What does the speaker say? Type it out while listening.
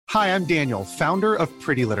Hi, I'm Daniel, founder of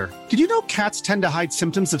Pretty Litter. Did you know cats tend to hide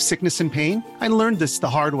symptoms of sickness and pain? I learned this the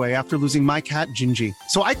hard way after losing my cat, Gingy.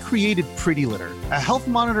 So I created Pretty Litter, a health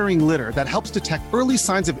monitoring litter that helps detect early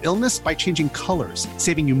signs of illness by changing colors,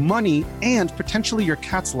 saving you money and potentially your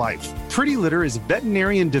cat's life. Pretty Litter is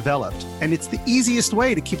veterinarian developed, and it's the easiest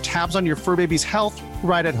way to keep tabs on your fur baby's health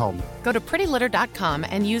right at home. Go to prettylitter.com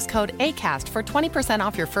and use code ACAST for 20%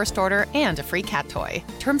 off your first order and a free cat toy.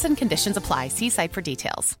 Terms and conditions apply. See site for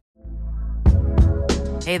details.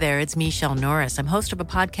 Hey there, it's Michelle Norris. I'm host of a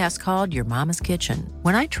podcast called Your Mama's Kitchen.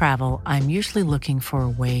 When I travel, I'm usually looking for a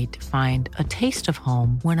way to find a taste of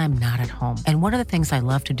home when I'm not at home. And one of the things I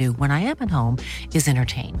love to do when I am at home is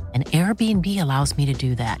entertain. And Airbnb allows me to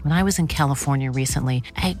do that. When I was in California recently,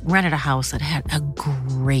 I rented a house that had a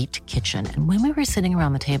great kitchen. And when we were sitting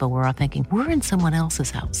around the table, we were all thinking, we're in someone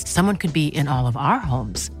else's house. Someone could be in all of our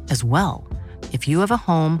homes as well. If you have a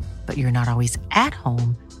home, but you're not always at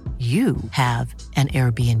home, you have an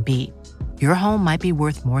Airbnb. Your home might be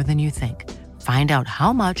worth more than you think. Find out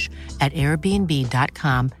how much at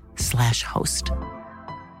airbnb.com/host.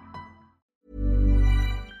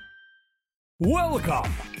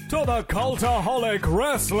 Welcome to the Cultaholic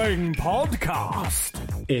Wrestling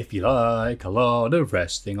Podcast. If you like a lot of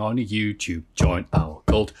wrestling on YouTube, join our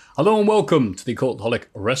cult. Hello and welcome to the Cultaholic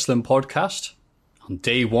Wrestling Podcast on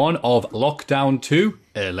day one of Lockdown 2,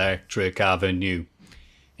 Electric Avenue.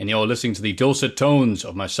 And you're listening to the dulcet tones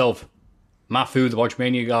of myself, Matthew the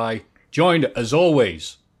Watchmania guy, joined as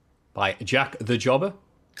always by Jack the Jobber.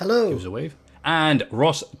 Hello. Give us a wave. And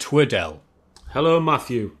Ross Twiddell. Hello,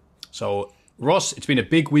 Matthew. So, Ross, it's been a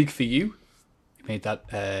big week for you. You made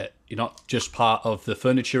that, you're not just part of the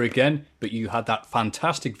furniture again, but you had that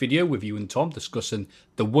fantastic video with you and Tom discussing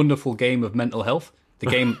the wonderful game of mental health, the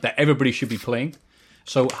game that everybody should be playing.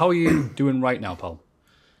 So, how are you doing right now, pal?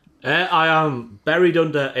 I am buried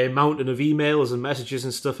under a mountain of emails and messages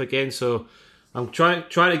and stuff again, so I'm trying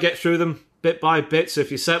to get through them bit by bit. So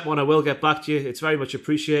if you sent one, I will get back to you. It's very much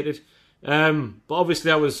appreciated. But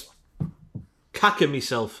obviously I was cacking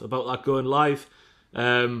myself about that going live.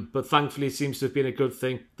 But thankfully it seems to have been a good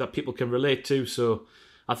thing that people can relate to. So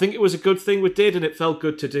I think it was a good thing we did, and it felt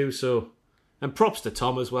good to do so. And props to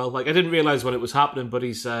Tom as well. Like, I didn't realise when it was happening, but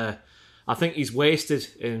he's... I think he's wasted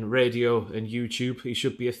in radio and YouTube. He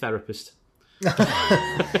should be a therapist.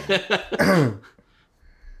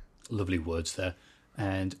 Lovely words there.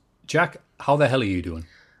 And Jack, how the hell are you doing?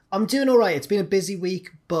 I'm doing all right. It's been a busy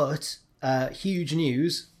week, but huge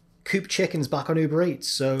news. Coop Chicken's back on Uber Eats,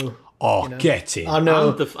 so... Oh, get it. I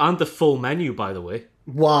know. And the full menu, by the way.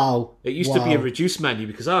 Wow. It used to be a reduced menu,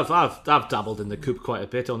 because I've dabbled in the Coop quite a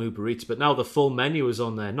bit on Uber Eats, but now the full menu is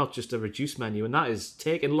on there, not just a reduced menu, and that is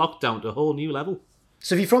taking lockdown to a whole new level.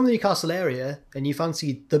 So if you're from the Newcastle area and you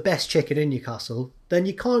fancy the best chicken in Newcastle, then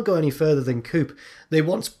you can't go any further than Coop. They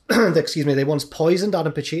once poisoned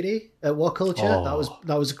Adam Pacitti at What Culture. Oh.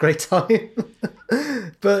 That was a great time.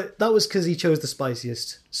 But that was because he chose the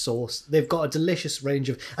spiciest sauce. They've got a delicious range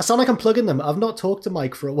of... I sound like I'm plugging them. I've not talked to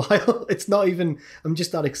Mike for a while. It's not even... I'm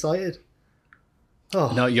just that excited.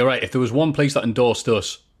 Oh. No, you're right. If there was one place that endorsed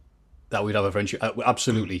us, that we'd have a friendship.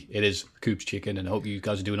 Absolutely. It is Coop's Chicken, and I hope you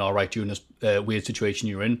guys are doing all right during this weird situation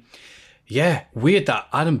you're in. Yeah, weird that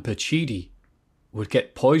Adam Pacitti would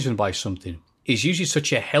get poisoned by something. He's usually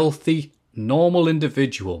such a healthy, normal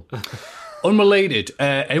individual. Unrelated.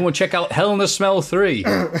 Anyone check out Hell in a Smell 3?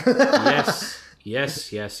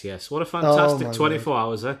 Yes. What a fantastic 24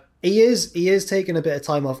 hours, eh? He is taking a bit of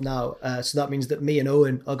time off now, so that means that me and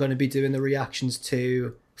Owen are going to be doing the reactions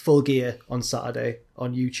to Full Gear on Saturday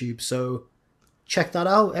on YouTube. So check that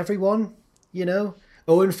out, everyone. You know,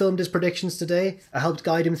 Owen filmed his predictions today. I helped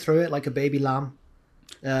guide him through it like a baby lamb.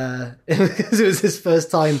 It was his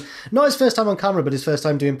first time, not his first time on camera, but his first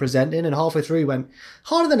time doing presenting, and halfway through he went,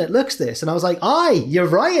 harder than it looks this, and I was like, aye, you're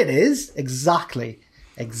right, it is. Exactly.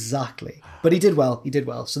 But he did well,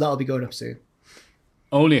 so that'll be going up soon.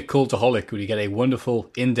 Only a cultaholic would you get a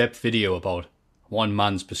wonderful in-depth video about one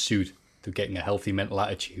man's pursuit to getting a healthy mental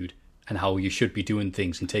attitude and how you should be doing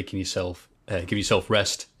things and taking yourself, give yourself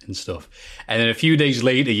rest and stuff. And then a few days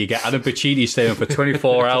later, you get Adam Pacitti staying for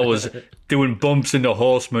 24 hours doing bumps in the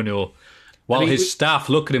horse manure, while his staff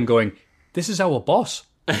look at him going, "This is our boss.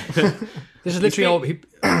 This is literally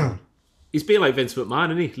how He's being like Vince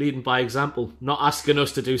McMahon, isn't he? Leading by example, not asking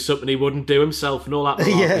us to do something he wouldn't do himself and all that.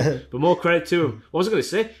 Yeah. But more credit to him. What was I going to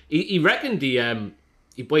say? He reckoned he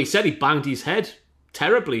said he banged his head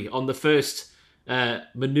terribly on the first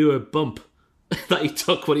manure bump that he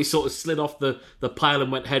took when he sort of slid off the pile and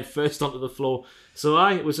went head first onto the floor. So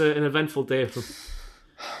it was an eventful day for him.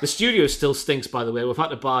 The studio still stinks, by the way. We've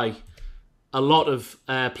had to buy a lot of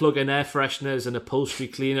plug-in air fresheners and upholstery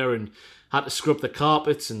cleaner, and had to scrub the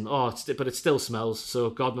carpets, and but it still smells. So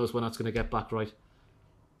God knows when that's going to get back right.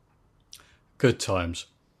 Good times.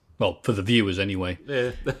 Well, for the viewers anyway.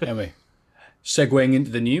 Yeah. Anyway, segueing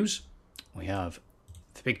into the news, we have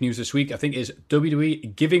the big news this week, I think, is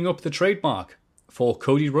WWE giving up the trademark for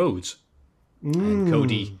Cody Rhodes. And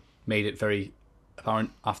Cody made it very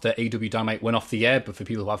apparent after AEW Dynamite went off the air, but for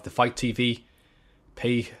people who have the Fight TV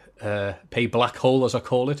pay black hole, as I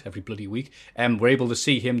call it, every bloody week, we're able to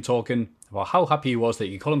see him talking about how happy he was that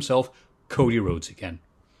he could call himself Cody Rhodes again.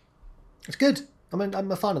 It's good. I mean,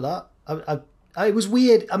 I'm a fan of that. It was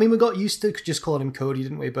weird. I mean, we got used to just calling him Cody,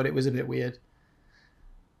 didn't we? But it was a bit weird.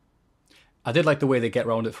 I did like the way they get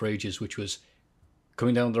around it for ages, which was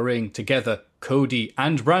coming down the ring together, Cody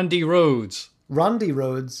and Randy Rhodes. Randy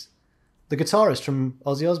Rhodes, the guitarist from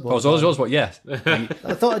Ozzy Osbourne. Oh, it was Ozzy Osbourne, yeah.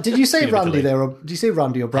 I thought, did you say Randy there, or did you say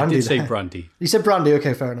Randy or Brandy? I did say there? Brandy. You said Brandy,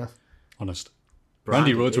 okay, fair enough. Honest.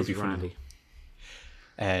 Randy Rhodes would be Randy.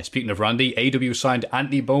 funny. Speaking of Randy, AEW signed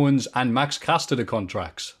Anthony Bowens and Max Caster to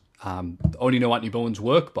contracts. Only know Anthony Bowens'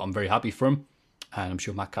 work, but I'm very happy for him. And I'm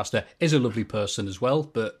sure Matt Caster is a lovely person as well.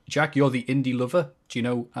 But Jack, you're the indie lover. Do you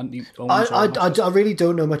know Anthony Bowens? I really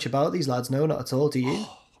don't know much about these lads. No, not at all. Do you?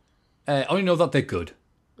 I only know that they're good.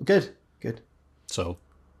 Good. So,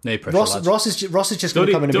 no pressure, lads. Ross is just going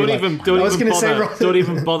to come in and don't even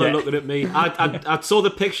bother looking at me. I saw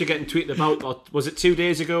the picture getting tweeted about, or was it 2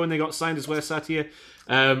 days ago when they got signed as we're sat here?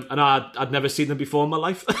 And I'd never seen them before in my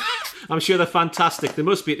life. I'm sure they're fantastic. They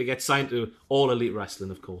must be to get signed to All Elite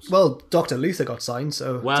Wrestling, of course. Well, Dr. Luther got signed,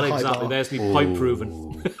 so well, exactly. There's me point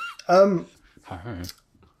proven.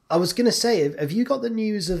 I was going to say, have you got the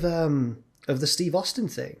news of the Steve Austin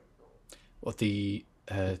thing? What, the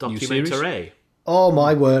new series? Documentary. Oh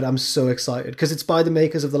my word, I'm so excited because it's by the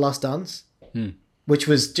makers of The Last Dance, which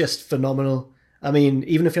was just phenomenal. I mean,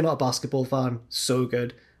 even if you're not a basketball fan, so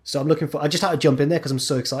good. So I'm looking for. I just had to jump in there because I'm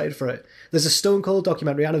so excited for it. There's a Stone Cold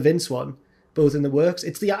documentary and a Vince one, both in the works.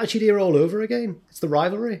 It's the Attitude Era all over again. It's the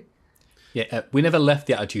rivalry. Yeah, we never left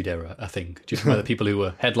the Attitude Era, I think. Just by the people who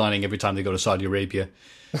were headlining every time they go to Saudi Arabia.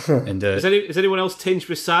 And is anyone else tinged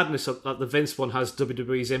with sadness that the Vince one has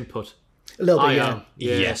WWE's input? A little bit, yeah.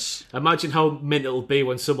 Yes. Imagine how mint it'll be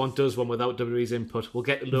when someone does one without WWE's input. We'll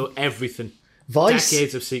get to know everything. Vice.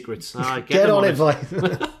 Decades of secrets. Get on it, Vice.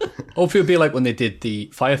 Hopefully it'll be like when they did the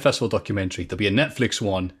Fire Festival documentary. There'll be a Netflix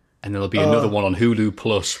one, and there'll be another one on Hulu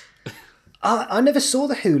Plus. I never saw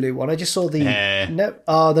the Hulu one. I just saw the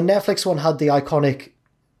the Netflix one had the iconic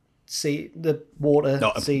the water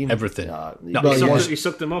scene. Everything. He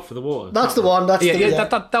sucked them off for the water. That's the one. That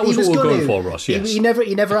was what we were going for, Ross. Yes. He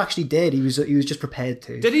never actually did. He was just prepared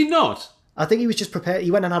to. Did he not? I think he was just prepared. He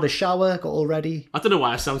went and had a shower, got all ready. I don't know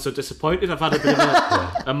why I sound so disappointed. I've had a bit of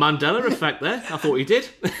a Mandela effect there. I thought he did.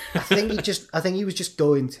 I think he was just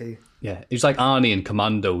going to. Yeah, he was like Arnie in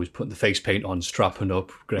Commando, who's putting the face paint on, strapping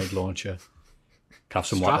up, grenade launcher, have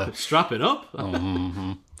some water. Strapping up.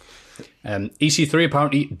 EC3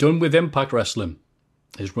 apparently done with Impact Wrestling.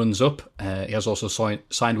 His run's up. He has also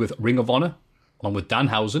signed with Ring of Honor, along with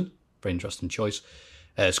Danhausen. Very interesting choice.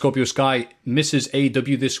 Scorpio Sky misses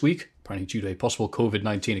AEW this week, apparently due to a possible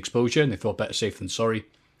COVID-19 exposure, and they thought better safe than sorry.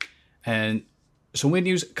 And some weird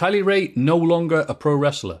news, Kylie Ray no longer a pro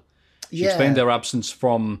wrestler. She explained their absence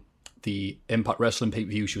from the Impact Wrestling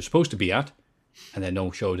pay-per-view she was supposed to be at, and then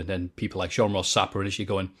no-showed, and then people like Sean Ross Sapp are initially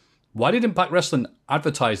going, why did Impact Wrestling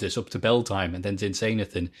advertise this up to bell time and then didn't say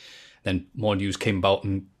anything? Then more news came about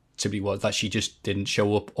and simply was that she just didn't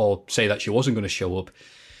show up or say that she wasn't going to show up.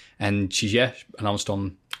 And she's announced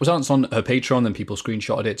on her Patreon, and people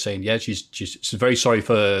screenshotted it saying, she's very sorry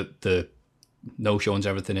for the no-show and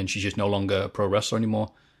everything, and she's just no longer a pro wrestler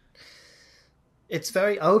anymore.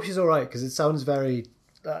 I hope she's all right, because it sounds very,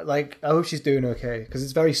 I hope she's doing okay, because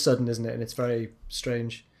it's very sudden, isn't it? And it's very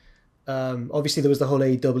strange. Obviously, there was the whole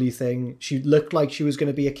AEW thing. She looked like she was going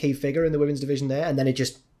to be a key figure in the women's division there, and then it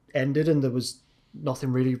just ended, and there was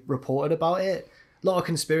nothing really reported about it. A lot of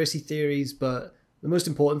conspiracy theories, but the most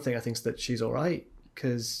important thing, I think, is that she's all right,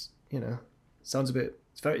 because, it sounds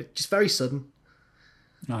it's very sudden.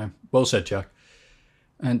 No, well said, Jack.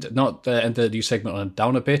 And not end the new segment on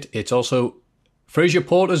down a bit. It's also Fraser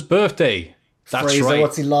Porter's birthday. That's Fraser, right.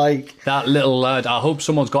 What's he like? That little lad. I hope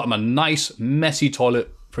someone's got him a nice, messy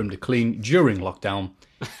toilet for him to clean during lockdown.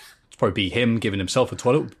 It's probably be him giving himself a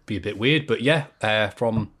toilet. Would be a bit weird, but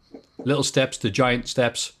from little steps to giant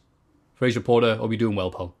steps, Fraser Porter will be doing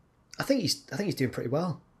well, pal. I think he's doing pretty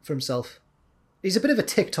well for himself. He's a bit of a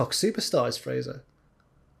TikTok superstar, is Fraser.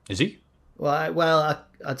 Is he? Well,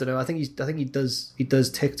 I don't know. I think he does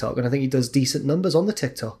TikTok, and I think he does decent numbers on the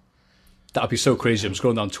TikTok. That'd be so crazy. I'm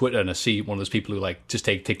scrolling down Twitter and I see one of those people who like just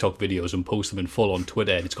take TikTok videos and post them in full on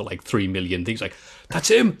Twitter, and it's got like 3 million things. Like, that's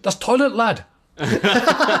him. That's Toilet Lad.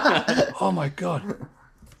 Oh my god.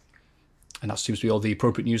 And that seems to be all the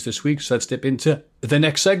appropriate news this week. So let's dip into the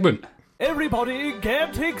next segment. Everybody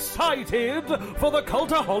get excited for the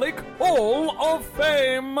Cultaholic Hall of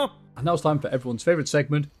Fame. And now it's time for everyone's favourite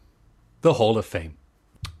segment, the Hall of Fame.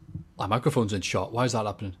 My microphone's in shot. Why is that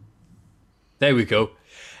happening? There we go.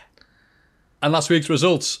 And last week's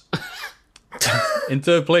results. In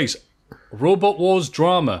third place, Robot Wars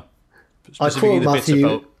Drama. I quote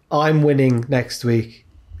Matthew, I'm winning next week,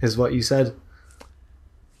 is what you said.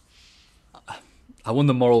 I won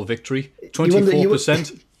the moral victory.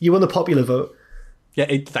 24%. You won the popular vote. Yeah,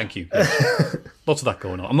 thank you. Lots of that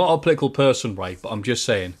going on. I'm not a political person, right, but I'm just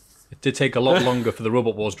saying. It did take a lot longer for the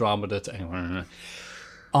Robot Wars Drama to...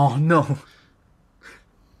 Oh, no.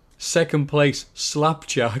 Second place,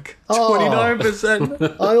 Slapjack.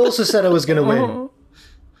 29%. I also said I was going to win. Well,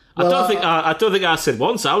 I don't think I said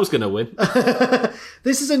once I was going to win.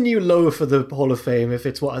 This is a new low for the Hall of Fame, if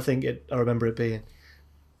it's what I remember it being.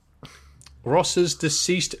 Ross's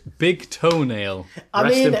deceased big toenail.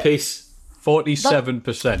 Rest in peace.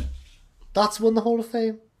 47%. That's won the Hall of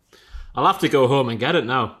Fame? I'll have to go home and get it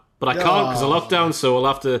now. But I can't because of lockdown, so we'll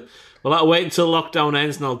have to wait until lockdown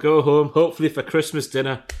ends and I'll go home, hopefully for Christmas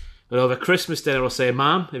dinner. And over Christmas dinner I'll say,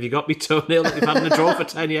 Mum, have you got me toenail that you've had in the drawer for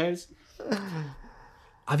 10 years?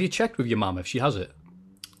 Have you checked with your mum if she has it?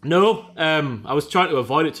 No, I was trying to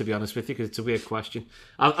avoid it, to be honest with you, because it's a weird question.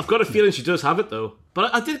 I've got a feeling she does have it, though.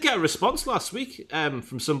 But I did get a response last week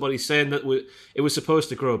from somebody saying that it was supposed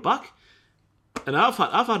to grow back. And I've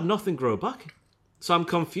had nothing grow back. So I'm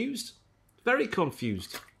confused. Very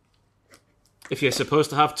confused. If you're supposed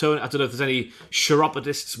to have toenail... I don't know if there's any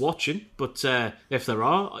chiropodists watching, but if there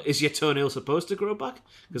are, is your toenail supposed to grow back?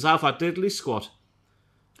 Because I've had diddly squat.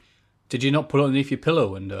 Did you not put it underneath your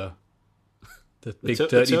pillow and... the big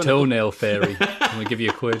dirty toenail fairy. I'm going to give you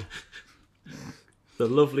a quid. The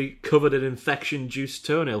lovely covered in infection juice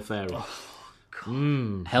toenail fairy.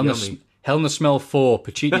 Oh, Hell in the Smell 4.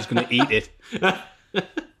 Pachiti's going to eat it.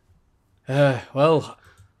 Well,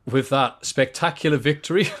 with that spectacular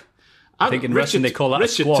victory, I think in wrestling they call that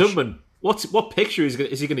Richard a squash. Tubman, what picture is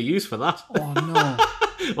he going to use for that? Oh, no.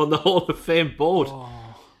 On the Hall of Fame board.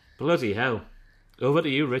 Oh. Bloody hell. Over to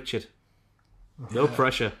you, Richard. No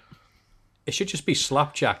pressure. It should just be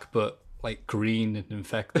Slapjack, but like green and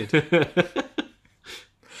infected.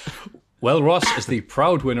 Well, Ross, as the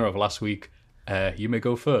proud winner of last week, you may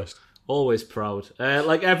go first. Always proud.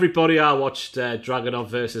 Like everybody, I watched Dragunov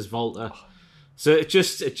versus Volta. So it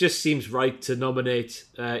just seems right to nominate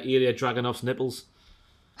Ilya Dragunov's nipples,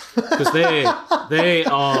 because they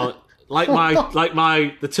are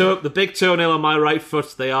the big toenail on my right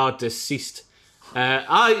foot. They are deceased.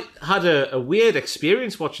 I had a weird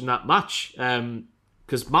experience watching that match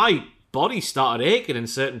because my body started aching in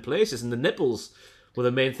certain places, and the nipples were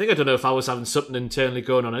the main thing. I don't know if I was having something internally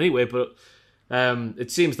going on anyway, but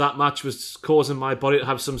it seems that match was causing my body to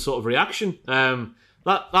have some sort of reaction.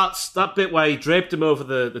 That bit where he draped him over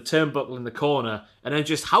the turnbuckle in the corner and then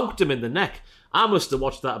just howked him in the neck. I must have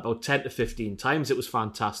watched that about 10 to 15 times. It was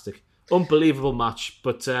fantastic. Unbelievable match.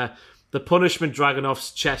 But the punishment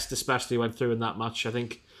Dragunov's chest especially went through in that match, I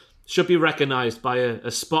think, should be recognised by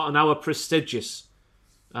a spot on our prestigious,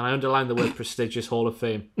 and I underline the word prestigious, Hall of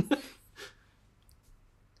Fame. You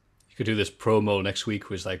could do this promo next week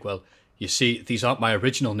where it's like, well, you see, these aren't my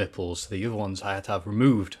original nipples. The other ones I had to have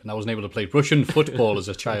removed, and I wasn't able to play Russian football as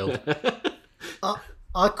a child.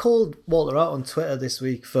 I called Walter out on Twitter this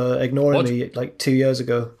week for ignoring me like 2 years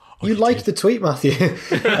ago. Oh, you liked the tweet, Matthew.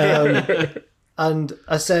 And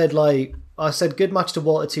I said, good match to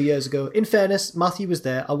Walter 2 years ago. In fairness, Matthew was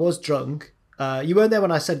there. I was drunk. You weren't there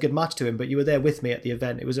when I said good match to him, but you were there with me at the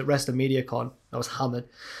event. It was at Wrestling Media Con. I was hammered.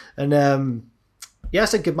 And I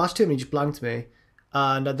said good match to him, and he just blanked me.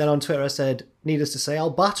 And then on Twitter I said, needless to say, I'll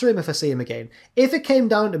batter him if I see him again. If it came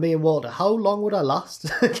down to me and Walter, how long would I last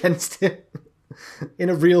against him in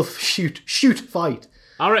a real shoot fight?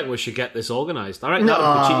 I reckon we should get this organised. I reckon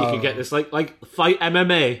you could get this like fight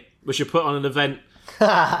MMA. We should put on an event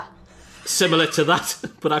similar to that,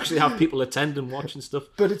 but actually have people attend and watch and stuff.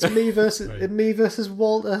 But it's me versus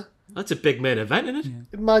Walter. That's a big main event, isn't it?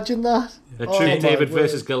 Yeah. Imagine that. A true David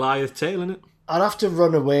versus Goliath tale, isn't it? I'd have to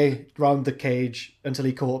run away round the cage until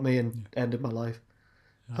he caught me and ended my life.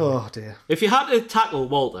 Oh dear. If you had to tackle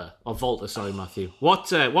Volta, Matthew,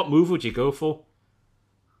 what move would you go for?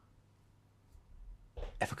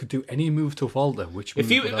 If I could do any move to Volta, which move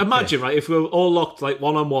if you would I imagine, pick? right, if we were all locked like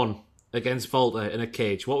 1-on-1 against Volta in a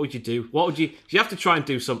cage, what would you do? You have to try and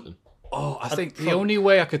do something. Oh, I think the only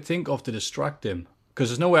way I could think of to distract him, because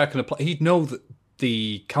there's no way I can apply. He'd know that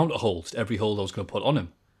the counter holds to every hold I was going to put on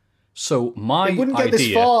him. So my It wouldn't idea, get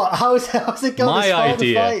this far. How's it going my this far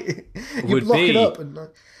idea to fight? You'd would lock be it up and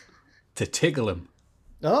to tickle him,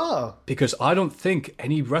 oh, because I don't think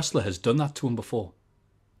any wrestler has done that to him before.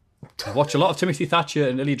 I watch a lot of Timothy Thatcher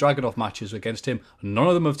and Ilya Dragunov matches against him. None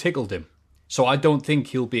of them have tickled him. So I don't think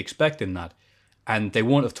he'll be expecting that. And they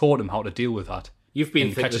won't have taught him how to deal with that. You've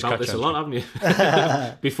been thinking about this a lot, haven't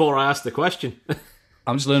you? Before I asked the question.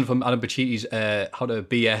 I'm just learning from Adam Pachiti's how to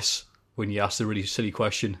BS when you ask a really silly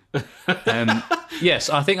question. Yes,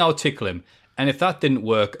 I think I'll tickle him. And if that didn't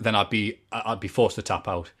work, then I'd be forced to tap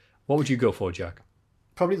out. What would you go for, Jack?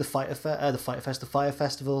 probably the Fire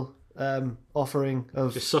Festival offering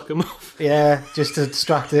of just suck him off. Yeah, just to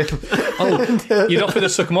distract him. Oh, you'd offer to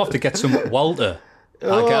suck him off to get some Walter.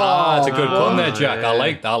 That's a good pun there, Jack. I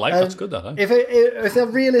like that's good. That if I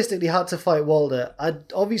realistically had to fight Walter,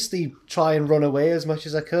 I'd obviously try and run away as much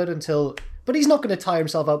as I could until. But he's not going to tire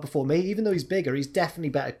himself out before me. Even though he's bigger, he's definitely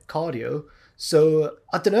better cardio. So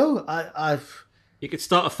I don't know. You could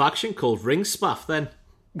start a faction called Ring Spaff then.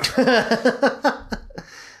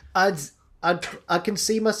 I can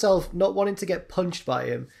see myself not wanting to get punched by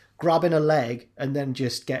him, grabbing a leg, and then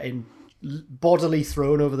just getting bodily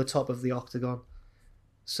thrown over the top of the octagon.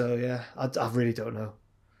 So yeah, I really don't know.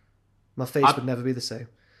 My face would never be the same.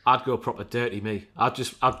 I'd go proper dirty me. I'd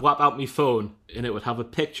whap out my phone and it would have a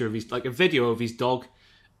picture of his, like a video of his dog,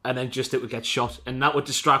 and then just it would get shot, and that would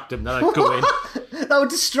distract him. Then I'd go in. That would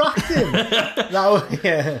distract him.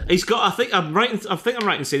 Yeah. He's got. I think I'm right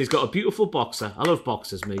in saying he's got a beautiful boxer. I love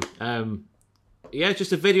boxers, me. Yeah,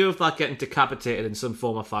 just a video of that getting decapitated in some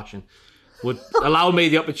form or fashion would allow me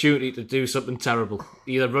the opportunity to do something terrible.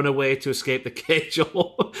 Either run away to escape the cage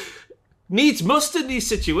or needs must in these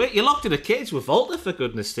situations. You're locked in a cage with Walter, for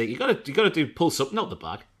goodness sake. You gotta pull something out the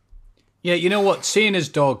bag. Yeah, you know what? Seeing his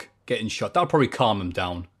dog getting shot, that'll probably calm him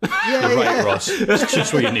down. Yeah, You're right, Ross. It's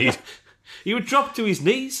just what you need. He would drop to his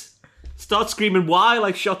knees, start screaming "Why"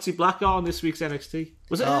 like Shotzi Blackheart on this week's NXT.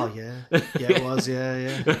 Was it? Oh yeah, it was.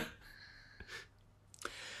 Yeah.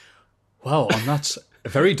 Well, on that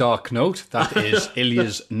very dark note, that is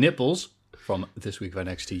Ilya's nipples from this week of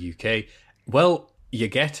NXT UK. Well, you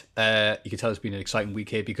can tell it's been an exciting week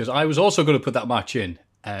here because I was also going to put that match in.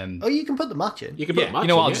 You can put the match in. You can put the match you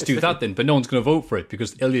know what, in, I'll just do that then, but no one's going to vote for it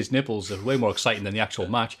because Ilya's nipples are way more exciting than the actual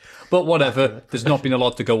match. But whatever, there's not been a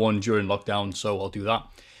lot to go on during lockdown, so I'll do that.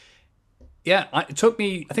 Yeah, it took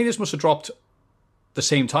me, I think this must have dropped the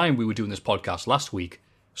same time we were doing this podcast last week.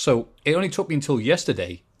 So it only took me until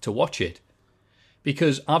yesterday to watch it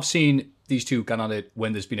because I've seen these two get at it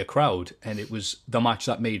when there's been a crowd, and it was the match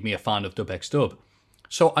that made me a fan of Dub X Dub.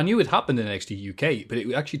 So I knew it happened in NXT UK, but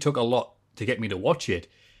it actually took a lot to get me to watch it.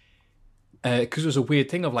 Because it was a weird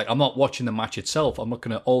thing of like, I'm not watching the match itself. I'm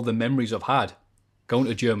looking at all the memories I've had going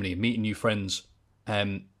to Germany, meeting new friends,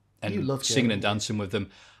 and singing and dancing with them.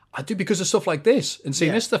 I do because of stuff like this and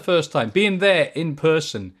seeing this the first time, being there in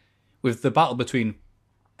person with the battle between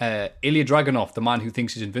Ilya Dragunov, the man who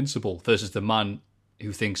thinks he's invincible, versus the man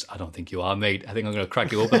who thinks, I don't think you are, mate. I think I'm going to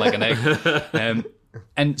crack you open like an egg.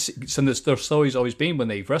 And so their story's always been when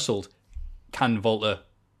they've wrestled, can Walter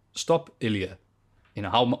stop Ilya? You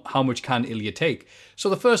know, how much can Ilya take? So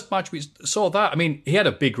the first match we saw that, I mean, he had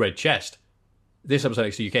a big red chest. This episode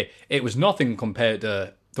of NXT UK, it was nothing compared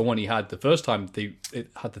to the one he had the first time it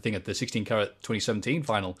had the thing at the 16 Carat 2017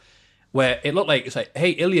 final, where it looked like, it's like,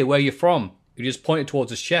 hey, Ilya, where are you from? He just pointed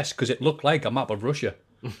towards his chest because it looked like a map of Russia.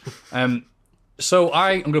 So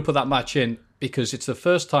I'm going to put that match in because it's the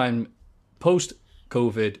first time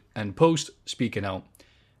post-COVID and post-speaking out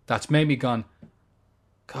that's made me gone,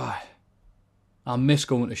 God, I miss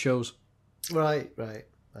going to shows. Right.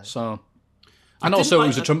 So, and also it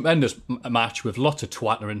was a tremendous match with lots of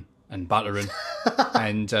twattering and battering.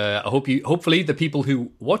 And hopefully the people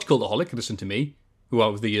who watch Cultaholic and listen to me, who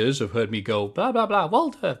over the years have heard me go, blah, blah, blah,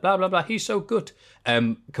 Walter, blah, blah, blah, he's so good,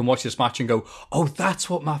 can watch this match and go, oh, that's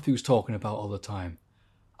what Matthew's talking about all the time.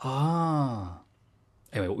 Ah.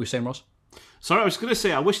 Anyway, what were you saying, Ross? Sorry, I was going to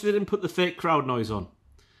say, I wish they didn't put the fake crowd noise on.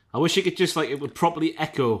 I wish it could just, like, it would properly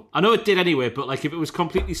echo. I know it did anyway, but, like, if it was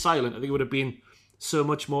completely silent, I think it would have been so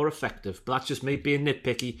much more effective. But that's just me being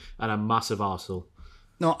nitpicky and a massive arsehole.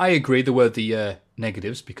 No, I agree. There were the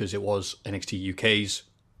negatives because it was NXT UK's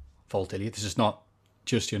fault, Ilya. This is not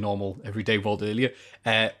just your normal everyday Walter Ilya.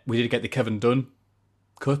 We did get the Kevin Dunn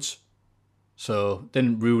cuts, so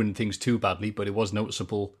didn't ruin things too badly, but it was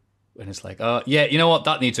noticeable. And it's like, yeah, you know what?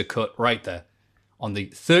 That needs a cut right there on the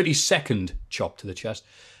 30-second chop to the chest.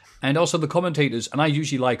 And also the commentators, and I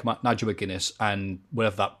usually like Nigel McGuinness and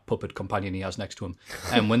whatever that puppet companion he has next to him,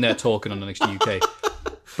 and when they're talking on the NXT UK.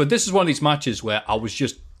 But this is one of these matches where I was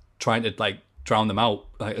just trying to like drown them out.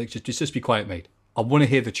 Like just be quiet, mate. I want to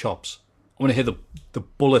hear the chops. I want to hear the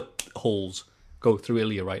bullet holes go through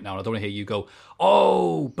Ilya right now. I don't want to hear you go,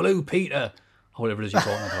 "Oh, Blue Peter," or whatever it is you're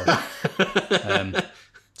talking about.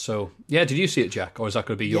 So yeah, did you see it, Jack, or is that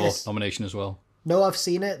going to be your nomination as well? No, I've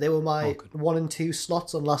seen it. They were my 1 and 2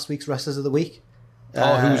 slots on last week's Wrestlers of the Week. Who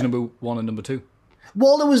was number 1 and number 2?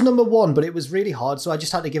 Walter was number 1, but it was really hard, so I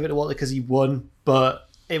just had to give it to Walter because he won. But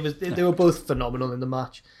they were both phenomenal in the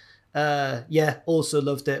match. Also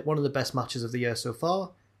loved it. One of the best matches of the year so far.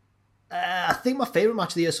 I think my favourite match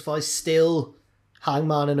of the year so far is still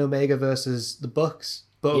Hangman and Omega versus the Bucks.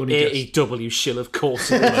 But only AEW shill, of course.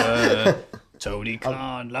 Tony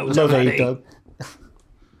Khan, love AEW.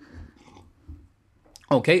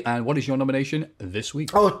 Okay, and what is your nomination this week?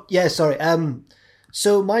 Oh, yeah, sorry.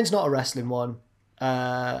 So mine's not a wrestling one.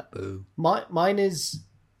 Mine is...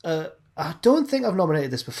 I don't think I've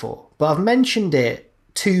nominated this before, but I've mentioned it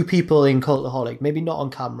to people in Cultaholic, maybe not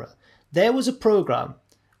on camera. There was a programme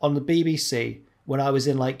on the BBC when I was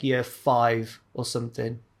in like year 5 or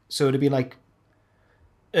something. So it would have been like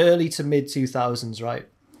early to mid 2000s, right?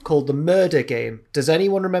 Called The Murder Game. Does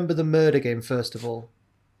anyone remember The Murder Game, first of all?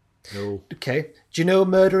 No. Okay. Do you know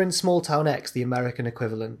Murder in Small Town X, the American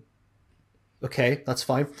equivalent? Okay, that's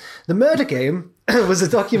fine. The Murder Game was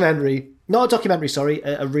a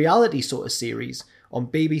reality sort of series on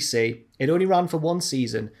BBC. It only ran for 1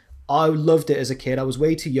 season. I loved it as a kid. I was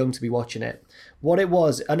way too young to be watching it. What it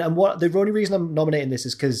was, and what the only reason I'm nominating this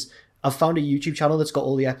is because I've found a YouTube channel that's got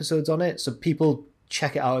all the episodes on it, so people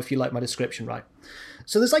check it out if you like my description, right?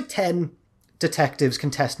 So there's like 10 detectives,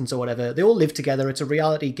 contestants or whatever. They all live together. It's a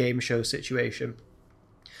reality game show situation.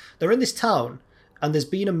 They're in this town and there's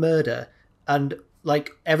been a murder and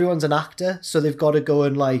like everyone's an actor, so they've got to go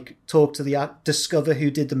and like talk to the discover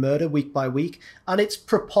who did the murder week by week, and it's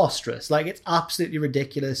preposterous. Like it's absolutely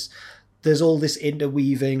ridiculous. There's all this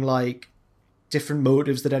interweaving like different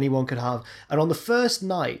motives that anyone could have. And on the first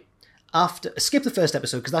night, after skip the first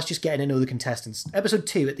episode because that's just getting to know the contestants. Episode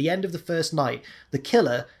 2, at the end of the first night, the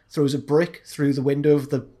killer throws a brick through the window of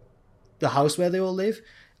the house where they all live,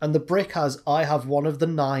 and the brick has "I have one of the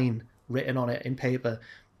 9" written on it in paper.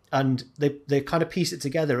 And they kind of piece it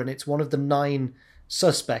together, and it's one of the 9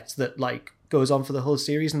 suspects that like goes on for the whole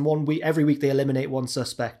series. And every week they eliminate one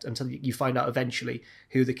suspect until you find out eventually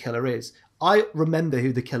who the killer is. I remember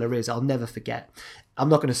who the killer is. I'll never forget. I'm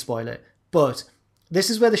not going to spoil it, but this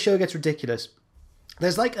is where the show gets ridiculous.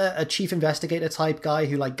 There's like a chief investigator type guy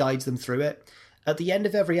who like guides them through it. At the end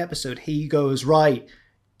of every episode, he goes, "Right,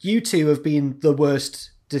 you 2 have been the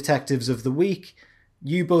worst detectives of the week.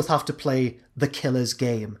 You both have to play the killer's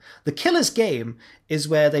game." The killer's game is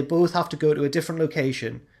where they both have to go to a different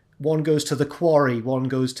location. One goes to the quarry, one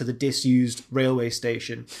goes to the disused railway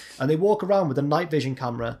station. And they walk around with a night vision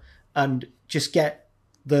camera and just get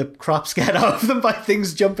the crap scared out of them by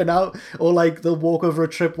things jumping out. Or like they'll walk over a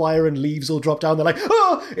tripwire and leaves will drop down. They're like,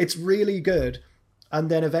 "Oh!" It's really good. And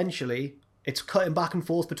then eventually it's cutting back and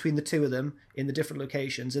forth between the 2 of them in the different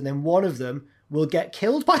locations. And then one of them will get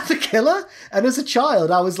killed by the killer. And as a child,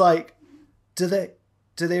 I was like, do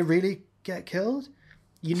they really get killed?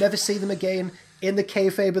 You never see them again. In the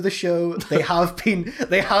kayfabe of the show, they have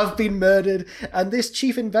been murdered. And this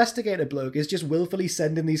chief investigator bloke is just willfully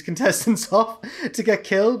sending these contestants off to get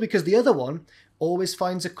killed because the other one always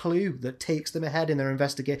finds a clue that takes them ahead in their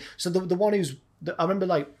investigation. So the one I remember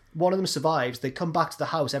like, one of them survives, they come back to the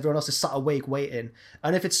house, everyone else is sat awake waiting.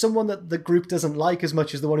 And if it's someone that the group doesn't like as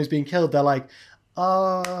much as the one who's being killed, they're like,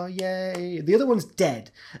 "Oh, yay." The other one's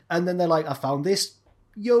dead. And then they're like, "I found this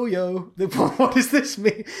yo-yo. What does this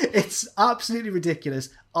mean?" It's absolutely ridiculous.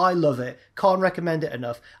 I love it. Can't recommend it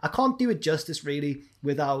enough. I can't do it justice, really,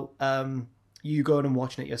 without you going and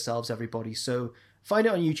watching it yourselves, everybody. So find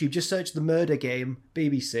it on YouTube. Just search The Murder Game,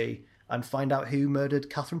 BBC, and find out who murdered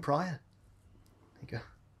Catherine Pryor. There you go.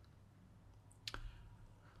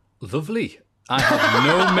 Lovely. I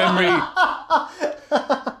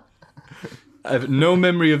have no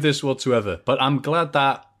memory of this whatsoever, but I'm glad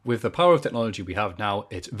that with the power of technology we have now,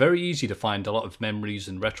 it's very easy to find a lot of memories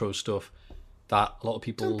and retro stuff that a lot of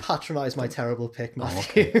people... Don't patronise my terrible pick,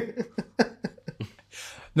 Matthew. Oh, okay.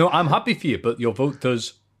 No, I'm happy for you, but your vote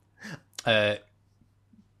does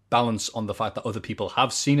balance on the fact that other people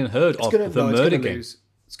have seen and heard of The Murder Game.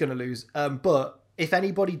 It's going to lose. But if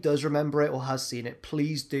anybody does remember it or has seen it,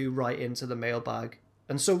 please do write into the mailbag.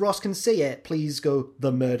 And so Ross can see it, please go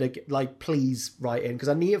The Murder Game. Like, please write in, because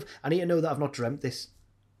I need to know that I've not dreamt this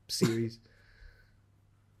series.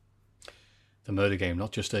 the murder game,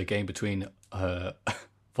 not just a game between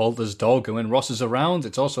Walter's dog and when Ross is around.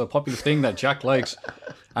 It's also a popular thing that Jack likes.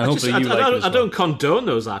 And hopefully you like it as well. I don't condone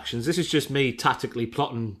those actions. This is just me tactically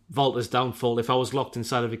plotting Walter's downfall if I was locked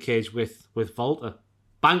inside of a cage with Walter.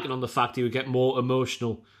 Banking on the fact he would get more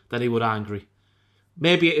emotional than he would angry.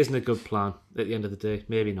 Maybe it isn't a good plan at the end of the day.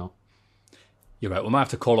 Maybe not. You're right. We might have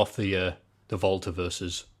to call off the Walter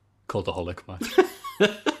versus Cultaholic match.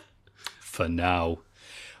 For now.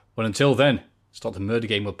 But until then, it's not the murder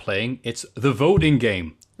game we're playing. It's the voting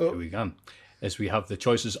game. Here we go. As we have the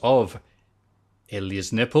choices of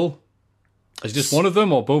Ilya's nipple. Is this one of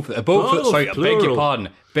them or both? Both. Sorry, I beg your pardon.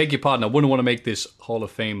 Beg your pardon. I wouldn't want to make this Hall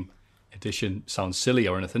of Fame edition sound silly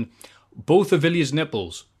or anything. Both of Ilya's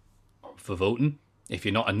nipples are for voting. If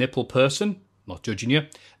you're not a nipple person, not judging you,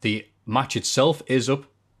 the match itself is up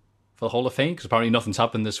for the Hall of Fame because apparently nothing's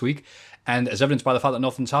happened this week. And as evidenced by the fact that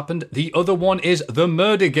nothing's happened, the other one is The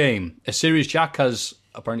Murder Game, a series Jack has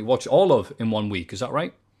apparently watched all of in 1 week. Is that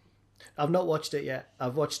right? I've not watched it yet.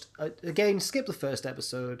 I've watched, again, skip the first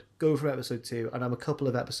episode, go for episode 2, and I'm a couple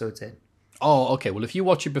of episodes in. Oh, okay. Well, if you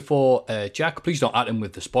watch it before Jack, please don't add him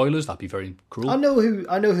with the spoilers. That'd be very cruel. I know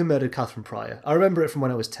who murdered Catherine Pryor. I remember it from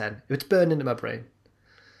when I was 10. It's burned into my brain.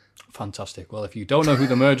 Fantastic. Well, if you don't know who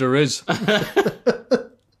the murderer is,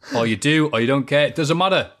 or you do, or you don't care, it doesn't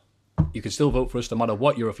matter. You can still vote for us no matter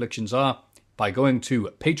what your afflictions are by going to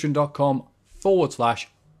patreon.com/Cultaholic.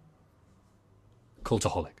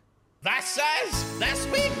 This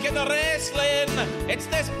week in the wrestling. It's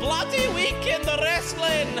this bloody week in the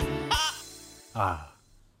wrestling.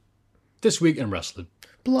 This week in wrestling.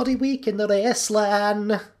 Bloody week in the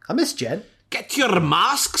wrestling. I miss Jen. Get your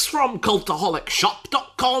masks from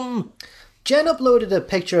cultaholicshop.com. Jen uploaded a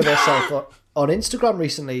picture of herself on Instagram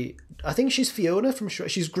recently. I think she's Fiona from Shrek.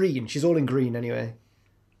 She's green. She's all in green anyway.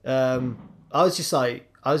 I was just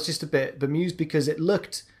a bit bemused because it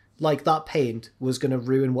looked like that paint was going to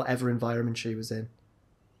ruin whatever environment she was in.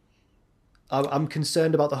 I'm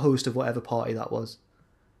concerned about the host of whatever party that was.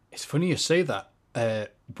 It's funny you say that.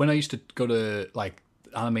 When I used to go to like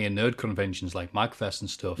anime and nerd conventions like MagFest and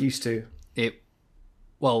stuff. Used to.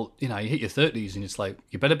 Well, you hit your 30s and it's like,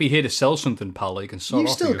 you better be here to sell something, pal. You can sort You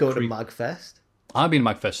off still go to MagFest? I've been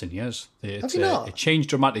to MagFest in years. Have you not? It changed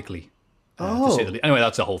dramatically. Anyway,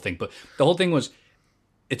 that's the whole thing. But the whole thing was,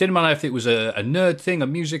 it didn't matter if it was a nerd thing, a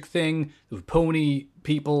music thing, pony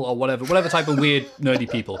people or whatever type of weird nerdy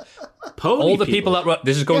people. Pony all the people that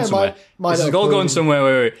this is going somewhere. This is all going somewhere.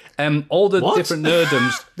 Wait. All the different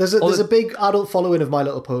nerdoms. There's a big adult following of My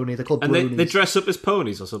Little Pony. They're called bronies. And they dress up as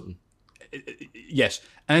ponies or something. Yes,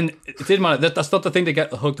 and it didn't matter. That's not the thing to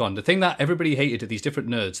get hooked on. The thing that everybody hated, these different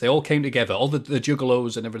nerds, they all came together. All the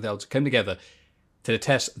juggalos and everything else came together to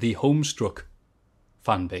test the Homestruck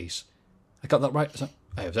fan base. I got that right? Was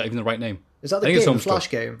that even the right name? Is that the game, the Flash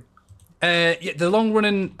game? Yeah, the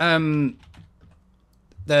long-running...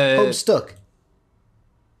 Homestuck.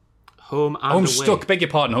 Homestuck, beg your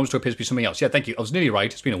pardon. Homestuck appears to be something else. Yeah, thank you. I was nearly right.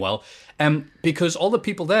 It's been a while. Because all the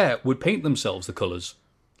people there would paint themselves the colours,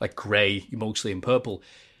 like grey, mostly, and purple,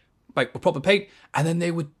 like proper paint, and then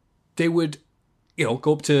they would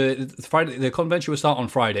go up to Friday. The convention would start on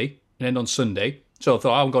Friday and end on Sunday. So I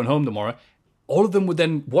thought, I'm going home tomorrow. All of them would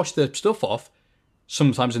then wash their stuff off,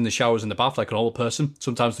 sometimes in the showers in the bath like an old person,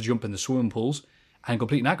 sometimes to jump in the swimming pools, and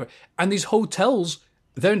complete knacker. And these hotels,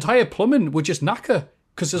 their entire plumbing would just knacker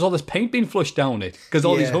because there's all this paint being flushed down it because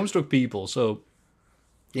all these Homestruck people. So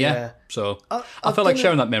yeah. So I felt like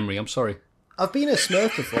sharing that memory. I'm sorry. I've been a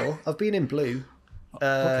Smurf before. I've been in blue.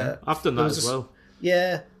 Okay. I've done that as well.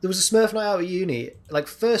 Yeah, there was a Smurf night out at uni, like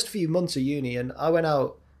first few months of uni, and I went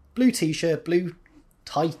out, blue t-shirt, blue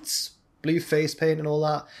tights, blue face paint and all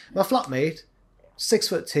that. My flatmate,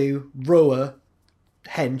 6'2", rower,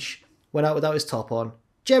 hench, went out without his top on.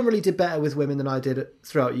 Generally did better with women than I did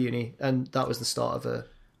throughout uni, and that was the start of a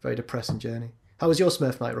very depressing journey. How was your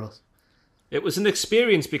Smurf night, Ross? It was an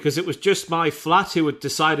experience because it was just my flat who had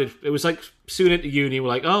decided, it was like soon into uni, we're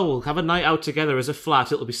like, oh, we'll have a night out together as a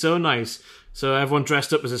flat, it'll be so nice. So everyone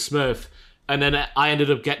dressed up as a Smurf, and then I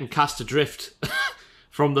ended up getting cast adrift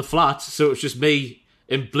from the flat, so it was just me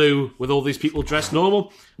in blue with all these people dressed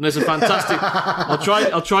normal. And there's a fantastic,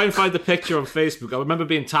 I'll try and find the picture on Facebook. I remember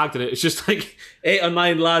being tagged in it. It's just like 8 or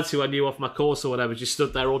 9 lads who I knew off my course or whatever just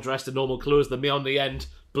stood there all dressed in normal clothes, then me on the end,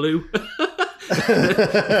 blue.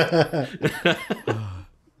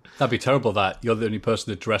 That'd be terrible that you're the only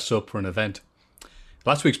person to dress up for an event.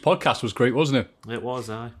 Last week's podcast was great, wasn't it? It was,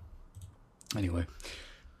 aye. Anyway,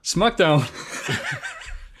 SmackDown.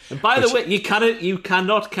 And by the way, you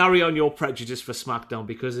cannot carry on your prejudice for SmackDown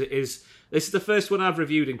because this is the first one I've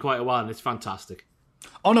reviewed in quite a while and it's fantastic.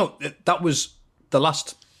 Oh, no, that was the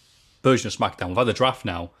last version of SmackDown. We've had the draft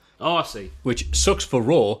now. Oh, I see. Which sucks for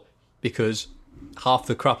Raw because half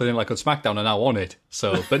the crap I didn't like on SmackDown are now on it.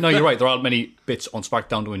 So, but no, you're right. There aren't many bits on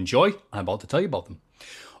SmackDown to enjoy. I'm about to tell you about them.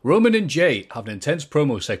 Roman and Jay have an intense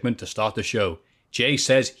promo segment to start the show. Jay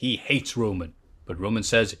says he hates Roman, but Roman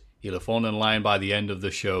says he'll have fallen in line by the end of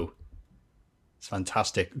the show. It's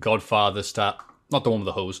fantastic. Godfather style, not the one with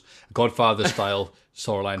the hose. Godfather style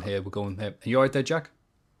storyline here. We're going here. Are you alright there, Jack?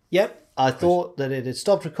 Yep. I thought that it had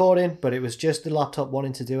stopped recording, but it was just the laptop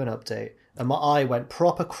wanting to do an update. And my eye went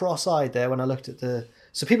proper cross-eyed there when I looked at the...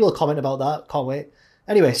 So people will comment about that. Can't wait.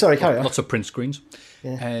 Anyway, sorry, carry on. Lots of print screens.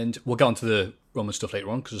 Yeah. And we'll get on to the Roman stuff later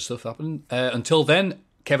on because there's stuff happening. Until then,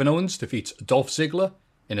 Kevin Owens defeats Dolph Ziggler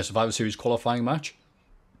in a Survivor Series qualifying match.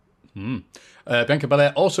 Bianca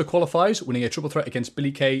Belair also qualifies, winning a triple threat against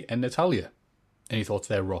Billie Kay and Natalya. Any thoughts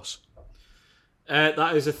there, Ross?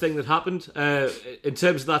 That is a thing that happened. In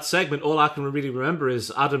terms of that segment, all I can really remember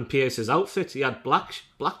is Adam Pearce's outfit. He had black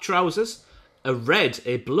trousers, a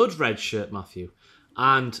blood red shirt, Matthew,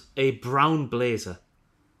 and a brown blazer.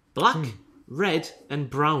 Black, red, and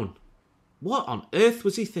brown. What on earth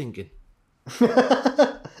was he thinking?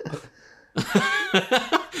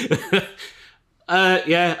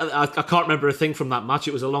 I can't remember a thing from that match.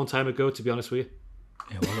 It was a long time ago, to be honest with you.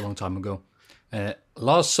 Yeah, it was a long time ago.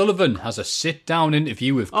 Lars Sullivan has a sit-down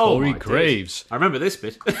interview with Corey Graves. I remember this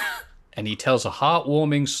bit. And he tells a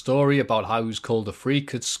heartwarming story about how he was called a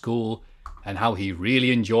freak at school and how he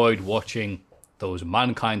really enjoyed watching those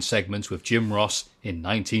Mankind segments with Jim Ross in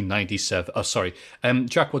 1997. Oh, sorry.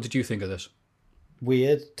 Jack, what did you think of this?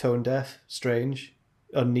 Weird, tone-deaf, strange,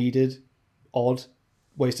 unneeded, odd,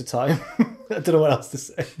 waste of time. I don't know what else to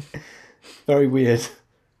say. Very weird.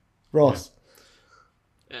 Ross?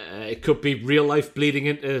 It could be real life bleeding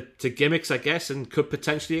into gimmicks, I guess, and could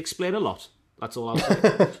potentially explain a lot. That's all I'll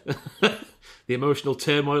say. The emotional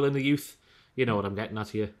turmoil in the youth. You know what I'm getting at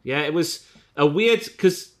here. Yeah, it was a weird...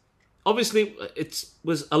 Because obviously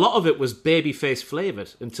a lot of it was babyface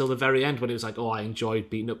flavoured until the very end when it was like, oh, I enjoyed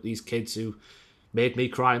beating up these kids who made me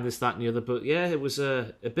cry and this, that and the other. But yeah, it was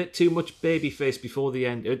a bit too much babyface before the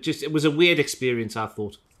end. It was a weird experience, I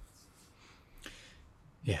thought.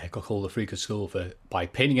 Yeah, got called a freak at school by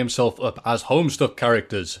painting himself up as Homestuck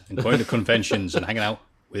characters and going to conventions and hanging out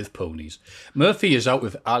with ponies. Murphy is out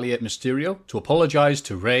with Ali at Mysterio to apologise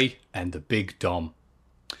to Ray and the Big Dom.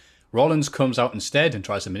 Rollins comes out instead and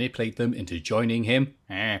tries to manipulate them into joining him,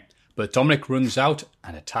 but Dominic runs out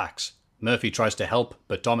and attacks. Murphy tries to help,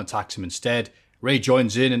 but Dom attacks him instead. Ray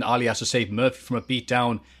joins in and Ali has to save Murphy from a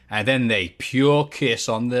beatdown, and then they pure kiss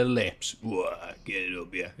on their lips. Get it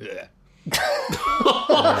up, yeah.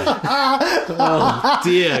 Oh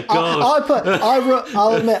dear God!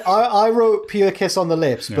 I'll admit, I wrote "pure kiss on the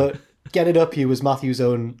lips," but "get it up" you was Matthew's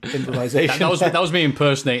own improvisation. that was me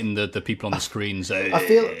impersonating the people on the screens. I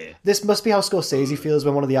feel this must be how Scorsese feels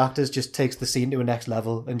when one of the actors just takes the scene to a next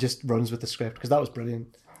level and just runs with the script, because that was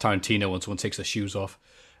brilliant. Tarantino when someone takes their shoes off.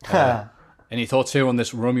 Any thoughts here on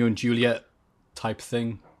this Romeo and Juliet type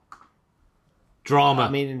thing? Drama. I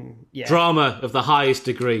mean, yeah. Drama of the highest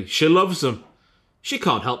degree. She loves him. She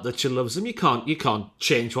can't help that she loves him. You can't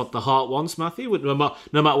change what the heart wants, Matthew, no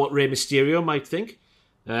matter what Rey Mysterio might think.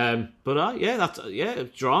 Drama.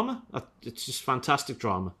 It's just fantastic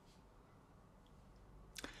drama.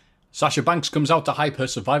 Sasha Banks comes out to hype her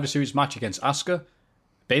Survivor Series match against Asuka.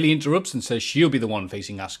 Bayley interrupts and says she'll be the one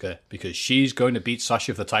facing Asuka because she's going to beat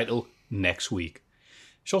Sasha for the title next week.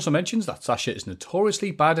 She also mentions that Sasha is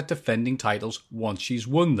notoriously bad at defending titles once she's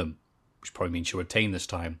won them, which probably means she'll retain this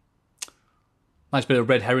time. Nice bit of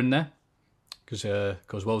red herring there, because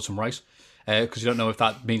goes well with some rice. Because you don't know if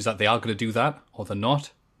that means that they are going to do that or they're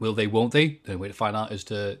not. Will they, won't they? The only way to find out is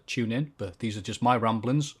to tune in. But these are just my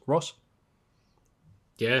ramblings. Ross?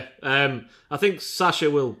 Yeah, I think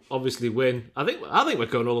Sasha will obviously win. I think we're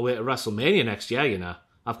going all the way to WrestleMania next year, you know.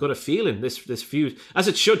 I've got a feeling this feud, as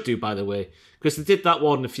it should do, by the way, because they did that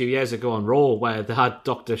one a few years ago on Raw where they had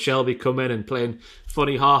Dr. Shelby come in and playing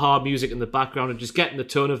funny ha-ha music in the background and just getting the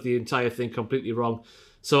tone of the entire thing completely wrong.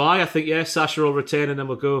 So I think, yeah, Sasha will retain and then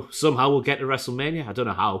we'll get to WrestleMania. I don't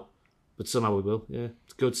know how, but somehow we will. Yeah,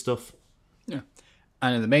 it's good stuff. Yeah.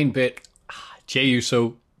 And in the main bit, Jey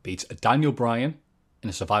Uso beats Daniel Bryan in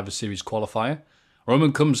a Survivor Series qualifier.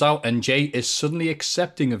 Roman comes out and Jey is suddenly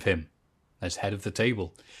accepting of him as head of the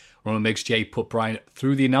table. Roman makes Jey put Bryan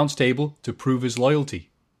through the announce table to prove his loyalty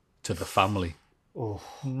to the family. Oh.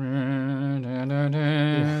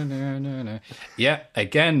 Yeah,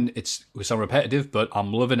 again, we sound repetitive, but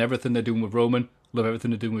I'm loving everything they're doing with Roman. Love everything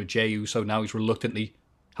they're doing with Jey Uso. Now he's reluctantly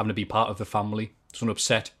having to be part of the family. Doesn't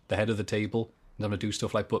upset the head of the table. and having to do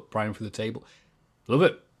stuff like put Brian through the table. Love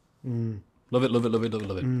it. Love it, love it, love it, love it,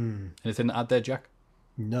 love it. Anything to add there, Jack?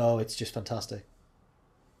 No, it's just fantastic.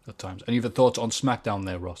 At times. Any other thoughts on SmackDown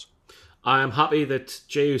there, Ross? I am happy that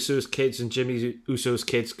Jey Uso's kids and Jimmy Uso's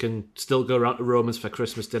kids can still go around to Roman's for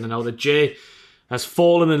Christmas dinner now that Jey has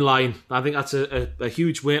fallen in line. I think that's a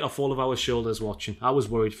huge weight off all of our shoulders watching. I was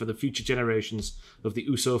worried for the future generations of the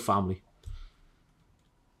Uso family.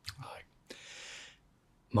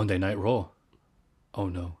 Monday Night Raw. Oh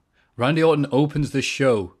no. Randy Orton opens the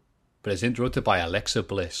show, but is interrupted by Alexa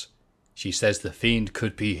Bliss. She says the Fiend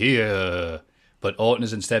could be here, but Orton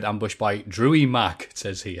is instead ambushed by Drewy Mac, it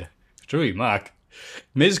says here. Drewy Mac.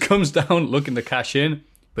 Miz comes down looking to cash in,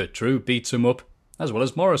 but Drew beats him up, as well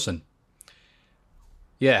as Morrison.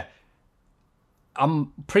 Yeah.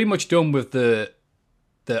 I'm pretty much done with the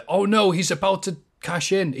oh no, he's about to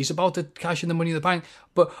cash in. He's about to cash in the Money in the Bank.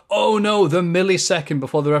 But oh no, the millisecond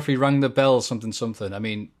before the referee rang the bell, something. I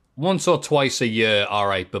mean, once or twice a year, all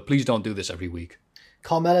right, but please don't do this every week.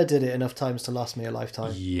 Carmella did it enough times to last me a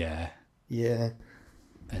lifetime. Yeah.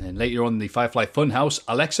 And then later on in the Firefly Funhouse,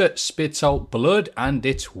 Alexa spits out blood and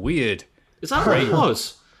it's weird. Is that what it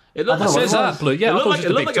was? It says that blood. Yeah, it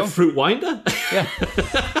looked like a fruit winder. Yeah.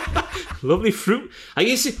 Lovely fruit. I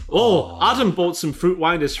guess Adam bought some fruit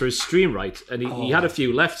winders for his stream, right? And he had a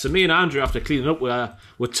few left. So me and Andrew, after cleaning up,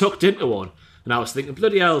 were tucked into one. And I was thinking,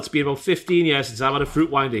 bloody hell, it's been about 15 years since I've had a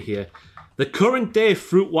fruit winder here. The current day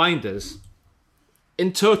fruit winders,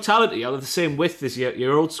 in totality, are the same width as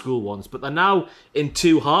your old school ones, but they're now in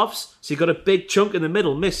two halves. So you've got a big chunk in the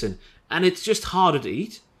middle missing, and it's just harder to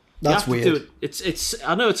eat. That's weird. It's.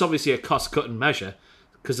 I know it's obviously a cost-cutting measure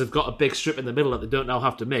because they've got a big strip in the middle that they don't now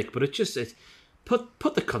have to make, but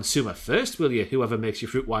put the consumer first, will you? Whoever makes your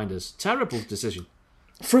fruit winders, terrible decision.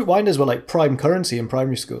 Fruit winders were like prime currency in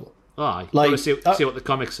primary school. Oh, like, see what the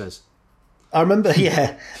comic says. I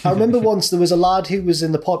remember once there was a lad who was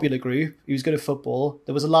in the popular group. He was good at football.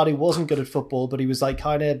 There was a lad who wasn't good at football, but he was like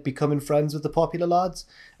kind of becoming friends with the popular lads.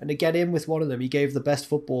 And to get in with one of them, he gave the best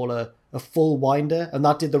footballer a full winder, and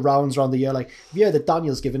that did the rounds around the year. Like, have you heard that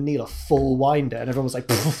Daniel's given Neil a full winder? And everyone was like,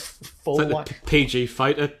 full winder. winder. The PG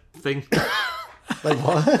fighter thing. Like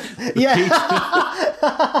what?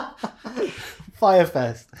 Yeah.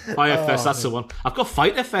 Firefest, that's the one. I've got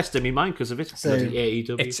Fighter Fest in my mind because of it.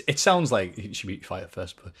 AEW. It sounds like it should be Fighter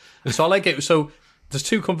Fest, but so I like it. So there's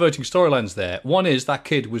two converging storylines there. One is that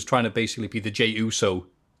kid was trying to basically be the Jey Uso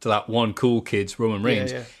to that one cool kid's Roman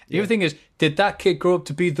Reigns. The other thing is, did that kid grow up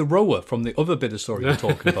to be the rower from the other bit of story you're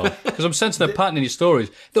talking about? Because I'm sensing a pattern in your stories.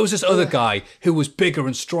 There was this other guy who was bigger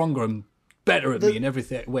and stronger and better at me in every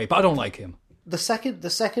way, but I don't like him. The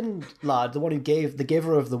second lad, the one who gave the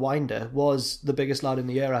giver of the winder, was the biggest lad in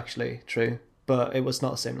the year, actually. True, but it was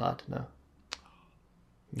not the same lad. No,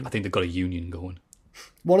 I think they've got a union going.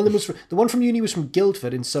 One of them was the one from uni was from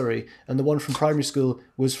Guildford in Surrey, and the one from primary school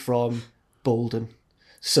was from Bolden.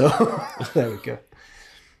 So there we go.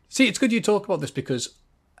 See, it's good you talk about this because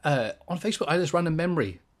on Facebook I had this random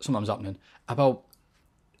memory sometimes happening about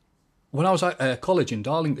when I was at college in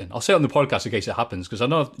Darlington. I'll say it on the podcast in case it happens, because I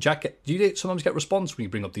know, Jack, do you sometimes get response when you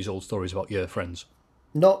bring up these old stories about your friends?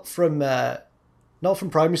 Not from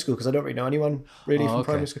primary school, because I don't really know anyone really from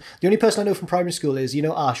primary school. The only person I know from primary school is,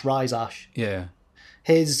 Ash, Rise Ash. Yeah.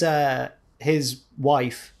 His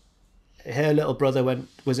wife, her little brother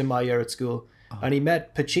was in my year at school, and he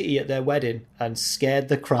met Pachiti at their wedding and scared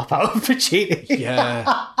the crap out of Pachiti.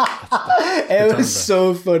 Yeah. It was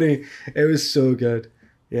so funny. It was so good.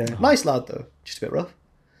 Yeah, nice lad though. Just a bit rough.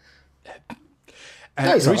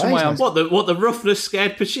 The reason why what the roughness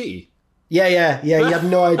scared Pachiti? Yeah. He had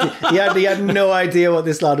no idea. He had no idea what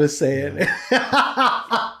this lad was saying.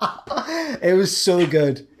 It was so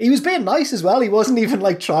good. He was being nice as well. He wasn't even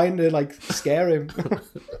like trying to scare him.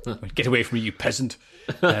 Get away from me, you peasant.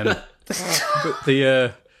 But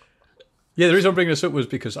the reason I'm bringing this up was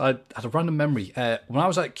because I had a random memory. When I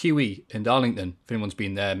was at QE in Darlington, if anyone's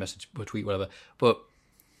been there, message or tweet, whatever, but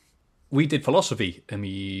we did philosophy in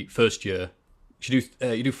the first year.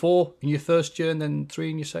 You do 4 in your first year and then 3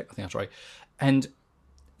 in your second. I think that's right. And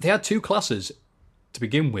they had 2 classes to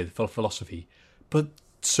begin with for philosophy, but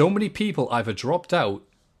so many people either dropped out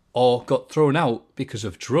or got thrown out because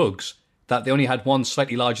of drugs that they only had one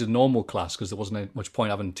slightly larger than normal class because there wasn't much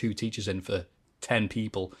point having 2 teachers in for 10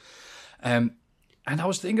 people. And I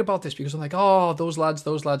was thinking about this because I'm like, oh, those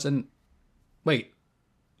lads. And wait,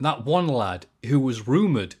 that one lad who was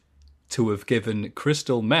rumoured to have given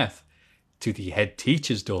crystal meth to the head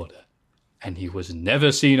teacher's daughter, and he was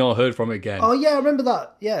never seen or heard from again. Oh, yeah, I remember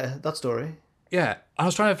that. Yeah, that story. Yeah,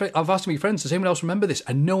 I've asked my friends, does anyone else remember this?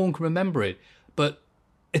 And no one can remember it. But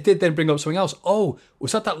it did then bring up something else. Oh,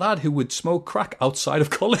 was that lad who would smoke crack outside of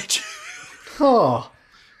college? Oh,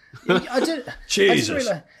 I didn't Jesus.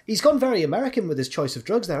 He's gone very American with his choice of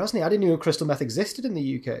drugs there, hasn't he? I didn't know crystal meth existed in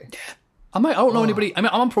the UK. I don't know anybody. I mean,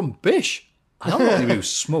 I'm from Bish. I don't know anybody who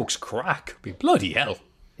smokes crack. I mean, bloody hell.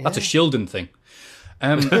 That's a Shildon thing.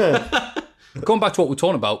 Going back to what we're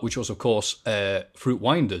talking about, which was, of course, fruit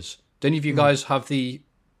winders. Do any of you guys have the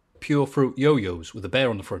pure fruit yo-yos with a bear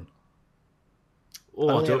on the front?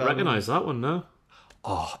 Oh, I don't recognise that one, no.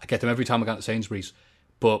 Oh, I get them every time I go to Sainsbury's.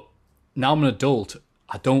 But now I'm an adult,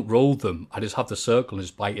 I don't roll them. I just have the circle and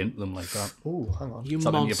just bite into them like that. Oh, hang on. You It's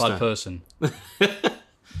like being monster. a bad person.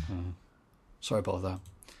 Sorry about that.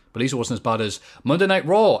 But at least it wasn't as bad as Monday Night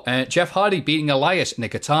Raw. Jeff Hardy beating Elias in a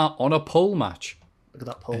guitar on a pole match. Look at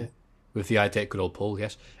that pole. With the idea, good old pole,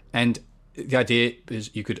 yes. And the idea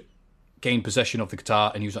is you could gain possession of the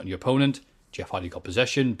guitar and use it on your opponent. Jeff Hardy got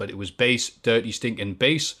possession, but it was bass, dirty, stinking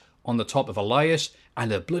bass on the top of Elias,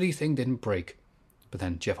 and the bloody thing didn't break. But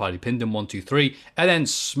then Jeff Hardy pinned him 1, 2, 3, and then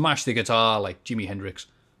smashed the guitar like Jimi Hendrix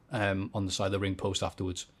on the side of the ring post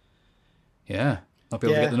afterwards. Yeah. Not be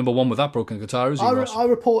able to get the number one with that broken guitar, is he, Ross? I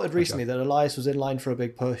reported recently that Elias was in line for a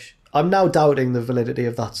big push. I'm now doubting the validity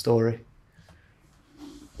of that story.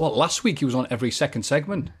 Well, last week he was on every second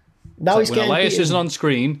segment. Now he's when getting Elias beaten. isn't on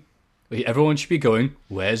screen, everyone should be going,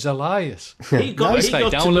 "Where's Elias?" He got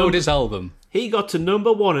download his album. He got to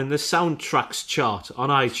number 1 in the soundtracks chart on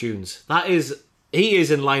iTunes. He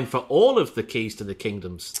is in line for all of the keys to the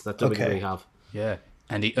kingdoms that WWE have. Yeah,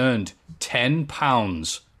 and he earned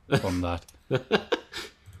 £10 from that.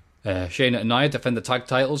 Shayna and Nia defend the tag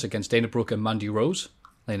titles against Dana Brooke and Mandy Rose.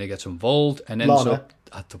 Lana gets involved and ends up...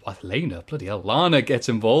 Lana, bloody hell. Lana gets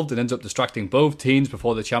involved and ends up distracting both teams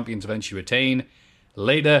before the champions eventually retain.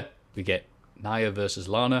 Later, we get Nia versus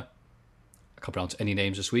Lana. I can't pronounce any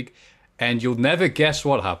names this week. And you'll never guess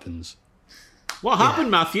what happens. What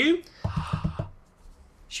happened, Matthew?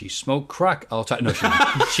 She smoked crack. Oh, no,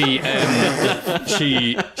 she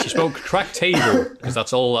smoked crack table because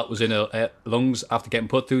that's all that was in her lungs after getting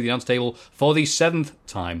put through the announce table for the 7th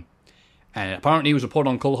time. And apparently it was reported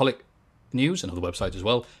on Cultaholic News and other websites as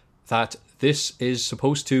well that this is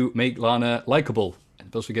supposed to make Lana likeable and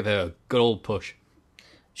supposed to give her a good old push.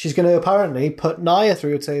 She's going to apparently put Nia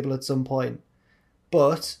through a table at some point.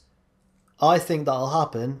 But I think that'll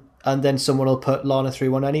happen and then someone will put Lana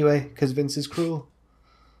through one anyway because Vince is cruel.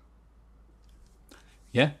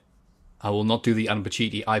 Yeah. I will not do the Anna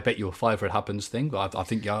Pacitti, I bet you a $5 it happens thing, but I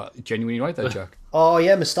think you're genuinely right there, Jack. Oh,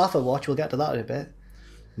 yeah, Mustafa watch. We'll get to that in a bit.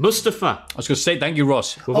 Mustafa. I was going to say, thank you,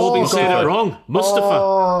 Ross. We've all been saying it wrong.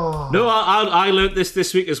 Mustafa. No, I learnt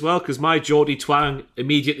this week as well because my Geordie twang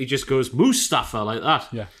immediately just goes Mustafa like that.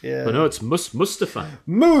 Yeah. But no, it's Mustafa.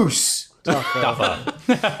 Moose!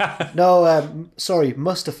 No, sorry,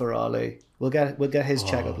 Mustafa Ali. We'll get his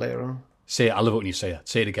check-up later on. Say it. I love it when you say it.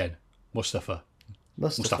 Say it again. Mustafa.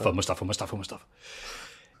 Mustafa.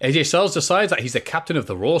 AJ Styles decides that he's the captain of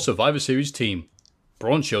the Raw Survivor Series team.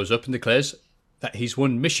 Braun shows up and declares that he's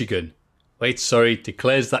won Michigan.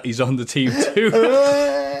 Declares that he's on the team too.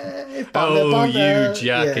 You,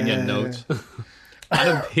 Jack, in your notes.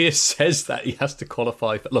 Adam Pearce says that he has to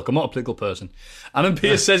qualify. Look, I'm not a political person. Adam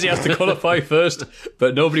Pearce says he has to qualify first,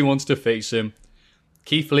 but nobody wants to face him.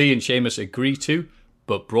 Keith Lee and Sheamus agree to,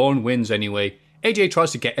 but Braun wins anyway. AJ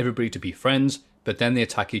tries to get everybody to be friends, but then they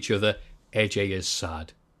attack each other. AJ is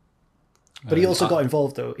sad. But he also got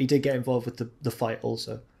involved, though. He did get involved with the fight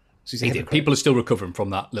also. So he's a hypocrite. People are still recovering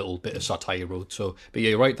from that little bit of satire road. So, but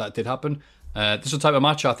yeah, you're right, that did happen. This is the type of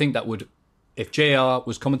match I think that would, if JR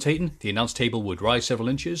was commentating, the announce table would rise several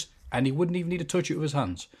inches and he wouldn't even need to touch it with his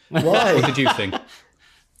hands. Why? What did you think?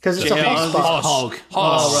 Because it's a hog.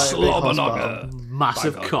 Hog.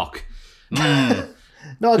 Massive cock.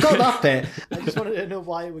 No, I got that bit. I just wanted to know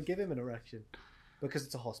why it would give him an erection. Because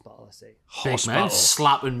it's a hospital, I see. Big man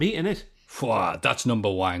slapping meat in it. That's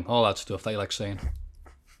number one. All that stuff they like saying.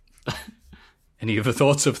 Any other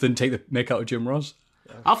thoughts of them take the make out of Jim Ross?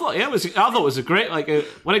 I thought it was a great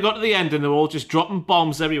when it got to the end and they were all just dropping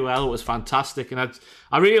bombs everywhere. It was fantastic, and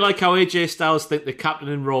I really like how AJ Styles think the captain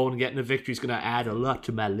in Raw and getting a victory is going to add a lot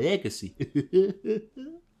to my legacy.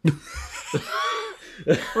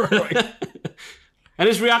 And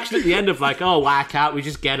his reaction at the end of oh, why can't we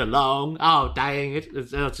just get along? Oh, dang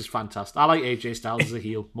it! That's just fantastic. I like AJ Styles as a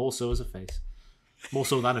heel more so as a face, more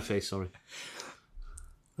so than a face. Sorry.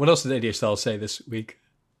 What else did AJ Styles say this week?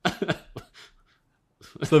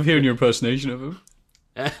 I love hearing your impersonation of him.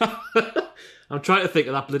 I'm trying to think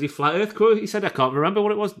of that bloody flat earth quote he said. I can't remember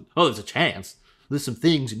what it was. Oh, there's a chance. There's some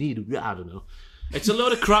things you need to... I don't know. It's a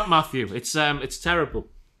load of crap, Matthew. It's terrible.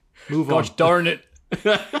 Move on. Gosh darn it.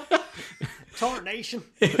 Taunt Nation.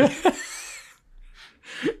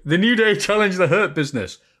 The New Day challenge the Hurt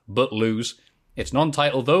Business, but lose. It's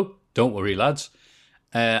non-title though. Don't worry, lads.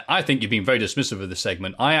 I think you've been very dismissive of this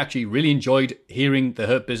segment. I actually really enjoyed hearing the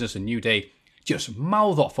Hurt Business and New Day just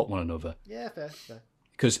mouth off at one another. Yeah, fair.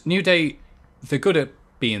 Because New Day, they're good at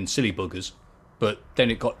being silly buggers, but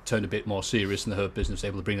then it got turned a bit more serious and the Hurt Business was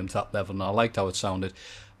able to bring them to that level, and I liked how it sounded.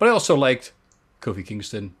 But I also liked Kofi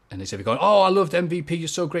Kingston, and they said, going, oh, I loved MVP, you're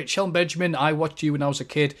so great. Shelton Benjamin, I watched you when I was a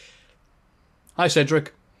kid. Hi,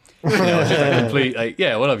 Cedric. Just a complete,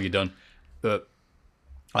 yeah, what have you done? But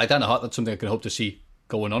I don't know, that's something I can hope to see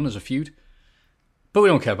going on as a feud. But we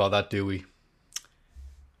don't care about that, do we?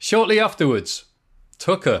 Shortly afterwards,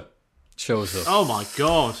 Tucker shows up. Oh my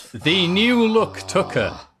God. The new look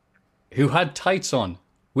Tucker, who had tights on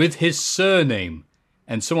with his surname.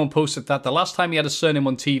 And someone posted that the last time he had a surname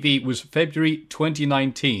on TV was February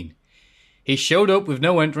 2019. He showed up with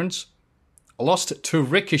no entrance, lost to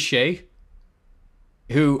Ricochet,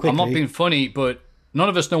 who, I'm not being funny, but none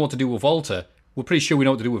of us know what to do with Walter. We're pretty sure we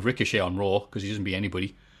know what to do with Ricochet on Raw, because he doesn't beat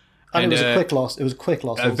anybody. And it was a quick loss. It was a quick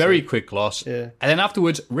loss. A very quick loss. Yeah. And then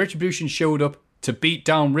afterwards, Retribution showed up to beat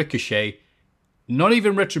down Ricochet. Not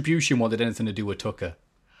even Retribution wanted anything to do with Tucker.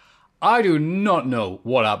 I do not know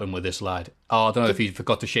what happened with this lad. I don't know if he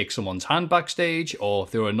forgot to shake someone's hand backstage, or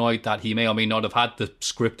if they were annoyed that he may or may not have had the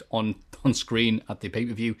script on screen at the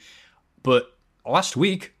pay-per-view. But last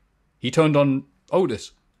week, he turned on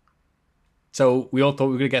Otis. So we all thought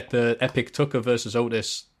we were going to get the epic Tucker versus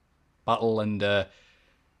Otis battle, and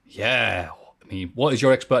yeah, I mean, what is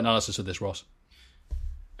your expert analysis of this, Ross?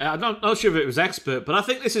 I'm not sure if it was expert, but I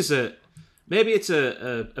think this is maybe it's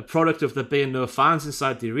a product of there being no fans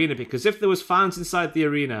inside the arena, because if there was fans inside the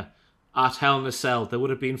arena at Hell in a Cell, there would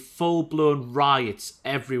have been full-blown riots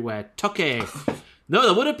everywhere. Tucker. No,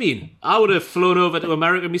 there would have been. I would have flown over to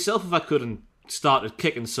America myself if I could and started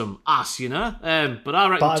kicking some ass, you know? But I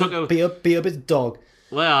reckon Tucker... Be up his dog.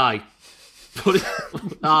 Well, aye.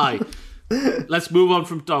 Aye. Let's move on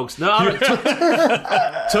from dogs. No,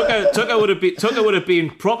 Tucker would have been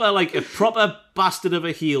proper, like a proper bastard of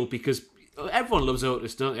a heel, because everyone loves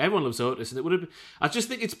Otis, don't they? Everyone loves Otis, and it would have been, I just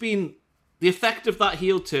think it's been the effect of that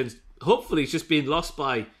heel turn. Hopefully, it's just been lost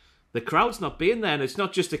by the crowds not being there, and it's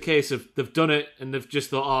not just a case of they've done it and they've just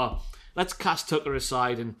thought, oh, let's cast Tucker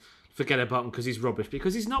aside and forget about him because he's rubbish.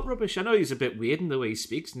 Because he's not rubbish. I know he's a bit weird in the way he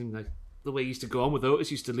speaks, and like the way he used to go on with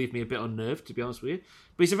Otis used to leave me a bit unnerved, to be honest with you.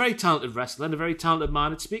 But he's a very talented wrestler and a very talented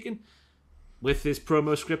man at speaking, with his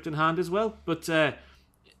promo script in hand as well. But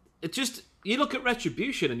it just, you look at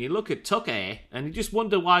Retribution and you look at Tucker and you just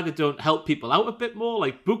wonder why they don't help people out a bit more,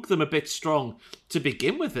 like book them a bit strong to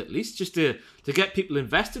begin with, at least, just to get people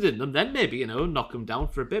invested in them. Then maybe, knock them down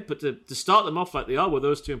for a bit. But to start them off like they are with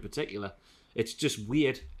those two in particular, it's just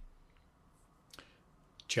weird.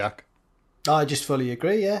 Jack? I just fully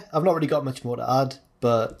agree, yeah. I've not really got much more to add,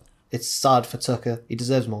 but it's sad for Tucker. He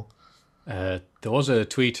deserves more. There was a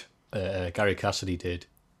tweet Gary Cassidy did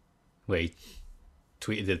where he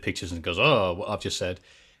tweeted the pictures and goes, oh, what I've just said.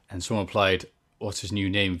 And someone replied, what's his new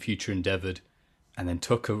name? Future Endeavored. And then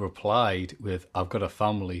Tucker replied with, I've got a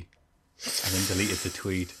family. And then deleted the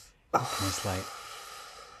tweet. And it's like,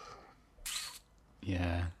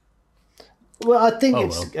 yeah. Well, I think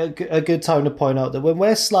a good time to point out that when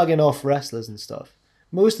we're slagging off wrestlers and stuff,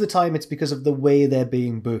 most of the time it's because of the way they're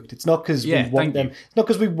being booked. It's not because we want them. It's not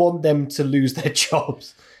because we want them to lose their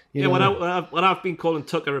jobs. You know? When I've been calling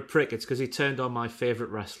Tucker a prick, it's because he turned on my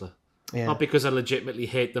favourite wrestler. Yeah. Not because I legitimately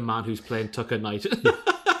hate the man who's playing Tucker Knight.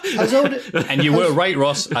 And you were right,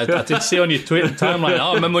 Ross. I did see on your Twitter timeline,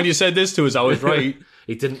 oh, remember when you said this to us? I was right.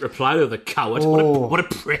 He didn't reply to the coward. Oh. What a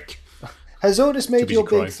prick. Has Otis made your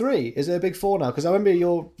big three? Is it a big four now? Because I remember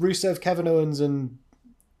your Rusev, Kevin Owens, and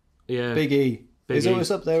Big E. Is Otis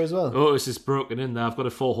up there as well? Otis is broken in there. I've got a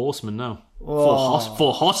four horsemen now. Oh.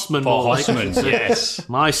 Four horsemen. Four horsemen, yes.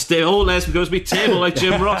 My stay. Oh, there goes me table like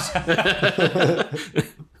Jim Ross.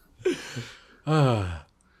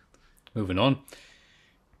 Moving on.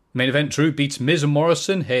 Main event, Drew beats Miz and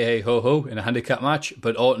Morrison, hey ho ho, in a handicap match,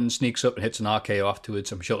 but Orton sneaks up and hits an RKO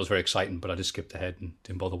afterwards. I'm sure it was very exciting, but I just skipped ahead and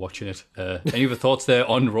didn't bother watching it. Any other thoughts there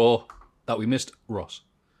on Raw that we missed, Ross?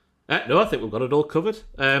 No, I think we've got it all covered.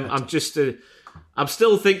 I'm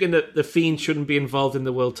still thinking that The Fiend shouldn't be involved in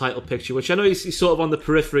the world title picture, which I know he's sort of on the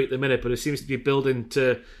periphery at the minute, but it seems to be building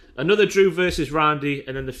to another Drew versus Randy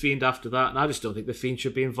and then The Fiend after that, and I just don't think The Fiend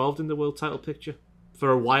should be involved in the world title picture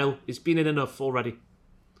for a while. He's been in enough already.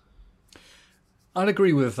 I'd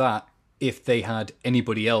agree with that if they had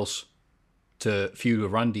anybody else to feud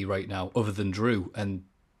with Randy right now other than Drew, and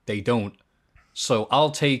they don't. So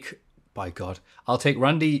I'll take by God. I'll take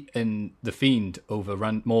Randy and The Fiend over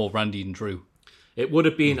more Randy and Drew. It would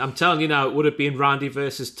have been, I'm telling you now, it would have been Randy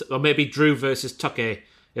versus, or maybe Drew versus Tucker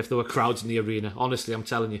if there were crowds in the arena. Honestly, I'm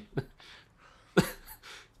telling you.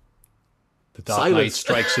 The Dark Knight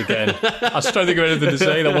strikes again. I was trying to think of anything to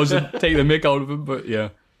say that wasn't taking the mick out of him, but yeah.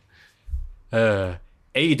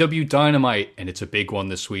 AEW Dynamite, and it's a big one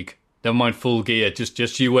this week. Never mind Full Gear.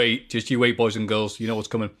 Just you wait. Just you wait, boys and girls. You know what's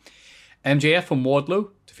coming. MJF and Wardlow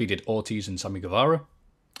defeated Ortiz and Sammy Guevara.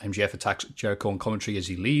 MJF attacks Jericho on commentary as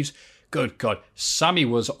he leaves. Good God. Sammy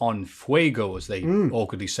was on fuego, as they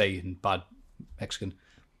awkwardly say in bad Mexican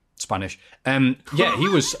Spanish. Yeah, he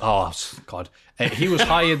was... Oh, God. He was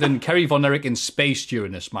higher than Kerry Von Erich in space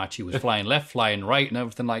during this match. He was flying left, flying right, and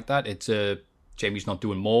everything like that. It's Jamie's not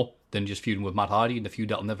doing more than just feuding with Matt Hardy in the feud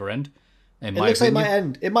that'll never end. It looks like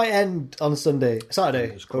it might end on Saturday,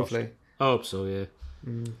 hopefully. I hope so, yeah.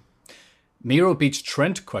 Miro beats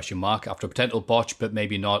Trent, ? After a potential botch, but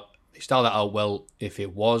maybe not. They style that out well if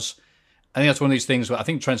it was. I think that's one of these things where I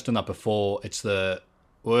think Trent's done that before. It's the,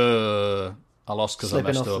 I lost because I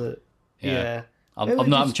messed up. Yeah. I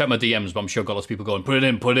haven't checked my DMs, but I'm sure got lots of people going, put it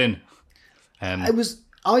in. It was,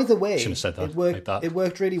 either way, shouldn't have said that, it worked, like that. It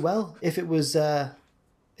worked really well. If it was a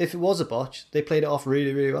botch, they played it off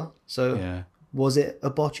really, really well. So yeah. Was it a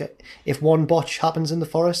botch? If one botch happens in the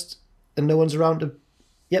forest and no one's around to...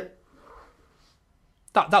 Yep.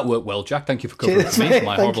 That worked well, Jack. Thank you for covering it for me, for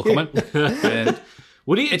my horrible comment.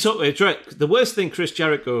 The worst thing Chris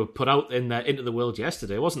Jericho put out in Into the World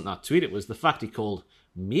yesterday wasn't that tweet. It was the fact he called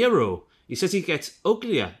Miro. He says he gets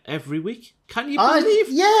uglier every week. Can you believe?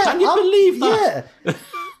 Believe that? Yeah.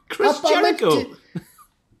 Chris Jericho.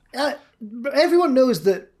 Everyone knows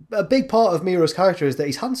that a big part of Miro's character is that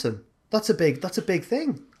he's handsome. That's a big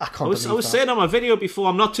thing. I was saying on my video before,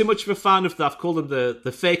 I'm not too much of a fan of that. I've called him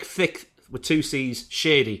the fake thick with 2 C's,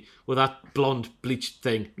 shady, with that blonde bleached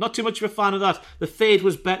thing. Not too much of a fan of that. The fade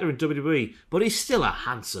was better in WWE, but he's still a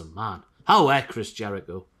handsome man. How Chris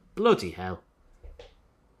Jericho? Bloody hell.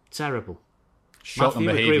 Terrible. Shocking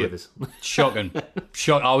Matthew, behaviour. agree with this? Shocking.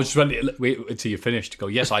 I was ready to wait until you finished to go,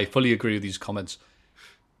 yes, I fully agree with these comments.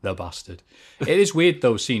 The bastard. It is weird,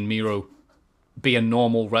 though, seeing Miro be a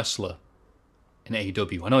normal wrestler in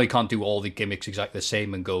AEW. I know he can't do all the gimmicks exactly the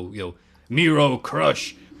same and go, Miro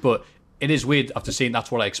crush, but it is weird after seeing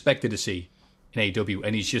that's what I expected to see in AEW,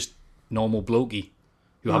 and he's just normal blokey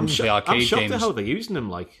who happens to play arcade I'm shocked games. at how they're using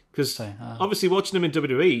him, because obviously watching him in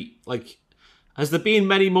WWE, has there been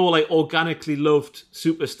many more organically loved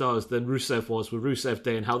superstars than Rusev was with Rusev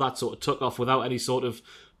Day, and how that sort of took off without any sort of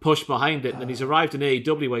push behind it, and then he's arrived in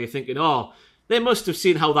AEW where you're thinking, they must have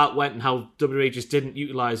seen how that went and how WWE just didn't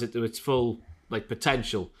utilise it to its full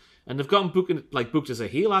potential, and they've got him booked as a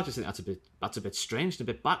heel. I just think that's a bit strange and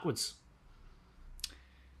a bit backwards.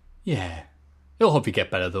 Yeah, he'll hopefully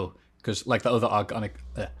get better though, because that other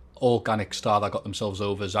organic star that got themselves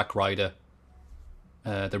over, Zack Ryder,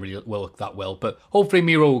 they really work that well. But hopefully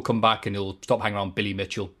Miro will come back and he'll stop hanging around Billy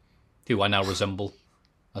Mitchell, who I now resemble,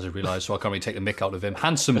 as I realise, so I can't really take the mick out of him.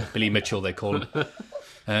 Handsome Billy Mitchell, they call him.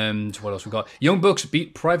 And what else we got? Young Bucks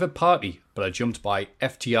beat Private Party, but are jumped by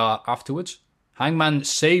FTR afterwards. Hangman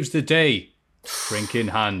saves the day, drink in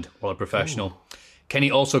hand, while a professional. Ooh.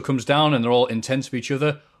 Kenny also comes down and they're all intense with each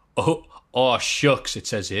other. Oh, shucks, it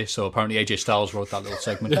says here. So apparently AJ Styles wrote that little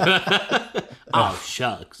segment. Oh,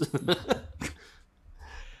 shucks.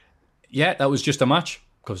 Yeah, that was just a match,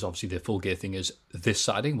 because obviously the Full Gear thing is this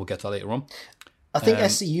Saturday. We'll get to that later on. I think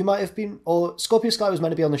SCU might have been, or Scorpio Sky was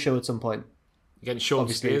meant to be on the show at some point. Again, Sean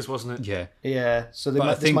Spears, wasn't it? Yeah. Yeah, so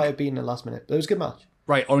this might have been the last minute. But it was a good match.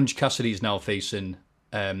 Right, Orange Cassidy is now facing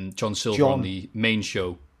John Silver on the main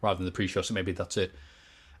show rather than the pre-show, so maybe that's it.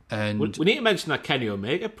 And we need to mention that Kenny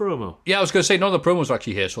Omega promo. Yeah, I was going to say, none of the promos are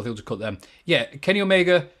actually here, so I think we'll just cut them. Yeah, Kenny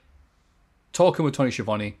Omega talking with Tony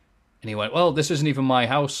Schiavone, and he went, well, this isn't even my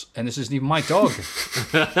house, and this isn't even my dog.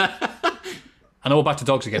 I know we're back to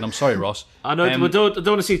dogs again. I'm sorry, Ross. I know. I don't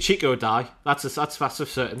want to see Chico die. That's for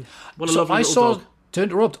certain. What a lovely little dog. To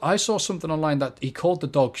interrupt, I saw something online that he called the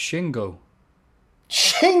dog Shingo.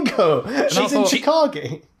 Shingo? She's in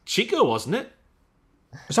Chicago. Chico, wasn't it?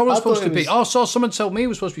 Is that what it's supposed to be? Oh, I saw someone tell me it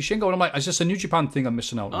was supposed to be Shingo, and I'm like, is this a New Japan thing I'm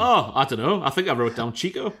missing out on? Oh, I don't know. I think I wrote down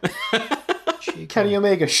Chico. Kenny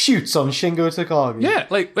Omega shoots on Shingo Takagi. Yeah,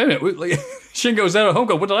 wait a minute. Shingo's there at home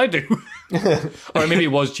going, what did I do? Or maybe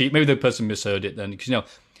it was cheap. Maybe the person misheard it then. Because, you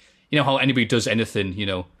know how anybody does anything,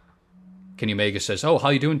 Kenny Omega says, oh, how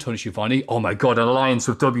you doing, Tony Schiavone? Oh, my God, an alliance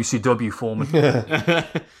with WCW forming.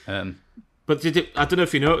 But I don't know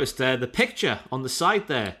if you noticed the picture on the side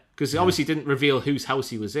there, because he obviously didn't reveal whose house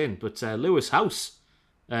he was in, but Lewis House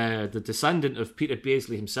the descendant of Peter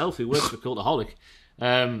Beardsley himself, who works for Cultaholic,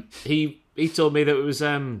 he told me that it was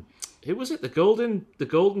who was it? The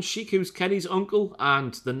Golden Sheik, who's Kenny's uncle,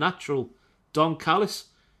 and the natural Don Callis,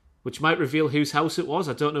 which might reveal whose house it was.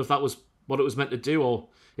 I don't know if that was what it was meant to do, or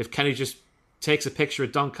if Kenny just takes a picture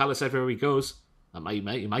of Don Callis everywhere he goes. He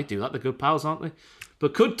might do that. They're good pals, aren't they?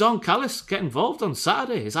 But could Don Callis get involved on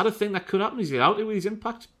Saturday? Is that a thing that could happen? Is he out there with his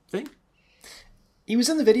Impact thing? He was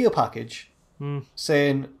in the video package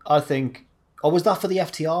saying, I think... Or was that for the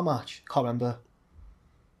FTR match? Can't remember.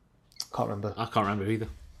 I can't remember either.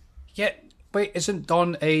 Yeah, wait, isn't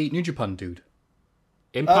Don a New Japan dude?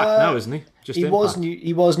 Impact now, isn't he? Just he Impact.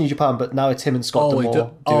 He was New Japan, but now it's him and Scott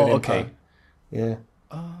D'Amore doing okay. Impact. Yeah.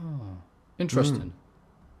 Interesting.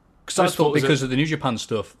 Because I thought because of the New Japan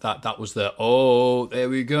stuff, that was the, there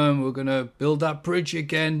we go, we're going to build that bridge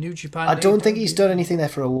again, New Japan. I don't think he's done anything there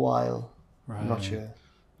for a while. Right. I'm not sure.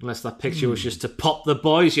 Unless that picture was just to pop the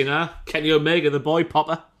boys, you know? Kenny Omega, the boy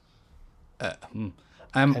popper.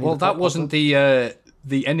 Well, that wasn't the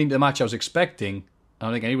ending to the match I was expecting. I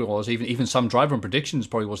don't think anyone was. Even Sam Driver on predictions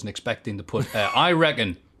probably wasn't expecting to put... I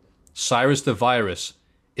reckon Cyrus the Virus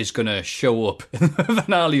is going to show up in the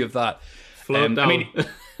finale of that. Float down. I mean,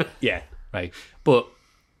 yeah, right. But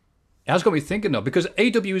it has got me thinking, though, because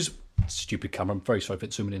AW's... Stupid camera, I'm very sorry for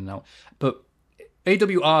zooming in and out. But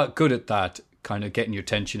AW are good at that, kind of getting your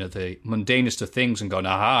attention at the mundanest of things and going,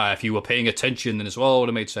 aha, if you were paying attention, then as well, it would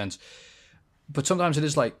have made sense. But sometimes it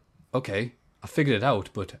is like, okay, I figured it out,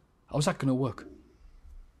 but how's that going to work?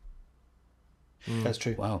 That's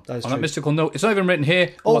true. Wow. That is On true. that mystical note, it's not even written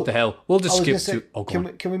here. What the hell? We'll just skip to...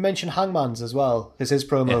 Can we mention Hangman's as well? Because his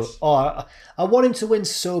promo... Yes. I want him to win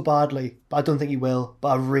so badly, but I don't think he will. But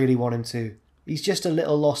I really want him to. He's just a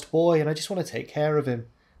little lost boy, and I just want to take care of him.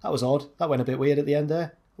 That was odd. That went a bit weird at the end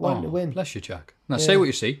there. I want him to win. Bless you, Jack. Now, say what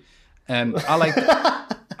you see. I like...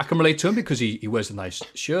 I can relate to him because he wears the nice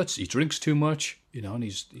shirts, he drinks too much, you know, and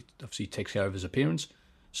he obviously takes care of his appearance.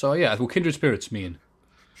 So, yeah, well, kindred spirits, me and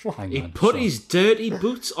Hangman. He put his dirty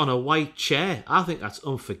boots on a white chair. I think that's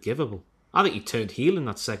unforgivable. I think he turned heel in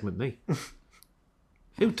that segment, me.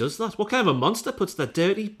 Who does that? What kind of a monster puts their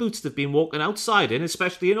dirty boots they've been walking outside in,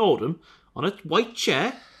 especially in autumn, on a white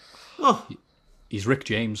chair? Oh, He's Rick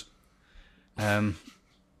James. But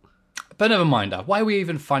never mind that. Why are we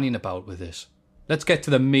even fanning about with this? Let's get to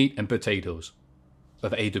the meat and potatoes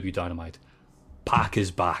of AW Dynamite. Pac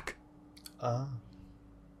is back.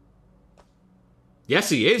 yes,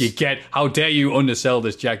 he is. How dare you undersell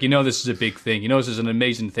this, Jack? You know this is a big thing. You know this is an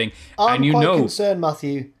amazing thing. I'm quite concerned,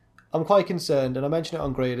 Matthew. I'm quite concerned, and I mentioned it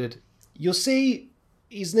on Graded. You'll see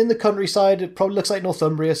he's in the countryside. It probably looks like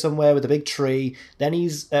Northumbria somewhere with a big tree. Then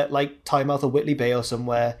he's at like Tynemouth or Whitley Bay or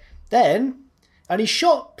somewhere. And he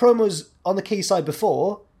shot promos on the Quayside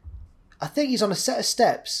before. I think he's on a set of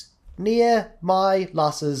steps near my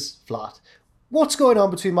lass's flat. What's going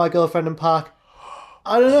on between my girlfriend and Pac?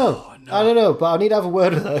 I don't know. Oh, no. I don't know, but I need to have a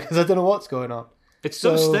word with her because I don't know what's going on. It's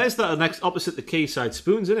some stairs that are next opposite the Quayside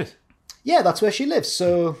Spoons, isn't it? Yeah, that's where she lives.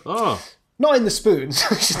 So, not in the Spoons.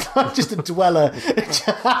 She's not just a dweller.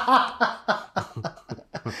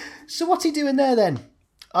 So what's he doing there then?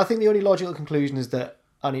 I think the only logical conclusion is that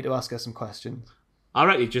I need to ask her some questions. I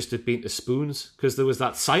reckon he just had been to Spoons because there was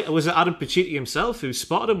that site. Was it Adam Pacitti himself who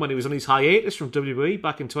spotted him when he was on his hiatus from WWE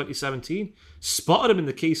back in 2017? Spotted him in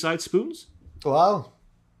the Quayside Spoons. Wow.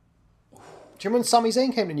 Do you remember when Sami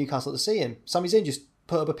Zayn came to Newcastle to see him? Sami Zayn just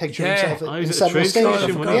put up a picture of himself in Central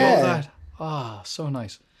Station. Yeah. So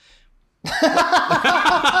nice.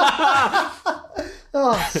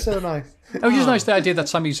 Oh, so nice. It was just nice the idea that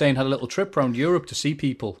Sami Zayn had a little trip around Europe to see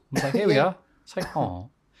people. I was like, here we are. It's like, oh.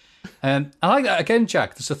 I like that again,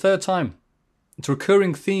 Jack. This is the third time. It's a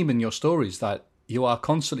recurring theme in your stories that you are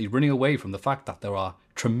constantly running away from the fact that there are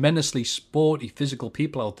tremendously sporty, physical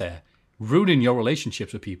people out there ruining your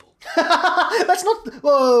relationships with people. That's not...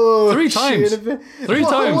 Whoa. 3 times. 3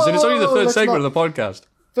 times, and it's only the third segment of the podcast.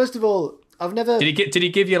 First of all, I've never... Did he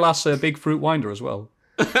give you last big fruit winder as well?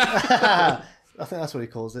 I think that's what he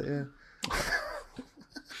calls it, yeah.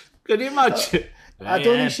 Can you imagine? I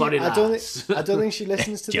don't think she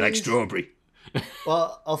listens to Do you like strawberry?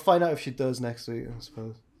 Well, I'll find out if she does next week, I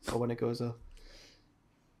suppose, or when it goes up.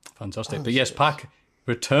 Fantastic. But yes, Pac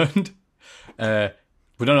returned.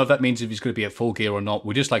 We don't know if that means if he's going to be at Full Gear or not.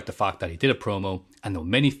 We just like the fact that he did a promo, and there were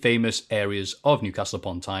many famous areas of Newcastle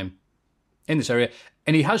upon Tyne in this area.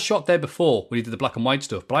 And he has shot there before when he did the black and white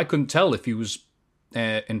stuff, but I couldn't tell if he was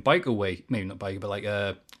in Biker Way. Maybe not Biker, but like,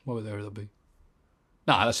 what would there be?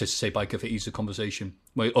 Nah, let's just say Biker for ease of conversation.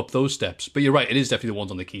 Way up those steps. But you're right, it is definitely the ones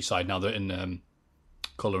on the Quayside now. They're in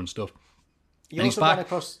colour and stuff.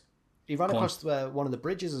 He He ran across one of the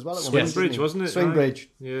bridges as well. At Swing Bridge, wasn't it? Swing Bridge.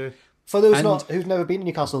 Yeah. For those who've never been to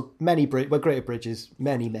Newcastle, we're great at bridges.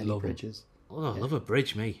 Many bridges. Oh, I love a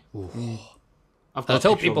bridge, me. I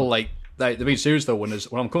tell people like they're being serious though when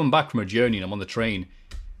I'm coming back from a journey and I'm on the train,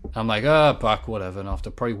 I'm like, back, whatever, and I have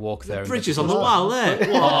to probably walk there. Bridges on the wall there.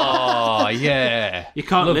 Oh, yeah. You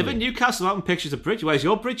can't live in Newcastle without pictures of bridge. Where's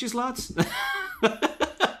your bridges, lads? I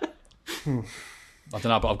don't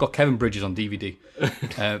know, but I've got Kevin Bridges on DVD.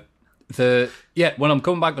 When I'm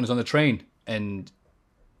coming back when it's on the train and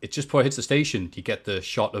it just before it hits the station, you get the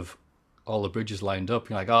shot of all the bridges lined up.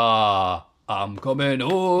 You're like, I'm coming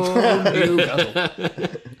home, Newcastle.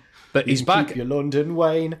 But he's back. Keep your London,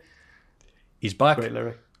 Wayne. He's back. Great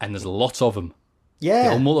lyric. And there's lots of them. Yeah.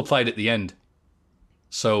 They're all multiplied at the end.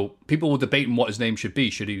 So people were debating what his name should be.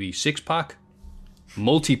 Should he be 6-pack?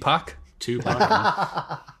 Multi-pack?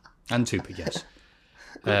 2-pack. And 2-pack, yes.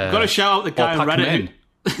 Got to shout out the guy on Reddit.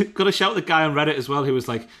 Got to shout out the guy on Reddit as well who was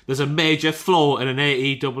like, there's a major flaw in an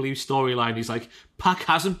AEW storyline. He's like, Pac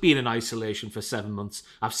hasn't been in isolation for 7 months.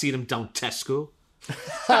 I've seen him down Tesco.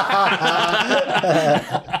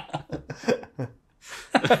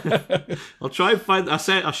 I'll try and find. I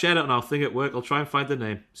shared it on our thing at work. I'll try and find the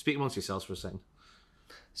name. Speak amongst yourselves for a second.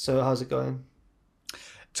 So how's it going?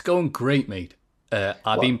 It's going great, mate.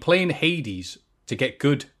 I've been playing Hades to get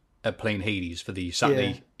good at playing Hades for the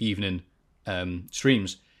Saturday evening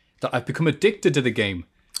streams. That I've become addicted to the game,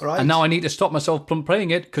 and now I need to stop myself from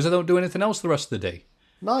playing it because I don't do anything else the rest of the day.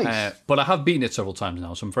 Nice. But I have beaten it several times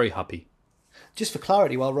now, so I'm very happy. Just for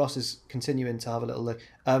clarity, while Ross is continuing to have a little look,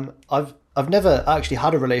 I've never actually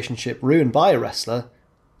had a relationship ruined by a wrestler,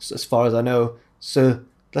 as far as I know. So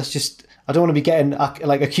let's just. I don't want to be getting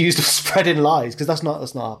accused of spreading lies because that's not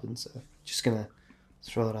happened. So just gonna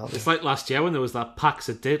throw that out there. It's like last year when there was that Pax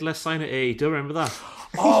that did let's sign at AEW. Remember that?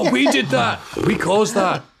 Oh, we did that. We caused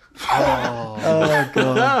that. Oh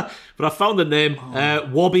god! But I found the name.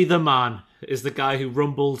 Wobby the Man is the guy who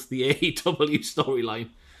rumbled the AEW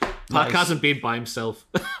storyline. Pac hasn't been by himself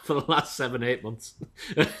for the last 7-8 months.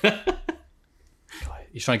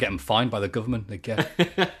 He's trying to get him fined by the government. They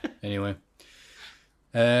get anyway.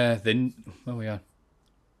 Then where we are?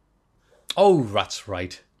 Oh, that's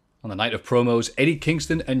right. On the night of promos, Eddie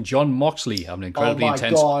Kingston and Jon Moxley have an incredibly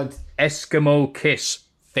intense Eskimo kiss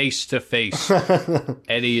face to face.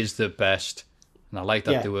 Eddie is the best. And I like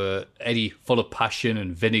that they were Eddie full of passion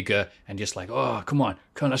and vinegar and just like, oh, come on,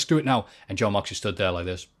 let's do it now. And Jon Moxley stood there like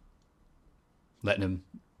this, letting him,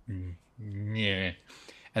 yeah.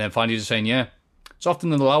 And then finally just saying, yeah, it's often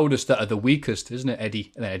the loudest that are the weakest, isn't it,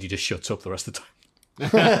 Eddie? And then Eddie just shuts up the rest of the time.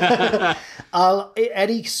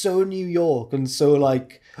 Eddie's so New York and so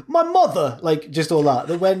like my mother, like just all that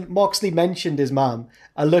when Moxley mentioned his mum,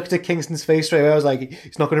 I looked at Kingston's face straight away. I was like,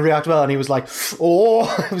 he's not going to react well, and he was like, oh,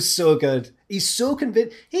 it was so good. He's so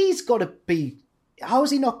convinced. He's got to be. How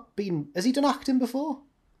has he not been? Has he done acting before?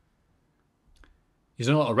 He's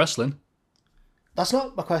done a lot of wrestling. That's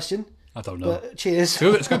not my question. I don't know. But cheers.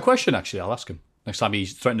 It's a good question, actually. I'll ask him next time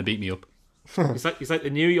he's threatening to beat me up. He's like the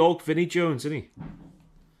New York Vinnie Jones, isn't he?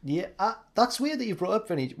 Yeah, that's weird that you brought up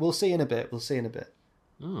Vinnie. We'll see in a bit.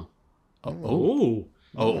 Oh.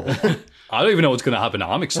 I don't even know what's going to happen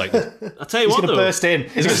now. I'm excited. I'll tell you what, though. He's going to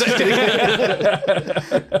burst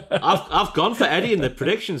in. I've gone for Eddie in the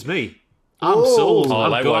predictions, me. I'm sold.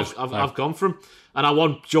 I've gone for him. And I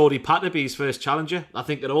want Geordie Pat to be his first challenger. I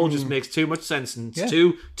think it all just makes too much sense and it's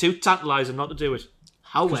too tantalising not to do it.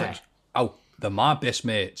 However... Oh, they're my best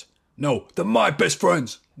mates. No, they're my best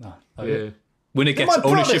friends. Winner gets my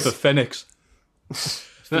ownership brothers. of Phoenix.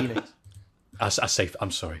 Phoenix. I say,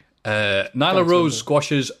 I'm sorry. Nyla Rose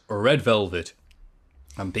squashes Red Velvet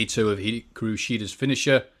and beats her with Hikaru Shida's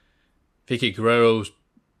finisher. Vicky Guerrero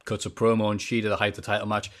cuts a promo on Shida to hype the title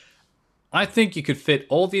match. I think you could fit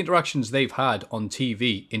all the interactions they've had on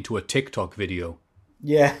TV into a TikTok video.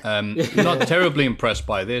 Yeah. Not terribly impressed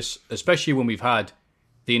by this, especially when we've had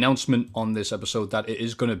the announcement on this episode that it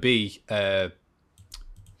is going to be... bugger,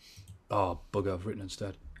 I've written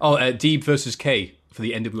instead. Deeb versus K for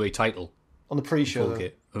the NWA title. On the pre-show.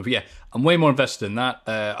 Yeah, I'm way more invested in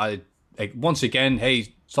that. Once again,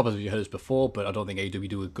 hey, stop us if you heard us before, but I don't think AEW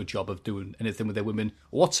do a good job of doing anything with their women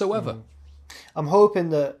whatsoever. I'm hoping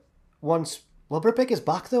that once... Well, Britt Baker's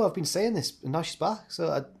back, though. I've been saying this, and now she's back,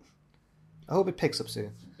 so I hope it picks up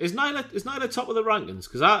soon. Is Nyla top of the rankings?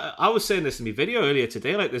 Because I was saying this in my video earlier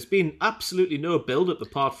today, like there's been absolutely no build-up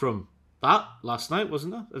apart from that last night,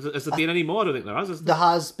 wasn't there? Has there been any more? I don't think there has. There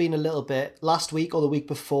has been a little bit. Last week or the week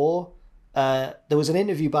before, there was an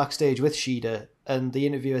interview backstage with Shida, and the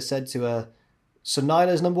interviewer said to her, so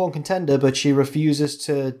Nyla's number one contender, but she refuses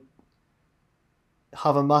to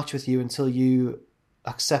have a match with you until you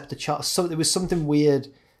accept the chat. So there was something weird.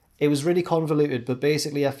 It was really convoluted, but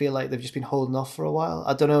basically I feel like they've just been holding off for a while.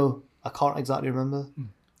 I don't know. I can't exactly remember.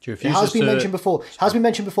 It has been mentioned before. Has been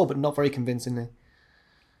mentioned before, but not very convincingly.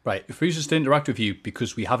 Right. It refuses to interact with you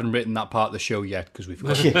because we haven't written that part of the show yet because we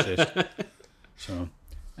forgot to exist. So,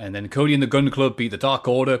 and then Cody and the Gun Club beat the Dark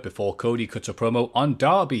Order before Cody cuts a promo on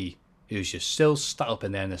Darby, who's just still sat up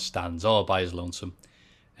in there in the stands all by his lonesome.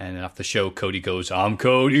 And then after the show, Cody goes, "I'm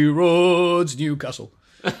Cody Rhodes, Newcastle."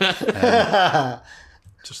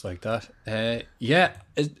 Just like that. Yeah,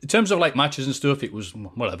 in terms of like matches and stuff, it was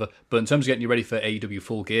whatever. But in terms of getting you ready for AEW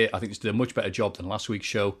Full Gear, I think it's did a much better job than last week's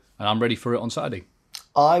show. And I'm ready for it on Saturday.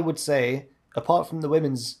 I would say, apart from the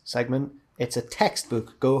women's segment, it's a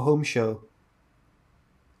textbook go-home show.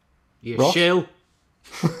 You shill.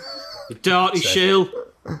 You dirty shill.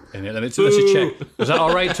 Let's check. Was that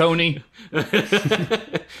all right, Tony?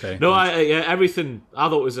 Okay, no, everything. I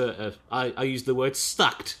thought was I used the word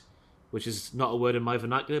stacked, which is not a word in my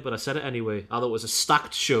vernacular, but I said it anyway. I thought it was a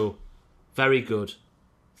stacked show. Very good.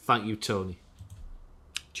 Thank you, Tony.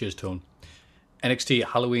 Cheers, Tone. NXT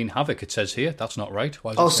Halloween Havoc, it says here. That's not right.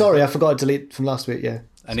 Oh, sorry, I forgot to delete from last week, yeah.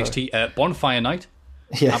 NXT Bonfire Night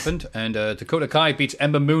happened, and Dakota Kai beats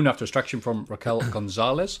Ember Moon after distraction from Raquel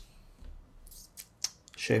Gonzalez.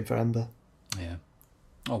 Shame for Ember. Yeah.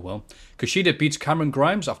 Oh, well. Kushida beats Cameron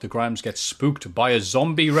Grimes after Grimes gets spooked by a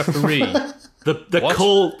zombie referee.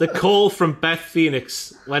 The call from Beth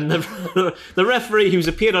Phoenix when the referee who's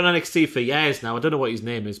appeared on NXT for years now, I don't know what his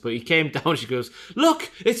name is, but he came down, she goes,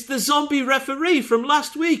 "Look, it's the zombie referee from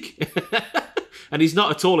last week." And he's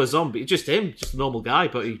not at all a zombie, just him, just a normal guy,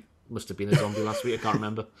 but he must have been a zombie last week, I can't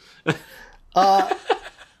remember.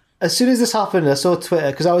 As soon as this happened, I saw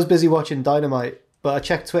Twitter, because I was busy watching Dynamite, but I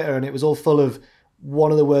checked Twitter and it was all full of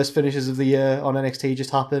one of the worst finishes of the year on NXT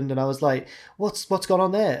just happened, and I was like, what's gone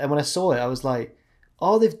on there? And when I saw it, I was like,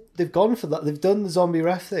 oh, they've gone for that. They've done the zombie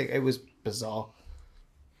ref thing. It was bizarre.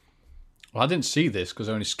 Well, I didn't see this because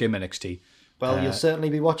I only skim NXT. Well, you'll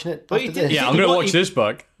certainly be watching it after this. Yeah, I'm going to watch this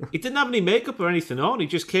back. He didn't have any makeup or anything on. He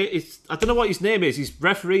just came. I don't know what his name is. He's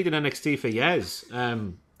refereed in NXT for years.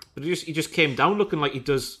 But he just came down looking like he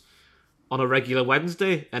does on a regular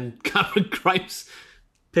Wednesday, and Cameron Grimes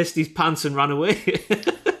pissed his pants and ran away.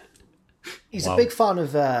 He's a big fan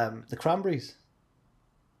of the Cranberries.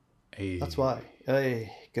 Hey. That's why.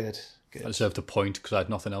 Hey, good. I deserved a point because I had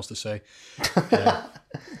nothing else to say.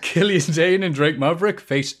 Killian Dane and Drake Maverick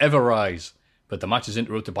face Everrise, but the match is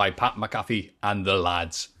interrupted by Pat McAfee and the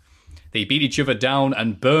lads. They beat each other down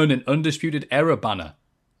and burn an Undisputed Era banner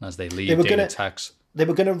as they leave Dane attacks. They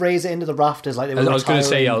were going to raise it into the rafters like they were. I was going to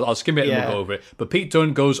say, I'll skim it and we'll go over it. But Pete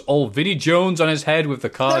Dunne goes all Vinnie Jones on his head with the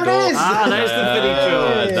car door. There's the Vinnie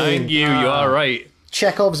Jones. Thank you. You are right.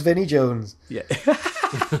 Chekhov's Vinnie Jones. Yeah.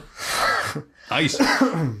 Nice.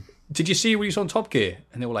 Did you see when he was on Top Gear?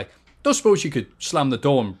 And they were like, don't suppose you could slam the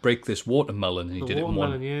door and break this watermelon? And he did it in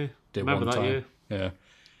one. Yeah. Did Remember one that, time. Yeah.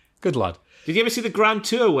 Good lad. Did you ever see the Grand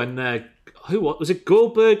Tour when what was it?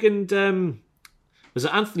 Goldberg and was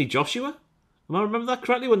it Anthony Joshua? Am I remember that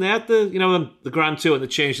correctly? When they had the Grand Tour and they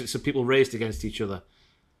changed it so people raced against each other,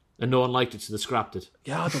 and no one liked it, so they scrapped it.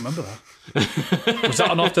 Yeah, I don't remember that. Was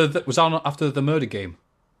that on after the murder game?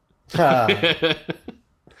 I'm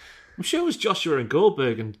sure it was Joshua and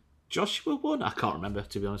Goldberg, and Joshua won. I can't remember,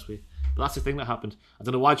 to be honest with you. But that's the thing that happened. I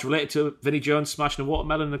don't know why it's related to Vinnie Jones smashing a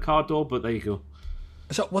watermelon in a car door, but there you go.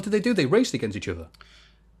 So what did they do? They raced against each other?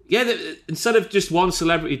 Yeah, instead of just one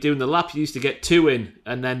celebrity doing the lap, you used to get two in,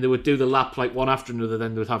 and then they would do the lap like one after another.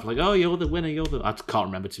 Then they would have like, oh, you're the winner, I can't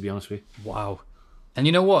remember, to be honest with you. Wow. And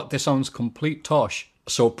you know what? This sounds complete tosh,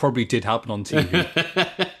 so it probably did happen on TV.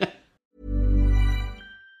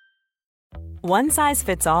 One size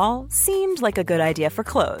fits all seemed like a good idea for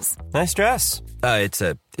clothes. Nice dress. It's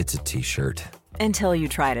a t-shirt. Until you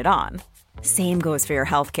tried it on. Same goes for your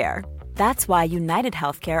healthcare. That's why United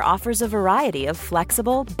Healthcare offers a variety of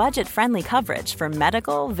flexible, budget-friendly coverage for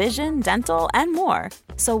medical, vision, dental, and more.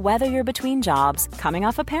 So whether you're between jobs, coming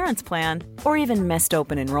off a parent's plan, or even missed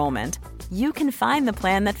open enrollment, you can find the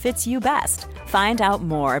plan that fits you best. Find out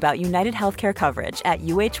more about United Healthcare coverage at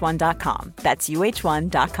uh1.com. That's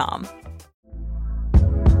uh1.com.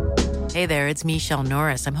 Hey there, it's Michelle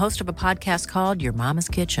Norris. I'm host of a podcast called Your Mama's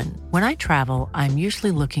Kitchen. When I travel, I'm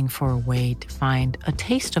usually looking for a way to find a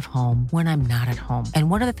taste of home when I'm not at home.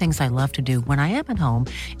 And one of the things I love to do when I am at home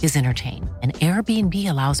is entertain. And Airbnb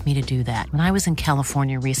allows me to do that. When I was in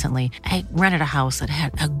California recently, I rented a house that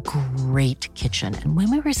had a great kitchen. And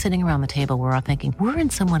when we were sitting around the table, we were all thinking, we're in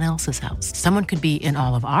someone else's house. Someone could be in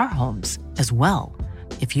all of our homes as well.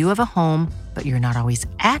 If you have a home, but you're not always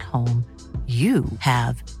at home, you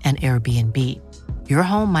have an Airbnb. Your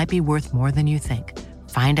home might be worth more than you think.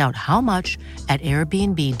 Find out how much at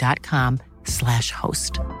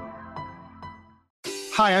airbnb.com/host.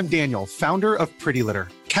 Hi, I'm Daniel, founder of Pretty Litter.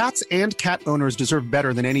 Cats and cat owners deserve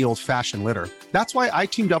better than any old-fashioned litter. That's why I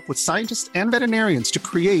teamed up with scientists and veterinarians to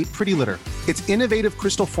create Pretty Litter. Its innovative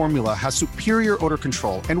crystal formula has superior odor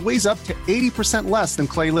control and weighs up to 80% less than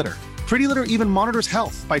clay litter. Pretty Litter even monitors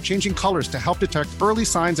health by changing colors to help detect early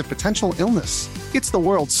signs of potential illness. It's the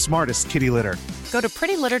world's smartest kitty litter. Go to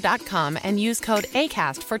prettylitter.com and use code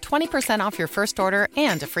ACAST for 20% off your first order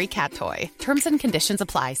and a free cat toy. Terms and conditions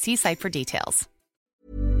apply. See site for details.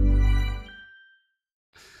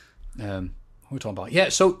 What we're talking about. Yeah,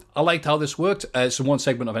 so I liked how this worked. It's one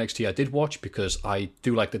segment of NXT I did watch because I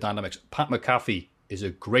do like the dynamics. Pat McAfee is a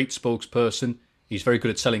great spokesperson. He's very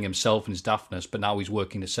good at selling himself and his daftness, but now he's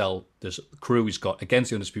working to sell this crew he's got against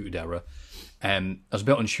the Undisputed Era. I was a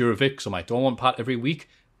bit unsure of it because I'm like, do I want Pat every week?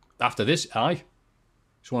 After this, he's one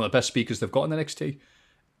of the best speakers they've got in NXT.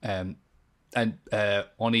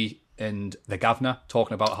 Oni and the Governor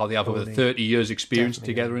talking about how they have over 30 years experience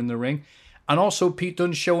together in the ring. And also Pete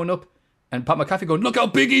Dunne showing up and Pat McAfee going, look how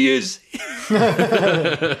big he is.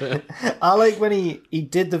 I like when he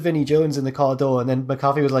did the Vinnie Jones in the car door and then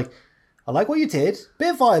McAfee was like, I like what you did.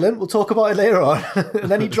 Bit violent. We'll talk about it later on.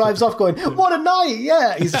 And then he drives off going, what a night.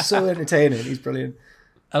 Yeah, he's so entertaining. He's brilliant.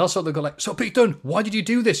 And also they go like, so Pete Dunne, why did you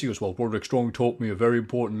do this? He goes, well, Roderick Strong taught me a very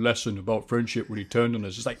important lesson about friendship when he turned on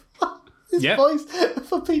us. It's like, his voice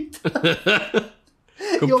for Pete.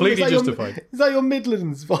 Completely justified. Is that your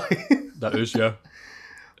Midlands voice? That is, yeah.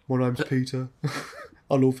 My name's Peter.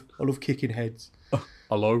 I love kicking heads.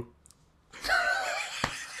 Hello.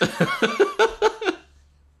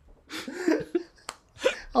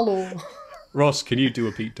 Hello. Ross, can you do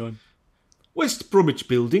a Pete Dunne? West Bromwich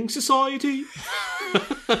Building Society.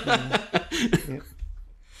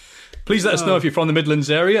 Please let us know if you're from the Midlands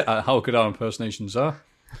area, how good our impersonations are.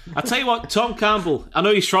 I tell you what, Tom Campbell, I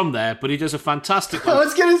know he's from there, but he does a fantastic... I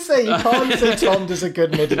was going to say, you can't say Tom does a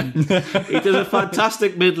good Midland. He does a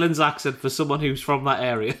fantastic Midlands accent for someone who's from that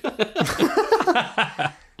area.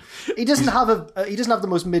 He doesn't have the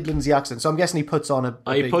most Midlandsy accent, so I'm guessing he puts on a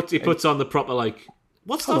he puts on the proper, like,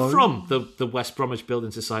 what's that from? The West Bromwich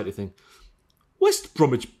Building Society thing. West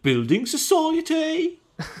Bromwich Building Society.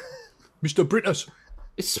 Mr. Britus.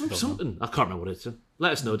 It's something. I can't remember what it's in.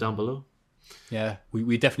 Let us know down below. Yeah,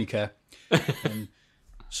 we definitely care.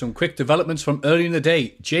 Some quick developments from earlier in the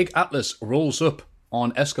day. Jake Atlas rolls up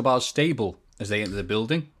on Escobar's stable as they enter the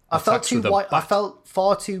building. I felt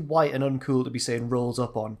far too white and uncool to be saying rolls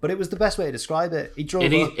up on, but it was the best way to describe it. He drove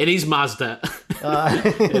up. It is Mazda.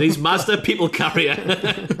 It is Mazda people carrier.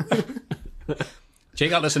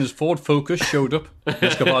 Jake Atlas and his Ford Focus showed up,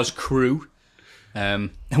 Escobar's crew,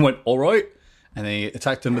 and went, all right. And they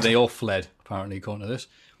attacked him, but they all fled, apparently, according to this.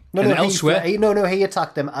 He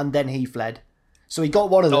attacked them and then he fled. So he got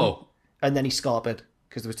one of them and then he scarpered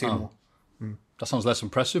because there was two more. That sounds less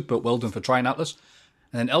impressive, but well done for trying, Atlas.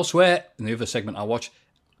 And then elsewhere, in the other segment I watched,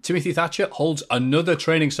 Timothy Thatcher holds another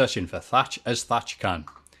training session for Thatch as Thatch can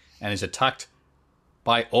and is attacked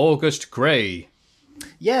by August Gray.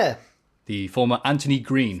 Yeah. The former Anthony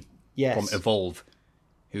Green from Evolve,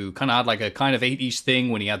 who kind of had like a kind of 80s thing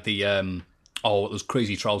when he had the... what those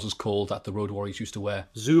crazy trousers called that the Road Warriors used to wear?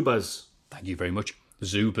 Zubas. Thank you very much. The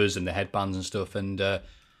Zubas and the headbands and stuff. And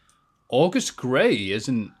August Gray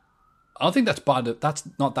isn't... I don't think that's bad. That's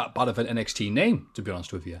not that bad of an NXT name, to be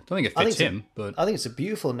honest with you. I don't think it fits him, but... I think it's a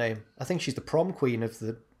beautiful name. I think she's the prom queen of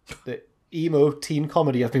the emo teen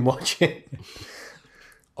comedy I've been watching.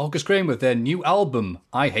 August Gray with their new album,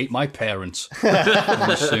 I Hate My Parents.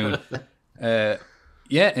 Soon. Yeah,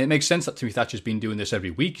 it makes sense that Timothy Thatcher's been doing this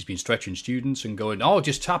every week. He's been stretching students and going,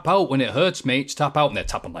 just tap out when it hurts, mates, tap out. And they're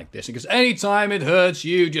tapping like this. He goes, anytime it hurts,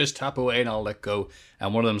 you just tap away and I'll let go.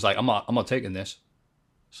 And one of them's like, I'm not taking this.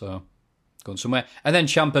 So, going somewhere. And then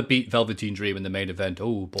Ciampa beat Velveteen Dream in the main event.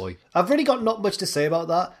 Oh, boy. I've really got not much to say about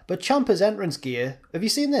that, but Ciampa's entrance gear, have you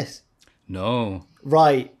seen this? No.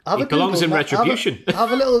 Right. He belongs in Retribution.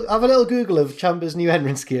 Have a little Google of Ciampa's new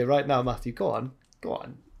entrance gear right now, Matthew. Go on.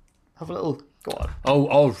 Have a little... Go on. Oh,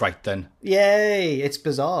 all right then. Yay! It's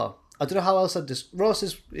bizarre. I don't know how else I'd Ross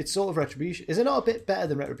is. It's sort of Retribution. Is it not a bit better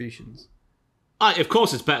than Retribution's? Of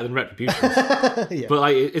course, it's better than Retribution's. Yeah.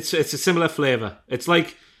 But it's a similar flavour. It's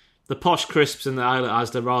like the posh crisps in the Isle of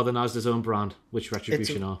Asda rather than Asda's own brand, which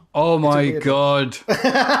Retribution are. Oh my god!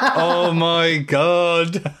 Oh my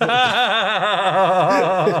god!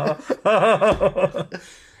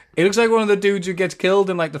 It looks like one of the dudes who gets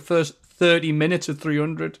killed in like the first 30 minutes of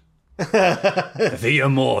 300. The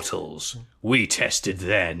Immortals. We tested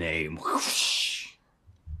their name.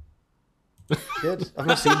 Good. I've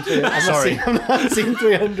not seen 300. I've not seen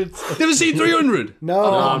 300. Never seen 300? No.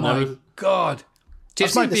 Oh, no. my God.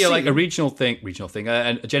 This might be like a regional thing,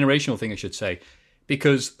 a generational thing, I should say.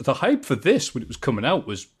 Because the hype for this, when it was coming out,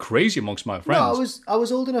 was crazy amongst my friends. No, I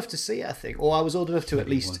was old enough to see it, I think. Or I was old enough to at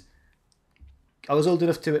least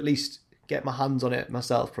get my hands on it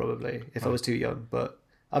myself, probably, if I was too young. But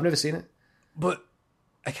I've never seen it. But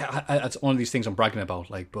it's one of these things I'm bragging about.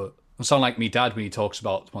 But I sound like me dad when he talks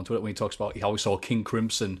about on Twitter, when he talks about he always saw King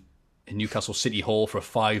Crimson in Newcastle City Hall for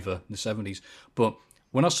 $5 in the 70s. But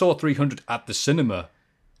when I saw 300 at the cinema,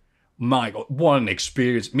 my God, what an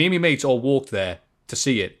experience. Me and my mates all walked there to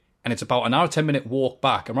see it. And it's about an hour, 10-minute walk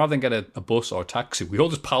back. And rather than get a bus or a taxi, we all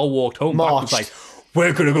just power walked home. Marched. Back. It was like,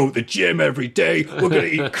 we're going to go to the gym every day. We're going to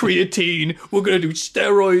eat creatine. We're going to do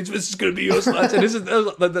steroids. This is going to be us, lads. And this is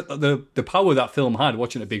the power that film had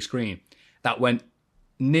watching a big screen. That went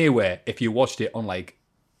nowhere if you watched it on like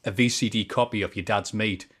a VCD copy of your dad's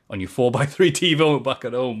mate on your 4x3 TV back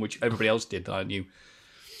at home, which everybody else did that I knew.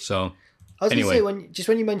 So... I was anyway. going to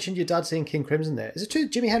say, when you mentioned your dad saying King Crimson there, is it true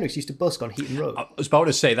Jimi Hendrix used to busk on Heaton Road? I was about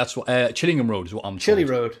to say, that's what Chillingham Road is what I'm told. Chilly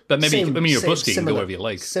Road. But maybe you're busking, you can go wherever you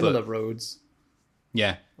like. Similar roads.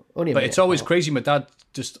 Yeah. But it's always crazy. My dad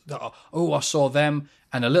just, I saw them,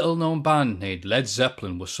 and a little known band named Led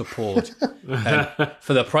Zeppelin was support. And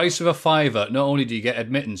for the price of $5, not only do you get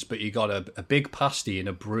admittance, but you got a big pasty and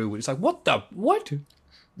a brew. It's like, what?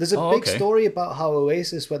 There's a big story about how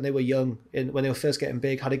Oasis, when they were young, when they were first getting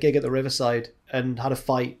big, had a gig at the Riverside and had a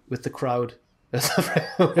fight with the crowd.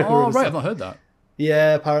 Oh, right, I've not heard that.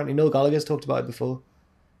 Yeah, apparently Noel Gallagher's talked about it before.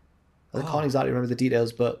 I can't exactly remember the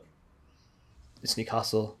details, but it's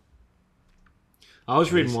Newcastle. I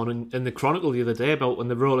was reading one in the Chronicle the other day about when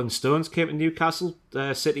the Rolling Stones came to Newcastle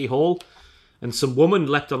City Hall, and some woman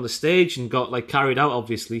leapt on the stage and got carried out,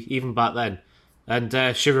 obviously, even back then.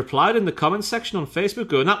 And she replied in the comments section on Facebook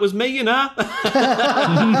going, that was me, you know. All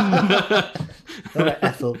right,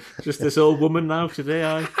 Ethel. Just this old woman now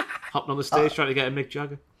today, hopping on the stage trying to get a Mick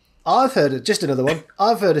Jagger. I've heard it. Just another one.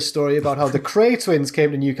 I've heard a story about how the Cray twins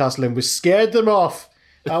came to Newcastle and was scared them off.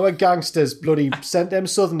 Our gangsters bloody sent them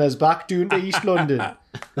Southerners back down to East London.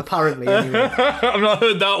 Apparently, anyway. I've not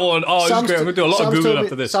heard that one. Oh, it's great. I'm going to do a lot of Googling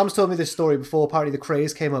after this. Sam's told me this story before. Apparently, the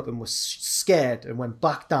Crays came up and was scared and went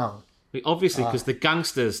back down. Obviously, because the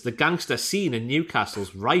gangster scene in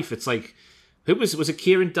Newcastle's rife. It's like, who was it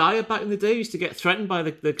Kieran Dyer back in the day? Who used to get threatened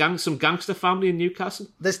by some gangster family in Newcastle.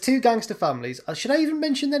 There's 2 gangster families. Should I even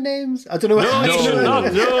mention their names? I don't know. No,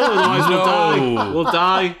 otherwise we'll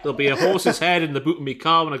die. There'll be a horse's head in the boot of my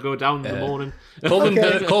car when I go down in the morning. Call them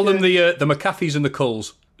the McAfees and the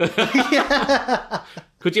Coles.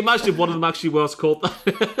 Could you imagine if one of them actually was called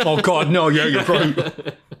that? Oh God, no! Yeah, you're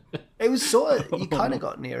right. It was sort of, you kind of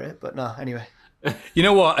got near it, but no, anyway. You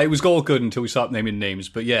know what? It was all good until we started naming names.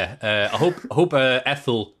 But yeah, I hope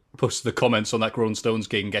Ethel puts the comments on that Rolling Stones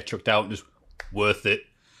gig and get chucked out and just worth it.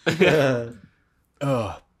 I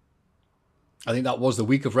think that was the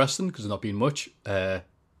week of wrestling because there's not been much.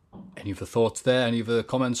 Any of the thoughts there? Any of the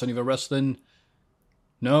comments? Any of the wrestling?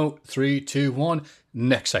 No. 3, 2, 1.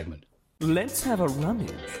 Next segment. Let's have a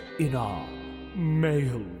rummage in our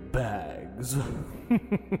mail bags.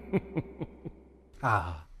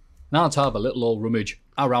 Now let's have a little old rummage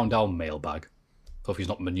around our mailbag. Hope he's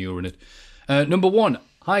not manuring it. Number 1.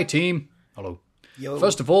 Hi, team. Hello. Yo.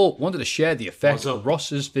 First of all, wanted to share the effect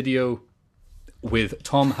Ross's video with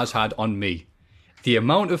Tom has had on me. The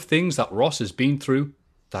amount of things that Ross has been through,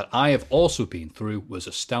 that I have also been through, was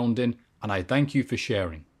astounding, and I thank you for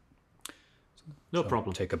sharing. No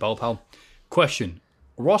problem. Take a bow, pal. Question.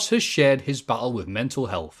 Ross has shared his battle with mental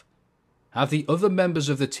health. Have the other members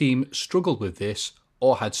of the team struggled with this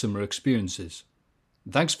or had similar experiences?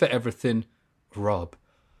 Thanks for everything, Rob.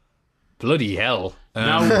 Bloody hell.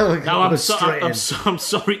 Now I'm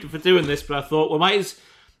sorry for doing this, but I thought,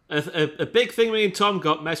 a big thing me and Tom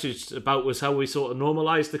got messaged about was how we sort of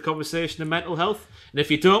normalised the conversation of mental health. And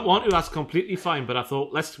if you don't want to, that's completely fine. But I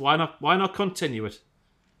thought, why not continue it?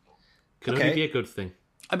 Can only be a good thing.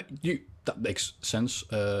 I mean, that makes sense.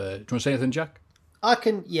 Do you want to say anything, Jack? I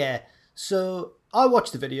can, yeah. So I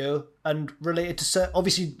watched the video and related to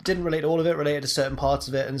obviously didn't relate to all of it, related to certain parts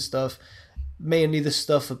of it and stuff. Mainly the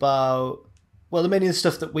stuff that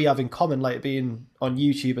we have in common, like being on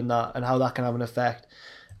YouTube and that, and how that can have an effect.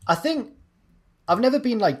 I think I've never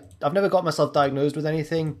got myself diagnosed with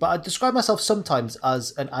anything, but I describe myself sometimes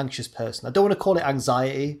as an anxious person. I don't want to call it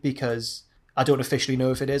anxiety because I don't officially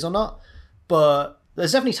know if it is or not, but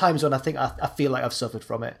there's definitely times when I think I feel like I've suffered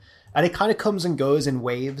from it, and it kind of comes and goes in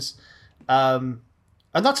waves. And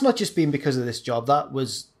that's not just been because of this job. That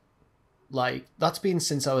was Like, that's been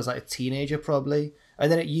since I was like a teenager probably.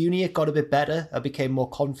 And then at uni, it got a bit better. I became more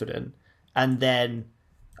confident. And then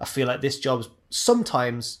I feel like this job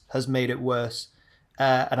sometimes has made it worse.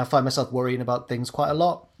 And I find myself worrying about things quite a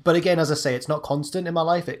lot. But again, as I say, it's not constant in my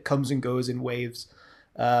life. It comes and goes in waves.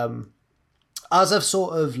 As I've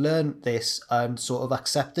sort of learned this and sort of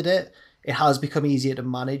accepted it, it has become easier to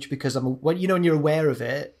manage because when you're aware of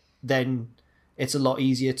it, then it's a lot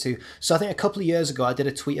easier to. So I think a couple of years ago, I did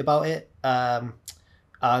a tweet about it. And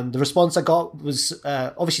the response I got was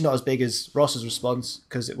obviously not as big as Ross's response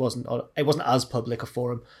because it wasn't as public a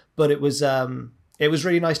forum, but it was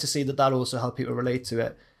really nice to see that also helped people relate to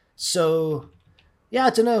it. So yeah, I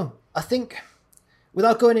don't know. I think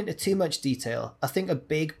without going into too much detail, I think a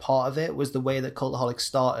big part of it was the way that Cultaholic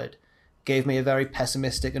started gave me a very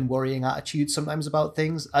pessimistic and worrying attitude sometimes about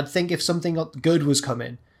things. I'd think if something good was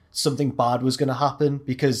coming, something bad was going to happen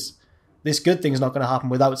because this good thing is not going to happen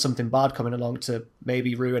without something bad coming along to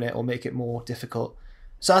maybe ruin it or make it more difficult.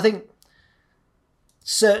 So I think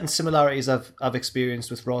certain similarities I've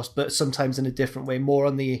experienced with Ross, but sometimes in a different way, more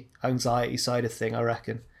on the anxiety side of thing, I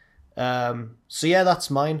reckon. So yeah,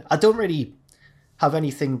 that's mine. I don't really have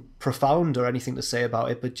anything profound or anything to say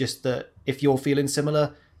about it, but just that if you're feeling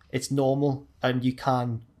similar, it's normal and you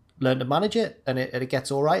can learn to manage it and it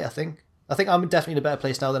gets all right, I think. I think I'm definitely in a better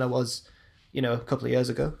place now than I was, a couple of years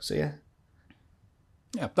ago. So yeah.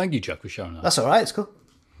 Yeah, thank you, Jack, for sharing that. That's all right. It's cool.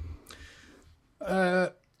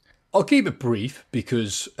 I'll keep it brief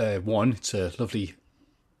because, one, it's a lovely,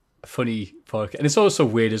 funny podcast. And it's also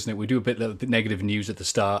weird, isn't it? We do a little bit negative news at the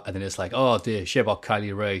start, and then it's like, oh, dear, shit about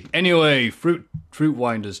Kylie Ray. Anyway, fruit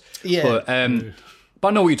winders. Yeah. But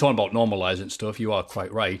I know what you're talking about, normalising stuff. You are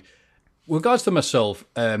quite right. With regards to myself,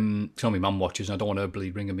 my mum watches, and I don't want her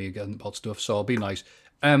bleed ringing me again about stuff, so I'll be nice.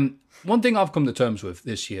 One thing I've come to terms with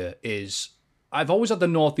this year is I've always had the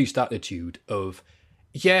Northeast attitude of,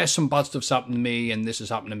 yeah, some bad stuff's happened to me, and this has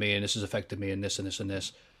happened to me, and this has affected me, and this, and this, and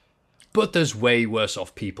this. But there's way worse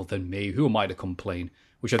off people than me. Who am I to complain?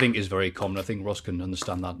 Which I think is very common. I think Ross can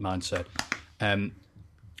understand that mindset. And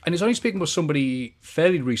it's only speaking with somebody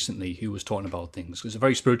fairly recently who was talking about things. There's a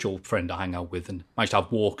very spiritual friend I hang out with, and managed to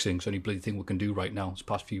have walks in. It's the only bloody thing we can do right now, this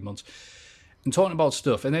past few months. And talking about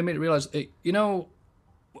stuff, and they made me realise,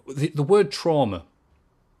 the word trauma,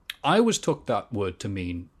 I always took that word to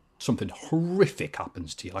mean something horrific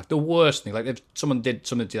happens to you, like the worst thing, like if someone did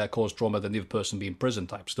something to you that caused trauma, then the other person be in prison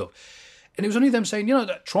type stuff. And it was only them saying,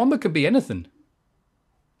 that trauma could be anything.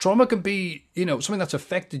 Trauma can be, something that's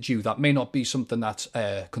affected you that may not be something that's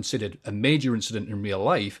considered a major incident in real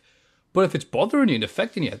life, but if it's bothering you and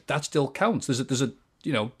affecting you, that still counts.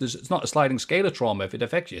 It's not a sliding scale of trauma. If it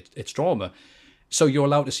affects you, it's trauma. So you're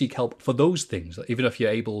allowed to seek help for those things, even if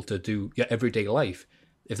you're able to do your everyday life.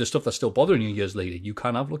 If there's stuff that's still bothering you years later, you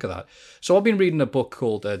can have a look at that. So I've been reading a book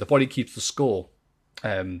called The Body Keeps the Score,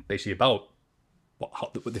 basically about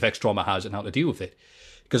what the effects trauma has and how to deal with it.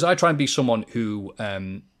 Because I try and be someone who,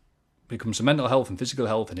 when it comes to mental health and physical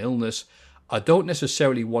health and illness, I don't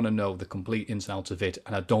necessarily want to know the complete ins and outs of it,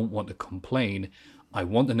 and I don't want to complain. I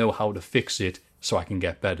want to know how to fix it so I can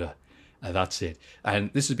get better. That's it.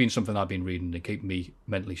 And this has been something I've been reading to keep me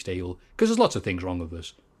mentally stable, because there's lots of things wrong with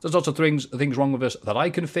us. There's lots of things wrong with us that I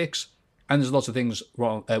can fix, and there's lots of things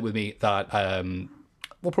wrong with me that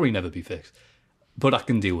will probably never be fixed. But I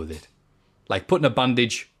can deal with it. Like putting a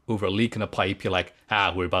bandage over a leak in a pipe, you're like,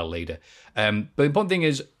 worry about it later. But the important thing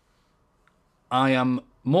is, I am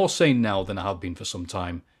more sane now than I have been for some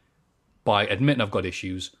time by admitting I've got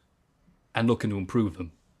issues and looking to improve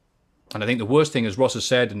them. And I think the worst thing, as Ross has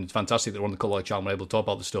said, and it's fantastic that we're on the Cultaholic channel, we're able to talk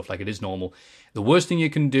about this stuff like it is normal, the worst thing you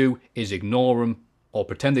can do is ignore them, or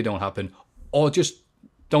pretend they don't happen, or just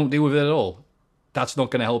don't deal with it at all. That's not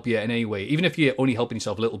going to help you in any way. Even if you're only helping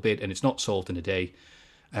yourself a little bit and it's not solved in a day,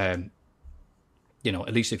 at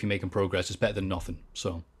least if you're making progress, it's better than nothing.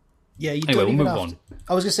 So, yeah, you anyway, don't we'll even move have on.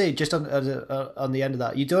 I was going to say, just on the end of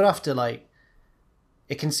that, you don't have to,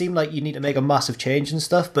 it can seem like you need to make a massive change and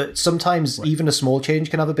stuff, but sometimes even a small change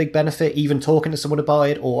can have a big benefit, even talking to someone about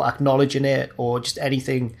it or acknowledging it or just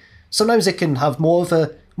anything. Sometimes it can have more of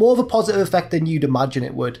a positive effect than you'd imagine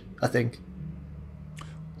it would, I think.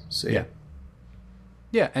 So, yeah.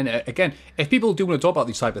 Yeah, and again, if people do want to talk about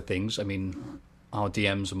these type of things, I mean, our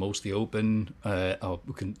DMs are mostly open. Or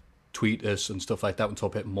we can tweet us and stuff like that and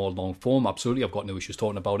talk a bit more long form. Absolutely, I've got no issues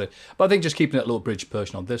talking about it. But I think just keeping it a little bridge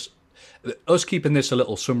person on this, us keeping this a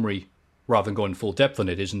little summary rather than going full depth on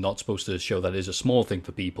it is not supposed to show that it is a small thing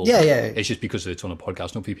for people. Yeah. It's just because it's on a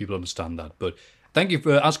podcast. Not many people understand that. But thank you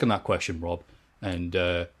for asking that question, Rob. And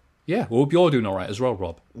we hope you're doing all right as well,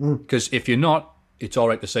 Rob. Because if you're not, it's all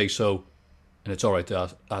right to say so, and it's all right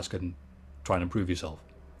to ask and try and improve yourself.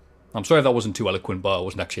 I'm sorry if that wasn't too eloquent, but I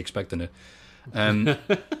wasn't actually expecting it.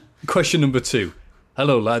 Question number 2.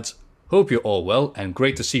 Hello, lads. Hope you're all well, and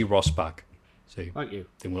great to see Ross back. So, thank you.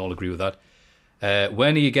 I think we'll all agree with that.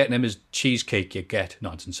 When are you getting him his cheesecake you get?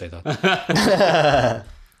 No, I didn't say that.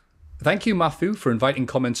 Thank you, Matthew, for inviting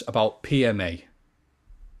comments about PMA.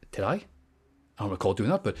 Did I? I don't recall doing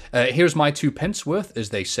that, but here's my 2 pence worth, as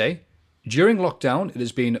they say. During lockdown, it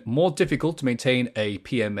has been more difficult to maintain a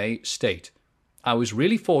PMA state. I was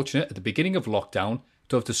really fortunate at the beginning of lockdown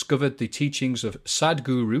to have discovered the teachings of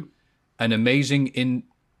Sadhguru, an amazing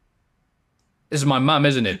This is my mum,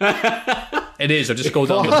 isn't it? It is. I just go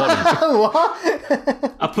down the bottom. What?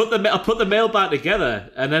 I put the mail back together,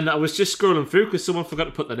 and then I was just scrolling through because someone forgot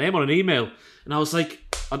to put the name on an email, and I was like,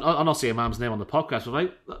 I'm not saying Mum's name on the podcast,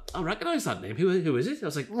 but I recognise that name. Who is it? I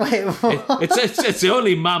was like, wait, what? It's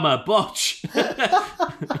only Mama Botch.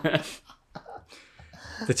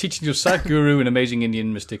 The teachings of Sadhguru, an amazing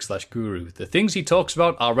Indian mystic / guru. The things he talks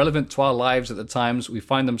about are relevant to our lives at the times we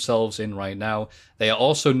find themselves in right now. They are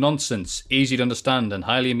also nonsense, easy to understand, and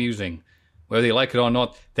highly amusing. Whether you like it or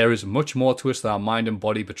not, there is much more to us than our mind and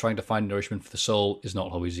body, but trying to find nourishment for the soul is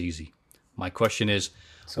not always easy. My question is,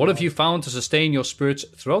 what have you found to sustain your spirits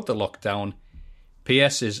throughout the lockdown?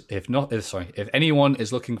 P.S. is, if anyone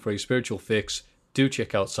is looking for a spiritual fix, do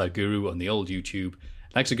check out Sadhguru on the old YouTube.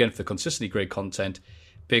 Thanks again for the consistently great content.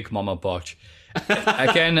 Big Mama Botch.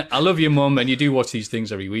 Again, I love your mum, and you do watch these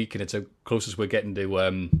things every week, and it's the closest we're getting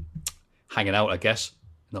to hanging out, I guess,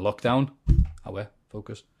 in the lockdown.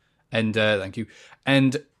 Focus. And thank you.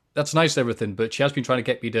 And that's nice and everything, but she has been trying to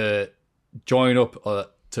get me to join up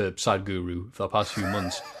to Sadhguru for the past few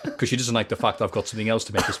months because she doesn't like the fact that I've got something else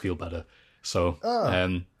to make us feel better. So,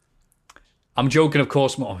 I'm joking, of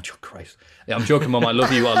course. Oh, Christ. Yeah, I'm joking, Mum. I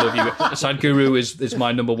love you. Sadhguru is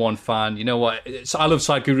my number 1 fan. You know what? I love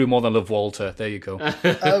Sadhguru more than I love Walter. There you go.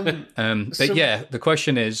 But yeah, the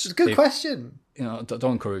question is... It's a good question. You know,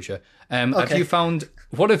 don't encourage her. Okay.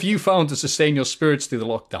 What have you found to sustain your spirits through the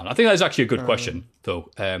lockdown? I think that's actually a good question,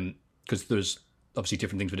 though, because there's obviously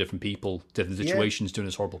different things for different people, different situations during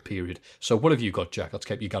this horrible period. So what have you got, Jack? Let's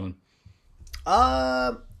keep you going.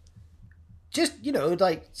 Just,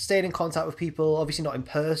 like staying in contact with people, obviously not in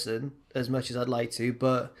person as much as I'd like to,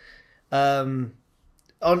 but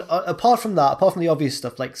apart from the obvious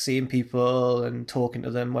stuff like seeing people and talking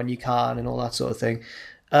to them when you can and all that sort of thing,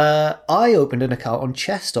 I opened an account on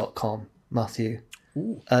chess.com, Matthew.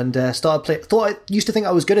 Ooh. And started playing. I used to think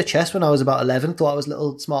I was good at chess when I was about 11, thought I was a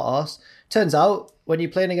little smart arse. Turns out when you're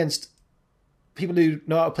playing against people who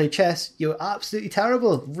know how to play chess, you're absolutely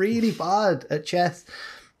terrible, really bad at chess.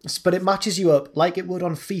 But it matches you up like it would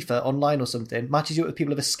on FIFA online or something. Matches you up with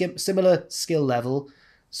people of a similar skill level.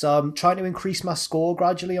 So I'm trying to increase my score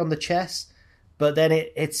gradually on the chess. But then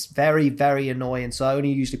it's very, very annoying. So I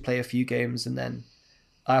only usually play a few games and then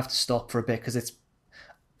I have to stop for a bit because it's...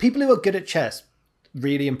 People who are good at chess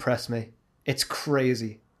really impress me. It's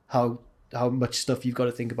crazy how much stuff you've got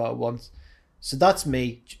to think about at once. So that's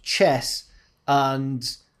me. Chess and...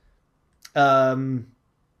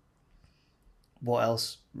 what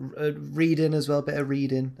else? Reading as well, a bit of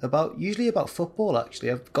reading usually about football.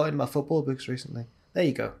 Actually, I've got in my football books recently. There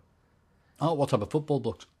you go. Oh, what type of football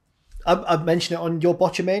books? I mentioned it on your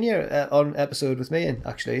Botchamania on episode with me,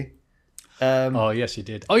 actually. Oh yes, you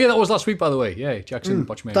did. Oh yeah, that was last week, by the way. Yeah, Jackson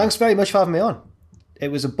Botchamania. Thanks very much for having me on. It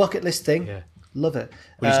was a bucket list thing. Yeah, love it.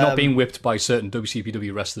 Well, he's not being whipped by certain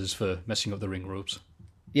WCPW wrestlers for messing up the ring ropes.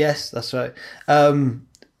 Yes, that's right.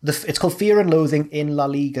 It's called Fear and Loathing in La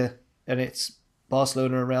Liga, and it's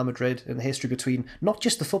Barcelona and Real Madrid, and the history between not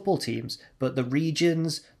just the football teams, but the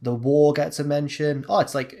regions. The war gets a mention. Oh,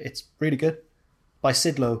 it's really good. By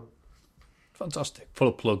Sid Lowe. Fantastic. Full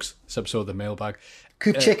of plugs. This episode of the mailbag.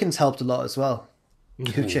 Coop Chicken's helped a lot as well.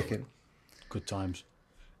 Coop Chicken. Good times.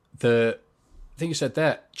 The thing you said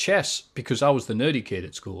there, chess, because I was the nerdy kid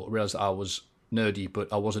at school, I realised that I was nerdy,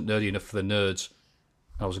 but I wasn't nerdy enough for the nerds.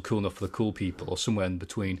 I wasn't cool enough for the cool people, or somewhere in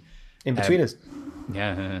between. In between us.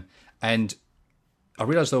 Yeah. And I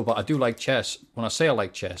realised, though, but I do like chess. When I say I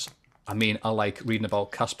like chess, I mean I like reading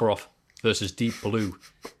about Kasparov versus Deep Blue.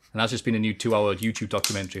 And that's just been a new 2-hour YouTube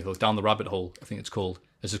documentary, Down the Rabbit Hole, I think it's called.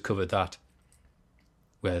 Has just covered that.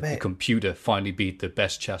 Where the computer finally beat the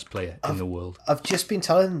best chess player in the world. I've just been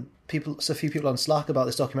telling a few people on Slack about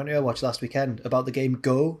this documentary I watched last weekend about the game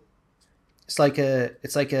Go. It's like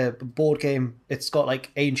a board game. It's got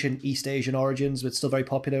like ancient East Asian origins, but it's still very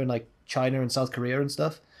popular in like China and South Korea and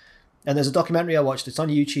stuff. And there's a documentary I watched. It's on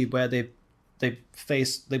YouTube where they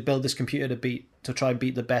build this computer to try and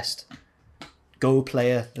beat the best Go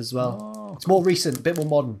player as well. Oh, it's more recent, a bit more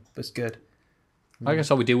modern, but it's good. I guess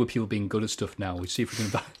how we deal with people being good at stuff now. We see if we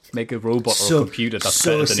can make a robot or a computer that's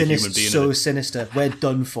better than a human being. So sinister. We're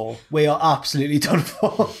done for. We are absolutely done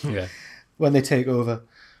for. Yeah. When they take over.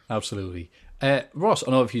 Absolutely. Ross,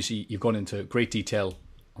 I know obviously you've gone into great detail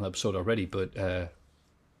on the episode already, but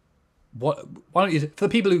why don't you, for the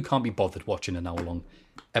people who can't be bothered watching an hour-long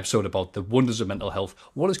episode about the wonders of mental health,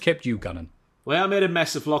 what has kept you gunning? Well, I made a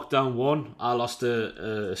mess of lockdown 1. I lost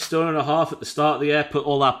a stone and a half at the start of the year, put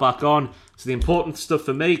all that back on. So the important stuff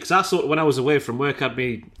for me, because I thought when I was away from work, I had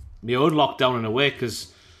my own lockdown in a way,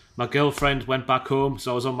 because my girlfriend went back home,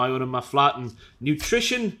 so I was on my own in my flat, and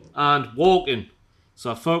nutrition and walking.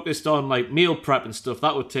 So I focused on like meal prep and stuff.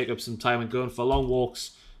 That would take up some time, and going for long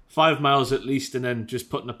walks, 5 miles at least, and then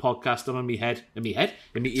just putting a podcast on my head, in my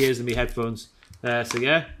ears and my headphones. So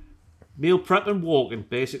yeah. Meal prep and walking,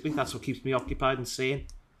 basically. That's what keeps me occupied and sane.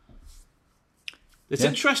 It's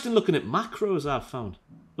interesting looking at macros I've found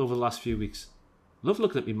over the last few weeks. Love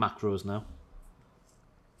looking at my macros now.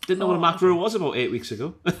 Didn't know what a macro was about 8 weeks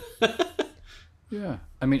ago. Yeah.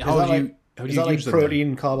 I mean, how do you use like them?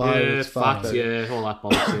 protein, carbohydrates, fat, all that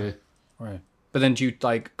bollocks, yeah. Right. But then do you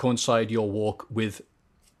like coincide your walk with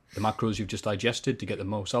the macros you've just digested to get the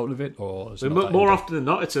most out of it, or is it more often than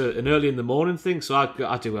not, it's an early in the morning thing. So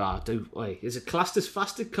I do. Wait, is it classed as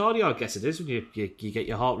fasted cardio? I guess it is when you get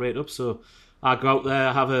your heart rate up. So I go out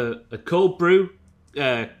there, have a cold brew,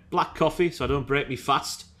 black coffee, so I don't break me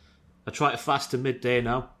fast. I try to fast to midday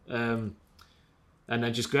now, and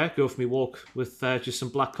then just go for my walk with just some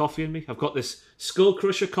black coffee in me. I've got this Skull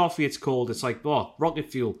Crusher coffee. It's called. It's like rocket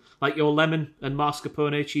fuel, like your lemon and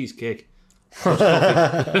mascarpone cheesecake. Good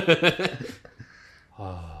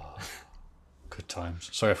times.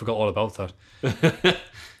 Sorry, I forgot all about that.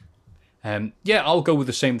 Yeah, I'll go with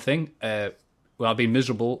the same thing. When I've been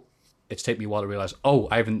miserable, it's taken me a while to realise, I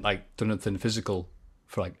haven't done anything physical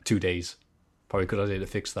for 2 days. Probably a good idea to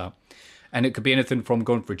fix that. And it could be anything from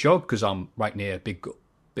going for a jog, because I'm right near a big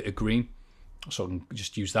bit of green, so I can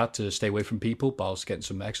just use that to stay away from people, but I was getting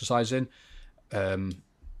some exercise in.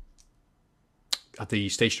 At the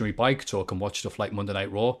stationary bike, so I can watch stuff like Monday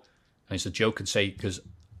Night Raw. And it's a joke and say, because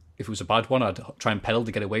if it was a bad one, I'd try and pedal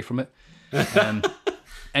to get away from it.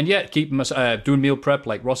 And yeah, keeping doing meal prep,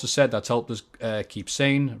 like Ross has said, that's helped us keep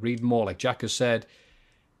sane. Read more, like Jack has said.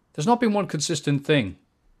 There's not been one consistent thing.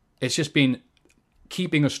 It's just been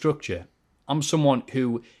keeping a structure. I'm someone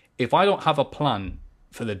who, if I don't have a plan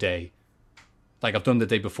for the day, like I've done the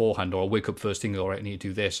day beforehand, or I wake up first thing, all right, I need to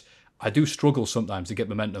do this, I do struggle sometimes to get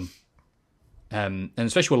momentum. And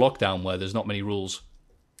especially with lockdown, where there's not many rules.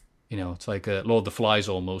 It's like Lord of the Flies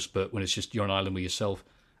almost, but when it's just you're on an island with yourself,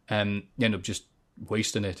 you end up just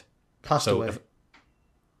wasting it. Passed away.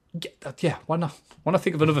 Why not? Why not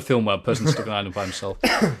think of another film where a person's stuck on an island by himself?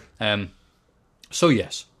 So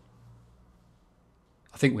yes,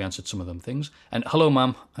 I think we answered some of them things. And hello,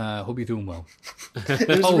 ma'am. Hope you're doing well. It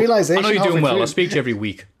was a realization. I know you're doing well. I speak to you every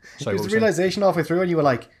week. Sorry, it was a realization halfway through, and you were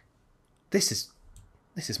like, "This is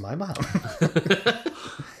my mum."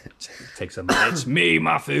 Takes a minute. It's me,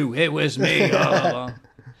 Mafu. It was me.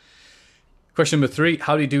 Question number 3.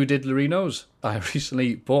 How do you do, Diddlerinos? I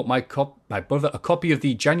recently bought my brother a copy of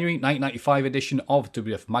the January 1995 edition of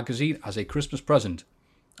WWF Magazine as a Christmas present.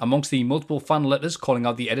 Amongst the multiple fan letters calling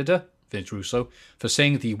out the editor, Vince Russo, for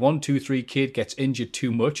saying the 1-2-3 kid gets injured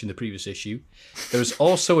too much in the previous issue, there is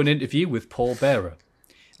also an interview with Paul Bearer.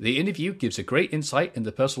 The interview gives a great insight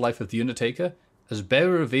into the personal life of The Undertaker, as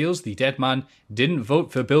Bearer reveals the dead man didn't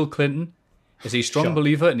vote for Bill Clinton, is a strong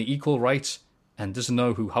believer in equal rights, and doesn't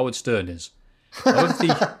know who Howard Stern is.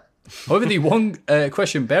 However, the one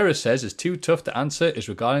question Bearer says is too tough to answer is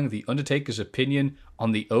regarding The Undertaker's opinion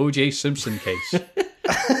on the O.J. Simpson case.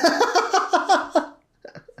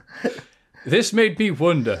 This made me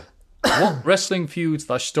wonder what wrestling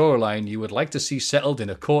feud/storyline you would like to see settled in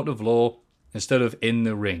a court of law instead of in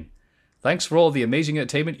the ring. Thanks for all the amazing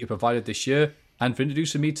entertainment you provided this year, and for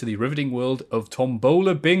introducing me to the riveting world of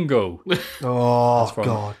Tombola Bingo. Oh,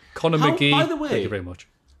 God. Connor McGee, by the way, thank you very much.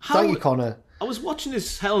 Thank you, Connor. I was watching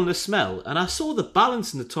this Hell in a Smell, and I saw the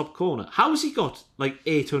balance in the top corner. How has he got,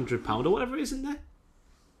 £800 or whatever it is in there?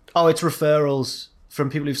 Oh, it's referrals from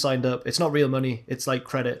people who've signed up. It's not real money. It's like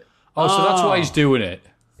credit. Oh, so that's why he's doing it.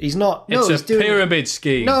 He's not. No, it's a pyramid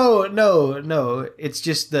scheme. No. It's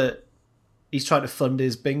just that he's trying to fund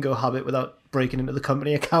his bingo habit without breaking into the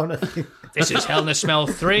company account, I think. This is Hell in a Smell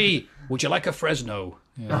 3. Would you like a Fresno?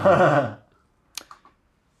 Yeah.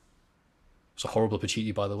 It's a horrible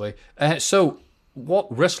Pacitti, by the way. So, what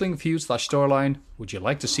wrestling feud/storyline would you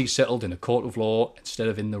like to see settled in a court of law instead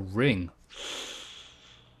of in the ring?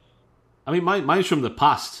 I mean, mine's from the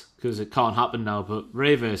past, because it can't happen now, but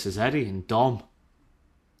Ray versus Eddie and Dom.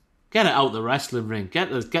 Get it out the wrestling ring. Get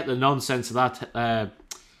the nonsense of that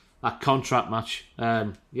contract match.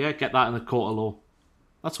 Get that in the court of law.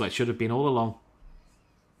 That's where it should have been all along.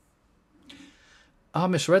 I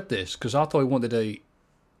misread this because I thought he wanted a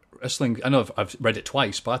wrestling. I know I've read it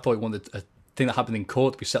twice, but I thought he wanted a thing that happened in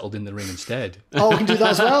court to be settled in the ring instead. Oh, we can do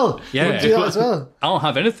that as well. Yeah, we can do that as well. I don't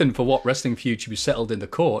have anything for what wrestling feud should be settled in the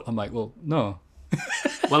court. I'm like, well, no.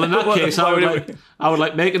 Well, in that case, I would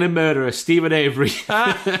like Making a Murderer, Stephen Avery. Get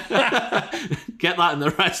that in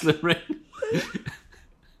the wrestling ring.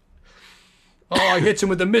 I hit him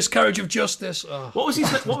with the miscarriage of justice. Oh. What's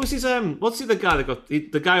the guy that got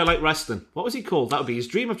the guy who liked wrestling? What was he called? That would be his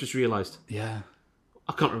dream. I've just realised. Yeah,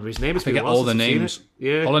 I can't remember his name. I forget all the names.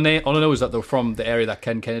 Yeah, all I know is that they're from the area that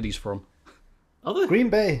Ken Kennedy's from. Are they? Green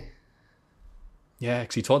Bay. Yeah,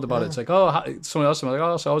 because he talked about it. It's like, someone else. I'm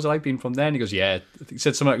like, so how was it like being from there? And he goes, yeah. He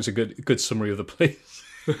said something like it was a good summary of the place.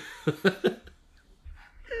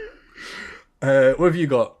 What have you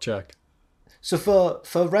got, Jack? So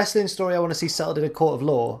for wrestling story I want to see settled in a court of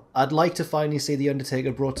law, I'd like to finally see The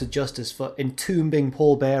Undertaker brought to justice for entombing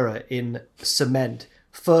Paul Bearer in cement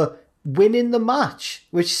for winning the match,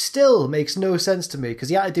 which still makes no sense to me because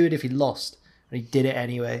he had to do it if he lost, and he did it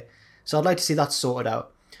anyway. So I'd like to see that sorted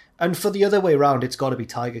out. And for the other way around, it's got to be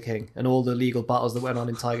Tiger King and all the legal battles that went on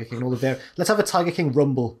in Tiger King. Let's have a Tiger King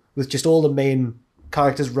Rumble with just all the main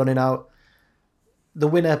characters running out. The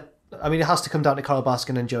winner, I mean, it has to come down to Carol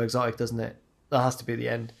Baskin and Joe Exotic, doesn't it? That has to be the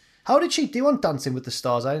end. How did she do on Dancing with the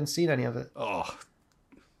Stars? I hadn't seen any of it. Oh.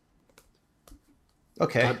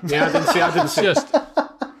 Okay. I didn't see. Just,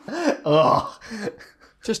 oh.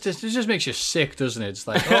 It just makes you sick, doesn't it? It's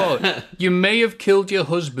like, you may have killed your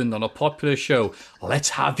husband on a popular show.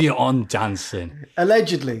 Let's have you on Dancing.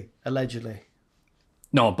 Allegedly.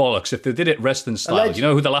 No, bollocks. If they did it wrestling style, you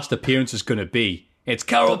know who the last appearance is going to be? It's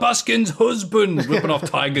Carol Baskin's husband ripping off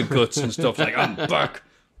tiger guts and stuff. Like, I'm back.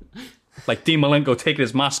 Like Dean Malenko taking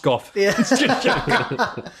his mask off. Yeah.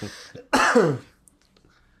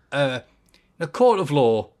 A court of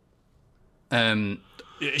law.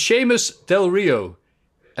 Sheamus Del Rio.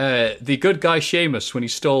 The good guy Sheamus when he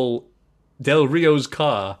stole Del Rio's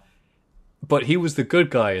car, but he was the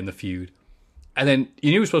good guy in the feud. And then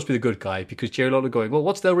you knew he was supposed to be the good guy because Jerry Lawler going, well,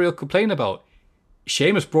 what's Del Rio complaining about?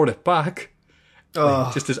 Sheamus brought it back.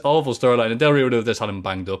 Just this awful storyline. And Del Rio would have just had him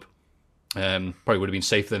banged up. Probably would have been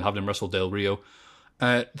safer than having him wrestle Del Rio.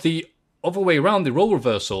 The other way around, the role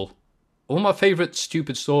reversal, one of my favourite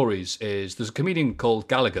stupid stories is there's a comedian called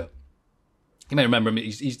Gallagher. You may remember him.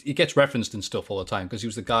 He gets referenced and stuff all the time because he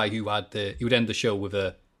was the guy who he would end the show with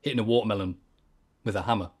hitting a watermelon with a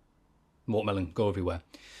hammer. Watermelon go everywhere.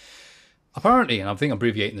 Apparently, and I think I'm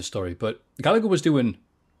abbreviating the story, but Gallagher was doing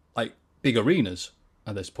like big arenas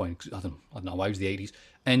at this point. I don't know why it was the 80s,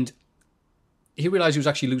 and he realised he was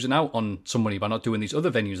actually losing out on some money by not doing these other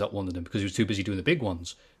venues that wanted him because he was too busy doing the big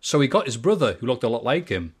ones. So he got his brother, who looked a lot like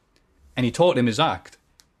him, and he taught him his act,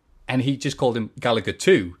 and he just called him Gallagher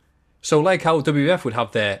 2. So like how WWF would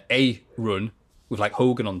have their A run with like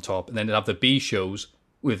Hogan on top, and then they'd have the B shows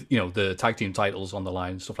with, you know, the tag team titles on the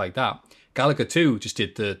line and stuff like that. Gallagher 2 just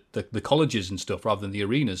did the colleges and stuff rather than the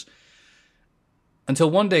arenas. Until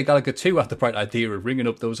one day Gallagher 2 had the bright idea of ringing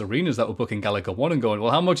up those arenas that were booking Gallagher 1 and going,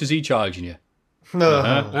 well, how much is he charging you?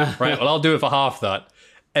 Right, well, I'll do it for half that.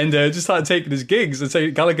 And just started taking his gigs and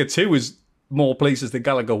saying Gallagher 2 was more places than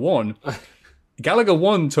Gallagher 1. Gallagher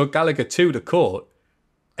 1 took Gallagher 2 to court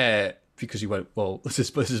because he went, well, this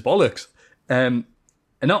is bollocks. And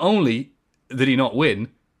not only did he not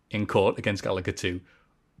win in court against Gallagher 2,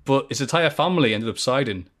 but his entire family ended up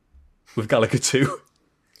siding with Gallagher 2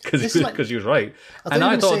 because he was right.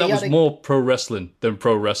 I thought that was more pro wrestling than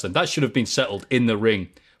pro wrestling. That should have been settled in the ring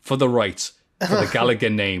for the rights for the Gallagher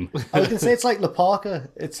name. I was going to say it's like La Parka.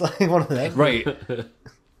 It's like one of them. Right.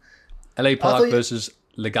 LA Park versus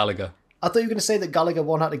Le Gallagher. I thought you were going to say that Gallagher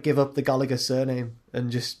 1 had to give up the Gallagher surname and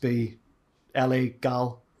just be LA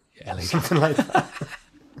Gal. Yeah, LA Something like that.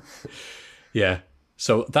 Yeah.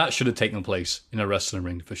 So that should have taken place in a wrestling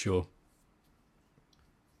ring for sure.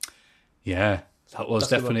 Yeah. That was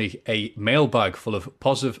definitely a mailbag full of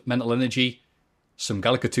positive mental energy, some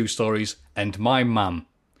Gallagher 2 stories, and my mum.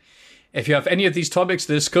 If you have any of these topics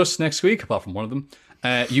to discuss next week, apart from one of them,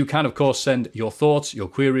 you can, of course, send your thoughts, your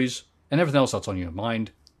queries, and everything else that's on your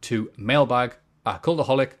mind to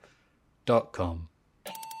mailbag@cultaholic.com.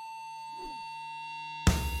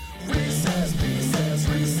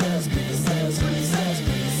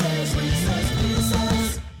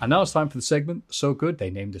 And now it's time for the segment So Good They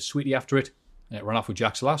named a sweetie after it, and it ran off with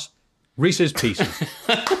Jack's lass, Reese's Pieces.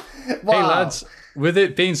 Wow. Hey lads, with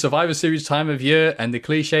it being Survivor Series time of year and the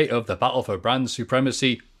cliche of the battle for brand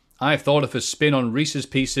supremacy, I've thought of a spin on Reese's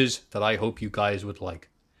Pieces that I hope you guys would like.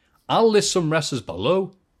 I'll list some wrestlers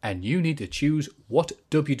below, and you need to choose what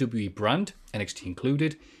WWE brand, NXT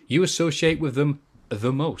included, you associate with them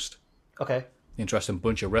the most. Okay. Interesting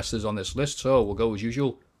bunch of wrestlers on this list, so we'll go as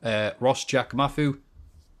usual. Ross Jack Matthew,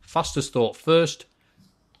 fastest thought first,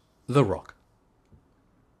 The Rock.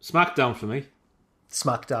 SmackDown for me.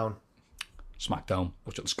 SmackDown. SmackDown,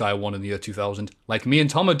 watch it on Sky One in the year 2000, like me and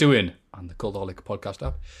Tom are doing on the Cultaholic podcast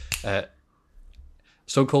app.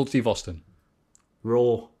 So Cold Steve Austin.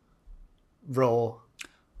 Raw. Raw.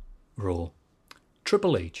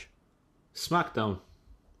 Triple H. SmackDown.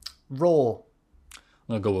 Raw.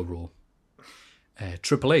 I'll go with Raw.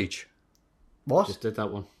 Triple H. What? Just did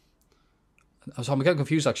that one. I'm getting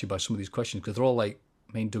confused actually by some of these questions because they're all like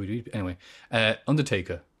main WWE. Anyway,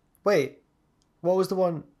 Undertaker. Wait, what was the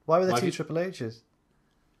one? Why were there two you- Triple H's?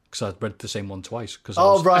 Because I read the same one twice.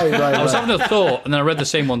 Right. I was having a thought and then I read the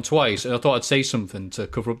same one twice and I thought I'd say something to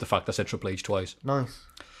cover up the fact I said Triple H twice. Nice.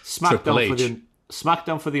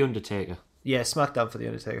 SmackDown for the Undertaker. Yeah, SmackDown for the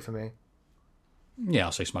Undertaker for me. Yeah,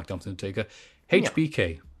 I'll say SmackDown for the Undertaker.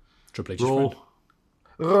 HBK. Triple H's Raw.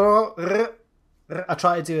 Raw. I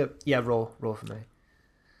try to do it. Yeah, Raw. Raw for me.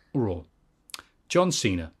 Raw. John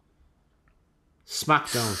Cena.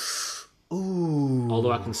 SmackDown. Ooh.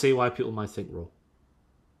 Although I can see why people might think Raw.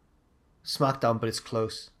 SmackDown, but it's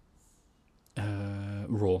close.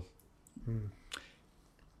 Raw.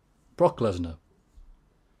 Brock Lesnar.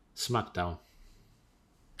 SmackDown.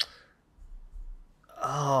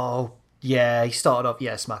 Oh, yeah, he started off.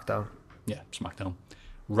 Yeah, SmackDown. Yeah, SmackDown.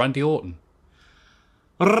 Randy Orton.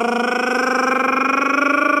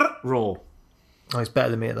 Raw. Oh, he's better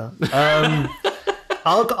than me at that.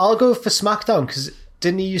 I'll go for SmackDown because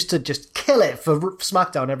didn't he used to just kill it for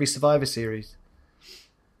SmackDown every Survivor Series,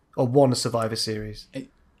 or one Survivor Series?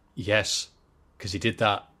 Yes, because he did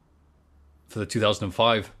that for the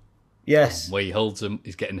 2005. Yes, where he holds him,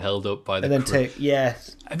 he's getting held up by the and then crew.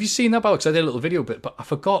 yes. Have you seen that? Because I did a little video bit, but I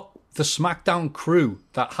forgot the SmackDown crew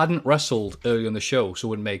that hadn't wrestled early on the show, so it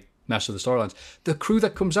wouldn't make mess of the storylines. The crew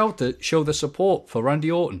that comes out to show the support for Randy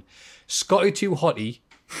Orton, Scotty 2 Hotty,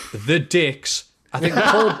 the Dicks. I think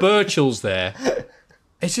Paul Burchill's there.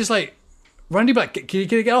 It's just like Randy Black. Can you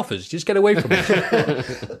get off us? Just get away from us.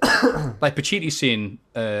 Like Pacitti seeing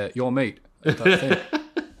your mate. That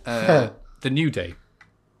thing. The New Day.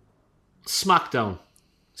 SmackDown.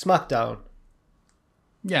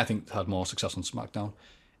 Yeah, I think it had more success on SmackDown.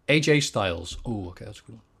 AJ Styles. Oh, okay, that's a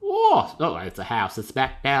good one. Oh, no, it's a house. It's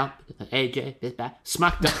SmackDown. AJ is back.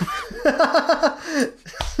 SmackDown.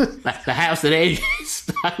 That's the house that AJ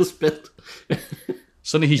Styles built.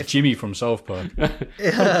 Suddenly he's Jimmy from South Park.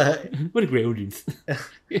 What a great audience.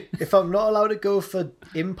 If I'm not allowed to go for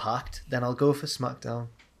Impact, then I'll go for SmackDown.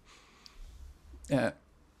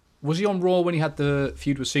 Was he on Raw when he had the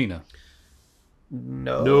feud with Cena?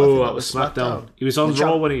 No, that was SmackDown. He was on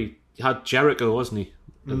Raw when he had Jericho, wasn't he?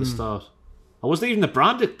 At the start. Or wasn't even the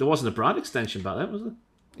brand? There wasn't a brand extension back then, was there?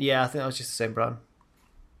 Yeah, I think that was just the same brand.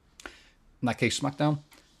 In that case, SmackDown.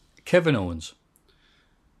 Kevin Owens.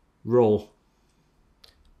 Raw.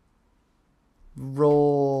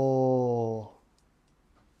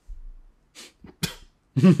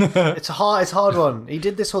 It's a hard one. He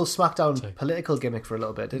did this whole SmackDown political gimmick for a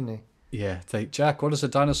little bit, didn't he? Yeah, it's like, Jack, what is a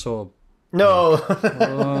dinosaur? No.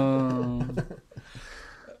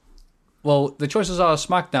 Well, the choices are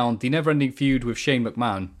SmackDown, the never-ending feud with Shane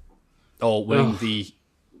McMahon, or winning the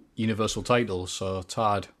Universal title. So it's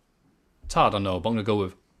hard. I know, but I'm going to go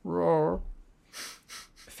with Raw.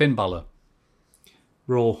 Finn Balor.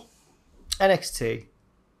 Raw. NXT.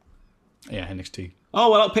 Yeah, NXT.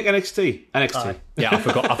 Oh, well, I'll pick NXT. NXT. Yeah, I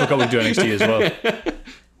forgot we do NXT as well.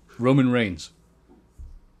 Roman Reigns.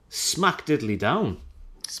 Smack diddly down.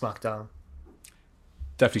 SmackDown.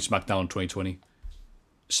 Definitely SmackDown 2020.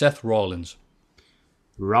 Seth Rollins.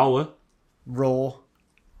 Raw.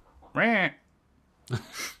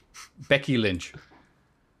 Becky Lynch.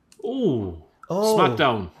 Ooh.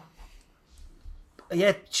 SmackDown.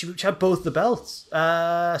 Yeah, she had both the belts.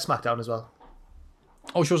 SmackDown as well.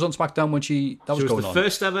 Oh, she was on SmackDown when she was She was going the on.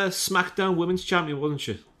 first ever SmackDown Women's Champion, wasn't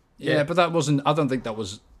she? Yeah, but that wasn't. I don't think that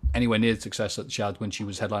was anywhere near the success that she had when she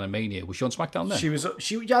was headlining Mania. Was she on SmackDown then? She was.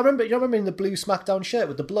 Yeah, I remember. You remember in the blue SmackDown shirt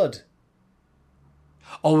with the blood.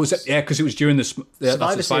 Oh, was it? Yeah, because it was during the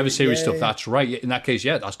Survivor Series stuff. yeah. That's right. In that case,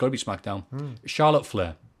 yeah, that's got to be SmackDown. Charlotte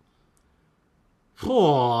Flair.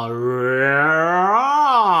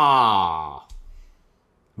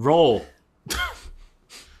 Raw.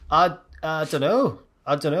 I don't know.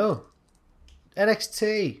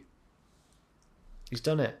 NXT. He's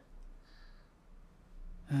done it.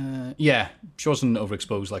 Yeah, she wasn't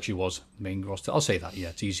overexposed like she was main roster. I'll say that. Yeah,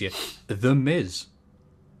 it's easier. The Miz.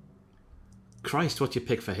 Christ, what you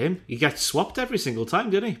pick for him? He gets swapped every single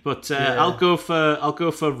time, didn't he? But I'll go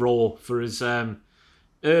for Raw for his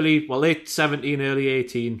late 17, early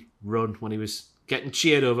 18 run when he was getting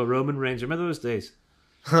cheered over Roman Reigns. Remember those days?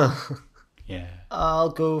 Yeah.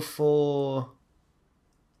 I'll go for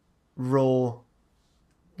Raw.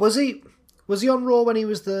 Was he on Raw when he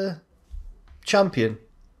was the champion?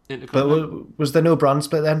 But was there no brand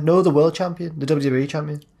split then? No, the world champion, the WWE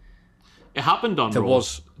champion. It happened on Raw.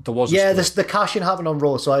 There was. Yeah, the cash-in happened on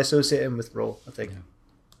Raw, so I associate him with Raw, I think.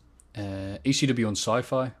 Yeah. ECW on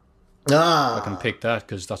Sci-Fi. I can pick that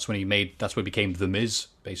because that's when he became The Miz,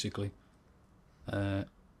 basically. And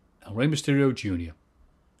Rey Mysterio Jr.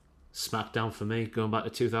 SmackDown for me, going back to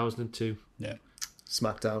 2002. Yeah.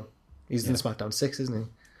 SmackDown. He's in SmackDown 6, isn't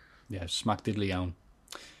he? Yeah, Smack Diddly Own.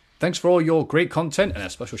 Thanks for all your great content, and a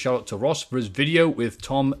special shout out to Ross for his video with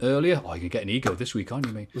Tom earlier. Oh, you can get an ego this week, aren't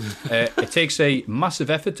you, mate? It takes a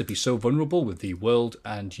massive effort to be so vulnerable with the world,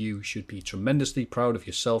 and you should be tremendously proud of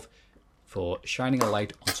yourself for shining a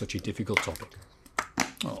light on such a difficult topic.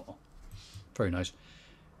 Oh, very nice.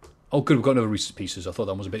 Oh, good, we've got another Reese's Pieces. I thought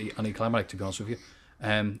that was a bit anticlimactic, to be honest with you.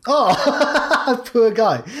 Poor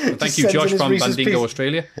guy. Thank you, Josh from Bandingo,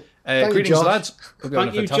 Australia. Greetings, Josh. lads.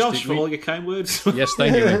 Thank you, Josh, for all your kind words. Yes,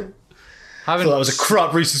 thank you. Mate. I thought that was a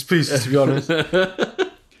crap Reese's Pieces, to be honest.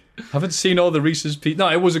 Haven't seen all the Reese's Pieces. No,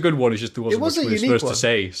 it was a good one. It's just there wasn't much for us to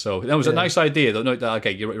say. So that was a nice idea. No,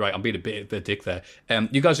 okay, you're right. I'm being a bit of a dick there.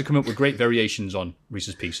 You guys have come up with great variations on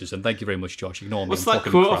Reese's Pieces, and thank you very much, Josh. Ignore me. What's that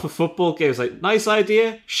quote off a football game? It's like, nice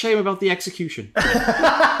idea, shame about the execution.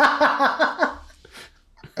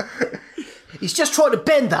 He's just trying to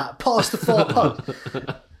bend that past the 4 pound.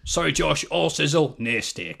 Sorry, Josh. All sizzle, nay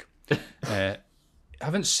steak.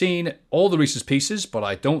 Haven't seen all the Reese's Pieces, but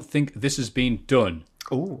I don't think this has been done.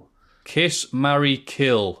 Ooh. Kiss, Marry,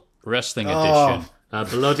 Kill Wrestling Edition. A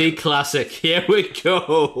bloody classic. Here we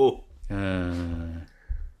go.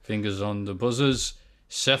 Fingers on the buzzers.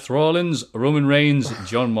 Seth Rollins, Roman Reigns,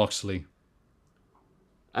 John Moxley.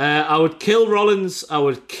 I would kill Rollins, I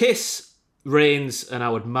would kiss Reigns, and I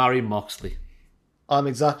would marry Moxley. I'm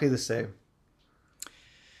exactly the same.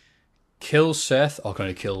 Kill Seth. I'm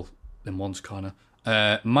going to kill them once, kind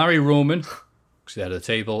of. Marry Roman, because he's head of the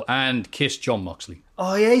table, and kiss John Moxley.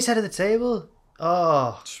 Oh, yeah, he's head of the table.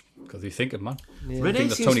 Oh. Because you think it, man. Yeah. Renee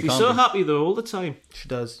seems to be so happy, though, all the time. She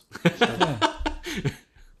does.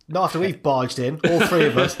 Not after we've barged in, all three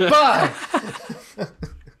of us. Bye!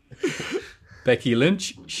 Becky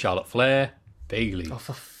Lynch, Charlotte Flair, Bayley.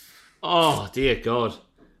 Oh, dear God.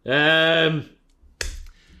 Where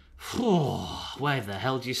the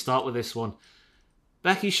hell do you start with this one?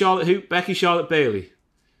 Becky, Charlotte, who? Becky, Charlotte, Bayley.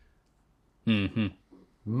 Mm-hmm.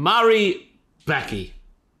 Marry Becky.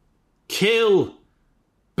 Kill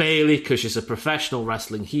Bayley because she's a professional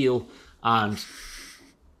wrestling heel, and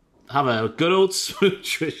have a good old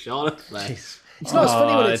smooch with Charlotte Flair. Jeez. It's not as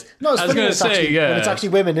funny when it's actually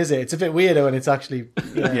women, is it? It's a bit weirder when it's actually...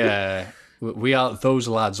 Yeah. We are those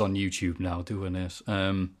lads on YouTube now doing this.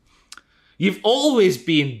 You've always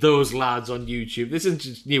been those lads on YouTube. This isn't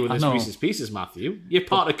just new with this Reese's Pieces, Matthew. You're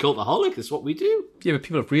part of Cultaholic. That's what we do. Yeah, but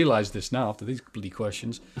people have realised this now after these bloody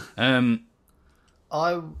questions. Come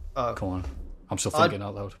on. I'm still thinking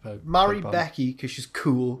out loud about... Marry Becky because she's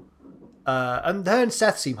cool. And her and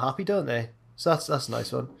Seth seem happy, don't they? So that's a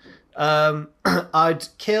nice one. I'd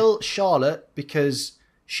kill Charlotte because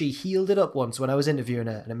she healed it up once when I was interviewing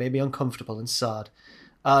her, and it made me uncomfortable and sad.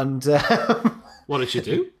 And what did she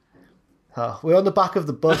do? We're on the back of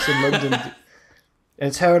the bus in London, and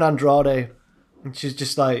it's her and Andrade, and she's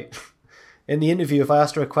just like, in the interview, if I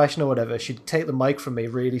asked her a question or whatever, she'd take the mic from me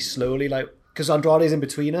really slowly, like, because Andrade's in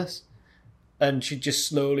between us, and she'd just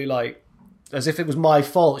slowly, like, as if it was my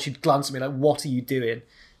fault, she'd glance at me like, what are you doing?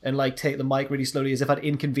 And like take the mic really slowly as if I'd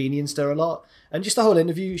inconvenienced her a lot. And just the whole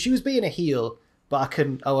interview, she was being a heel, but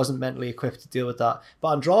I wasn't mentally equipped to deal with that.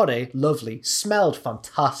 But Andrade, lovely, smelled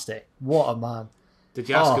fantastic. What a man. Did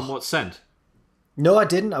you ask him what scent? No, I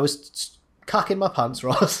didn't. I was cacking my pants,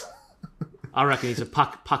 Ross. I reckon he's a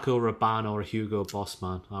Paco Rabanne or a Hugo Boss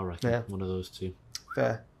man. I reckon one of those two.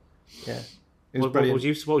 Fair. Yeah. What would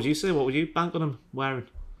you say? What would you bank on him wearing?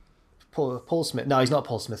 Paul Smith. No, he's not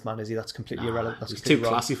Paul Smith, man, is he? That's completely irrelevant. That's he's completely too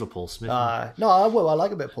classy for Paul Smith. No, I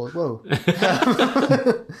like a bit of Paul. Whoa.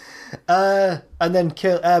 And then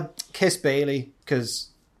kiss Bayley, because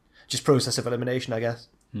just process of elimination, I guess.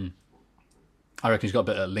 I reckon he's got a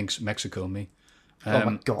bit of Lynx Mexico in me. Oh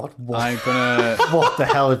my God! What? I'm gonna. What the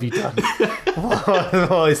hell have you done?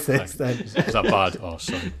 What is this then? Is that bad? Oh,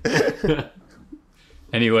 sorry.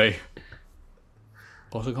 Anyway,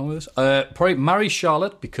 what's I going with this? Probably marry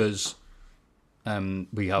Charlotte because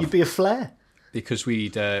we have. You'd be a Flair. Because we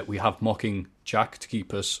have mocking Jack to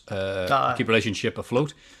keep us keep relationship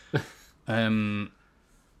afloat. I think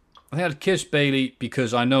I'd kiss Bailey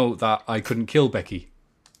because I know that I couldn't kill Becky,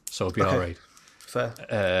 so it'd be all right.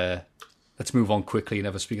 Fair. Let's move on quickly.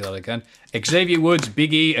 Never speak of that again. Xavier Woods,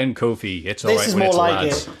 Big E, and Kofi. It's all right. This is more like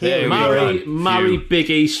lads. it. Here Marry Big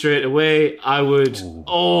E straight away. I would. Ooh.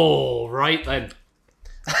 Oh, right then.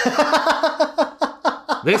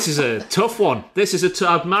 This is a tough one.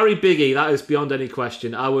 I'd marry Big E. That is beyond any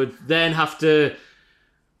question. I would then have to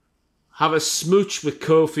have a smooch with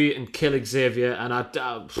Kofi and kill Xavier, and I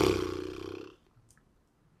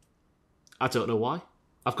don't know why.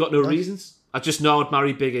 I've got no reasons. I just know I'd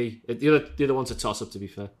marry Big E. The other one's a toss-up, to be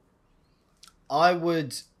fair. I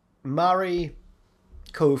would marry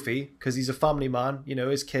Kofi because he's a family man. You know,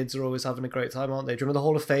 his kids are always having a great time, aren't they? Do you remember the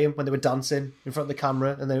Hall of Fame when they were dancing in front of the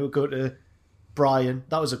camera and they would go to Brian?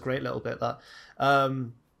 That was a great little bit, that.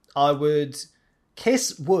 I would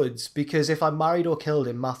kiss Woods because if I married or killed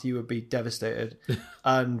him, Matthew would be devastated.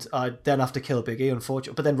 And I'd then have to kill Big E,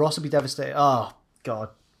 unfortunately. But then Ross would be devastated. Oh, God.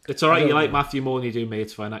 It's all right. You like Matthew more than you do me.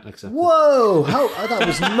 It's fine. I can accept it. Whoa! That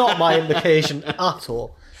was not my implication at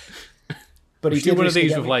all. But he did one of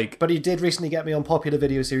these with like. But he did recently get me on popular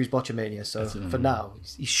video series Botchamania. So for now,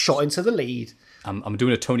 he's shot into the lead. I'm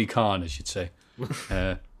doing a Tony Khan, I should say.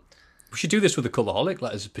 We should do this with a Cultaholic,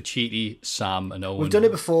 like as Pacitti, Sam, and Owen. We've done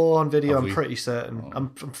it before on video. I'm pretty certain. I'm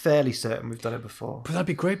fairly certain we've done it before. But that'd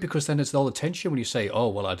be great because then it's all the tension when you say, "Oh,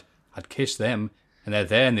 well, I'd kiss them," and they're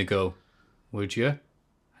there and they go, "Would you?"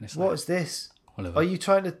 And it's what is this? Whatever. Are you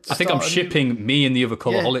trying to? I think I'm shipping me and the other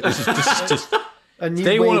Cultaholic. Yeah. This is just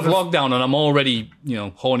day one of lockdown, and I'm already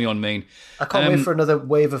horny on Maine. I can't wait for another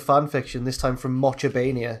wave of fan fiction. This time from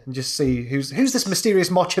Mochabania, and just see who's this mysterious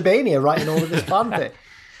Mochabania writing all of this fanfic.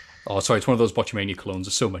 Oh, sorry, it's one of those Botchamania clones.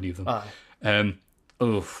 There's so many of them.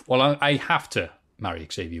 Well, I have to marry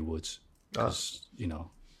Xavier Woods because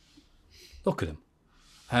look at him.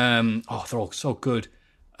 They're all so good.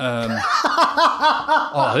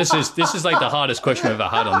 This is like the hardest question I've ever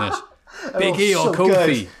had on this. Big E or Kofi?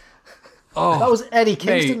 Good. Oh, that was Eddie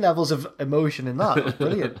Kingston levels of emotion in that.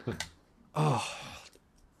 Brilliant.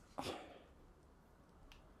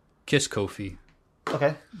 Kiss Kofi.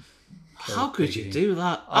 Okay. How could you do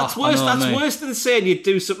that? That's worse. That's worse than saying you'd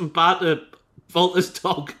do something bad to Walter's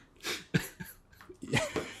dog.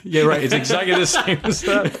 Yeah, right. It's exactly the same as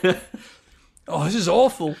that. Oh, this is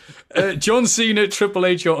awful. John Cena, Triple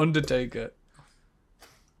H, or Undertaker?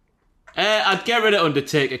 I'd get rid of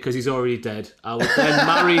Undertaker because he's already dead. I would then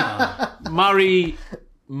marry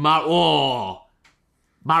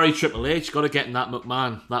Triple H. Got to get in that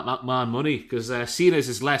McMahon money because Cena's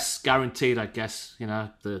is less guaranteed, I guess.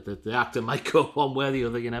 The actor might go one way or the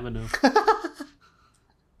other. You never know.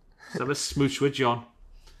 So have a smooch with John.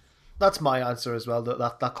 That's my answer as well.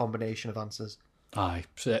 That combination of answers. Aye,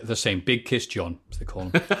 the same. Big Kiss John, as they call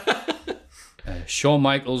him. Shawn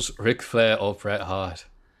Michaels, Ric Flair, or Bret Hart?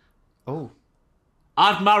 Oh,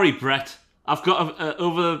 I'd marry Bret. I've got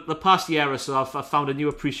over the past year or so, I've found a new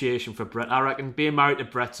appreciation for Bret. I reckon being married to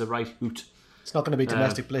Bret's a right hoot. It's not going to be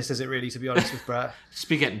domestic bliss, is it? Really, to be honest with Bret, just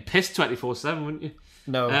be getting pissed 24/7, wouldn't you?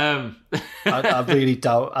 No, I really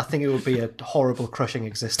doubt. I think it would be a horrible, crushing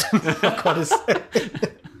existence. I've got to say.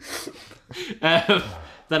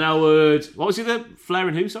 Then I would. What was the Flair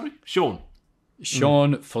and who? Sorry, Shawn,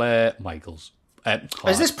 Flair, Michaels.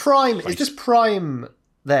 Is this prime? Christ. Is this prime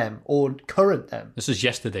them or current them? This is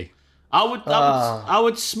yesterday. I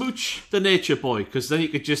would smooch the Nature Boy because then you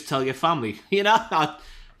could just tell your family.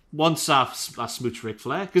 Once I smooched Ric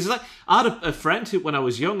Flair because I had a friend who, when I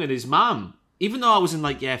was young, and his mum, even though I was in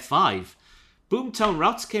like year 5, Boomtown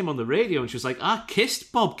Rats came on the radio and she was like, I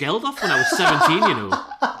kissed Bob Geldof when I was 17.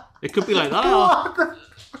 It could be like that.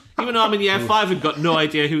 Even though I'm in year 5 and got no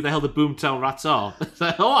idea who the hell the Boomtown Rats are. It's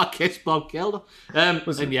like, I kissed Bob Geldof.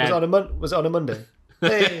 Was it on a Monday?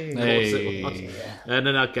 Hey. And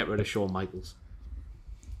then I'd get rid of Shawn Michaels.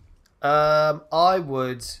 I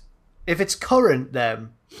would, if it's current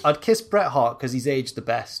them, I'd kiss Bret Hart because he's aged the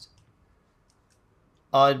best.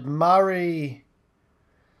 I'd marry...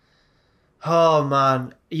 Oh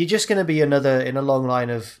man, you're just going to be another in a long line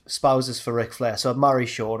of spouses for Ric Flair. So I'd marry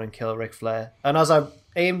Shawn and kill Ric Flair. And as I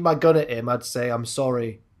aimed my gun at him, I'd say, I'm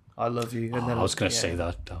sorry, I love you. And then I was going to say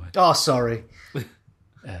that, damn it. Oh, sorry.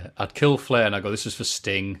 I'd kill Flair and I go, this is for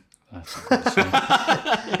Sting.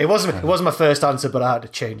 It wasn't my first answer, but I had to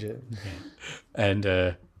change it. And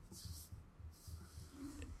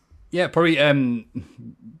probably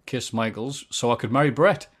kiss Michaels so I could marry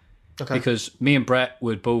Bret. Okay. Because me and Brett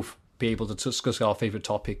would both be able to discuss our favourite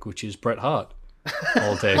topic, which is Bret Hart,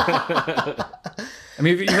 all day. I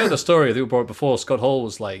mean, you heard the story that we brought before. Scott Hall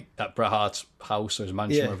was like at Bret Hart's house or his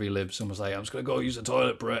mansion, wherever he lives, and was like, I'm just going to go use the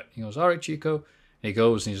toilet, Brett. He goes, all right, Chico. And he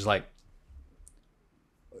goes, and he's like,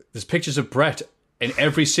 there's pictures of Bret in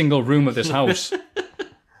every single room of this house.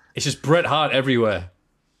 It's just Bret Hart everywhere.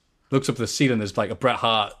 Looks up at the ceiling, there's like a Bret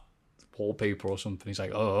Hart wallpaper or something. He's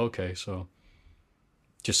like, oh, okay, so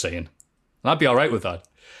just saying. And I'd be all right with that.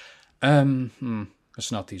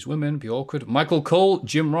 It's not these women, be awkward. Michael Cole,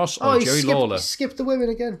 Jim Ross, or Jerry Lawler. Skip the women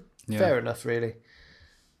again. Yeah. Fair enough, really.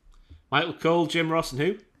 Michael Cole, Jim Ross, and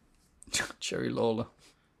who? Jerry Lawler.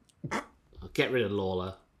 I'll get rid of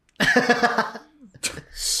Lawler.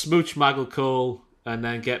 Smooch Michael Cole, and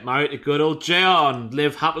then get married to good old J.R. and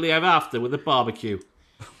live happily ever after with a barbecue.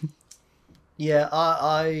 Yeah,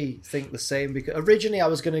 I think the same. Because originally I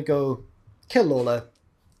was going to go kill Lawler,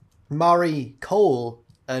 marry Cole,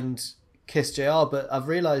 and kiss JR, but I've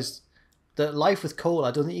realised that life with Cole,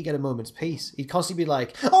 I don't think you get a moment's peace. He'd constantly be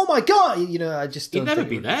like, oh my God! You know, I just don't He'd never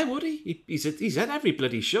be there, would he? He's at every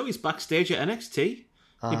bloody show. He's backstage at NXT.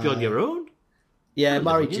 He'd be on your own. Yeah,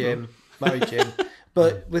 marry Jim. Marry Jim.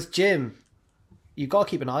 But with Jim, you've got to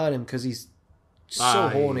keep an eye on him because he's so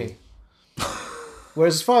horny.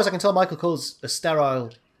 Whereas as far as I can tell, Michael Cole's a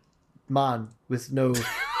sterile man with no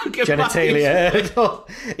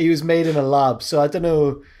genitalia. He was made in a lab, so I don't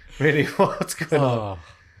know really what's going on.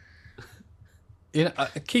 You know,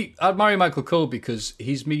 I'd marry Michael Cole because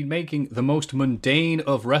he's been making the most mundane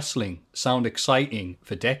of wrestling sound exciting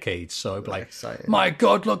for decades. So I'd be like, my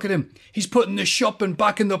God, look at him. He's putting the shopping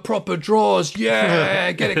back in the proper drawers.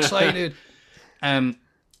 Yeah, get excited. And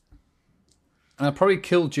I'd probably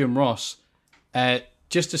kill Jim Ross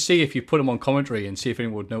just to see if you put him on commentary and see if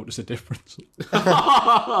anyone would notice a difference.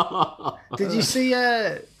 Did you see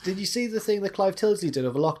the thing that Clive Tildesley did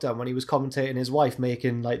over lockdown when he was commentating his wife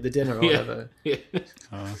making like the dinner or whatever? Yeah.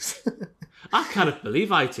 I can't believe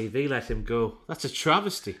ITV let him go. That's a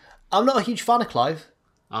travesty. I'm not a huge fan of Clive.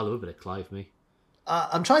 I love a bit of Clive, me.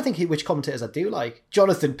 I'm trying to think which commentators I do like.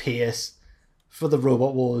 Jonathan Pierce for the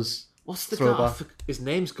Robot Wars. What's the guy? His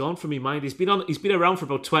name's gone from my mind. He's been around for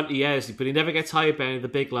about 20 years, but he never gets hired by any of the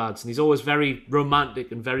big lads, and he's always very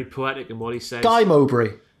romantic and very poetic in what he says. Guy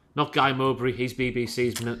Mowbray. Not Guy Mowbray. He's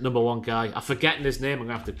BBC's number one guy. I'm forgetting his name. I'm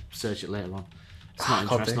going to have to search it later on. It's not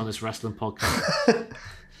interesting on this wrestling podcast.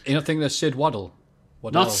 You don't think there's Sid Waddell?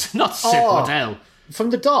 Not Sid Waddell. From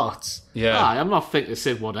the Darts? Yeah. I'm not thinking of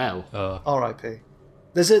Sid Waddell. R.I.P.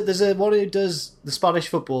 There's a one who does the Spanish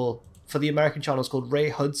football for the American channels called Ray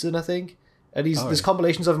Hudson, I think. And there's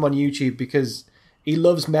compilations of him on YouTube because he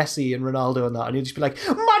loves Messi and Ronaldo and that. And he'll just be like,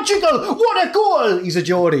 magical! What a goal! He's a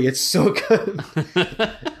Geordie. It's so good.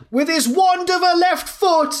 With his wand of a left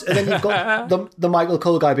foot! And then you've got the Michael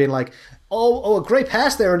Cole guy being like, oh, a great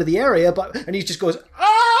pass there into the area. And he just goes,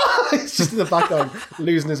 ah! It's just in the background,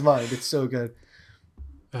 losing his mind. It's so good.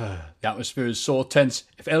 The atmosphere is so tense.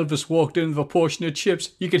 If Elvis walked in with a portion of chips,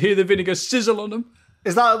 you could hear the vinegar sizzle on him.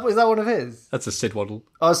 Is that one of his? That's a Sid Waddell.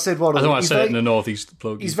 Oh, Sid Waddell. I don't want to say it in the northeast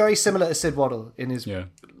plug. He's very similar to Sid Waddell in his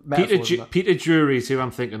Peter Drury is who I'm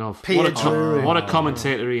thinking of. Drury. What a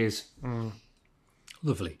commentator he is.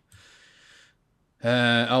 Lovely.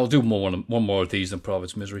 I'll do one more of these than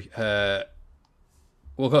Providence Misery.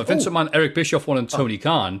 We've got Vince McMahon, Eric Bischoff, one, and Tony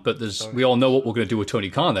Khan, but we all know what we're going to do with Tony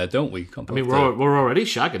Khan there, don't we? I mean, we're already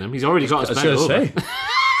shagging him. He's already got his bent over.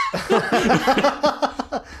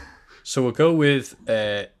 So we'll go with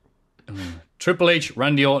Triple H,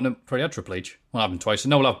 Randy Orton. Probably had Triple H. We'll have him twice.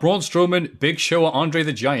 No, we'll have Braun Strowman, Big Show, or Andre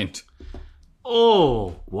the Giant.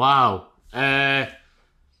 Oh, wow. I'd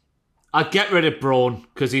get rid of Braun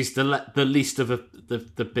because he's the least of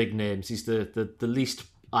the big names. He's the least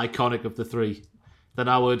iconic of the three. Then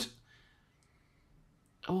I would...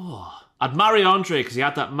 I'd marry Andre because he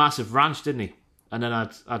had that massive ranch, didn't he? And then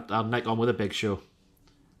I'd neck on with a Big Show.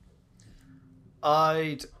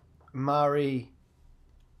 I'd marry...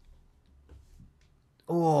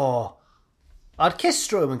 I'd kiss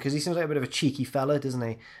Strowman because he seems like a bit of a cheeky fella, doesn't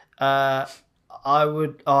he? I'd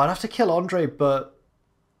have to kill Andre, but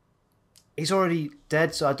he's already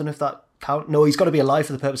dead, so I don't know if that counts. No, he's got to be alive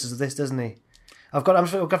for the purposes of this, doesn't he? I'm going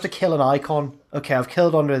to have to kill an icon. Okay, I've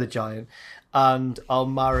killed Andre the Giant, and I'll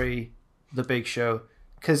marry the Big Show.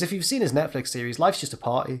 Because if you've seen his Netflix series, life's just a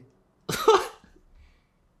party.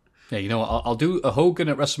 Yeah, you know what? I'll do a Hogan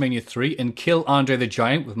at WrestleMania 3 and kill Andre the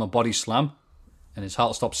Giant with my body slam. And his heart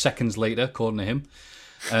will stop seconds later, according to him.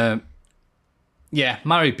 Yeah,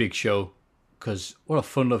 marry Big Show. Because what a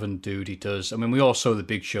fun-loving dude he does. I mean, we all saw the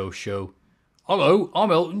Big Show. hello,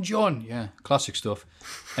 I'm Elton John. Yeah, classic stuff.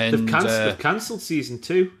 And They've cancelled season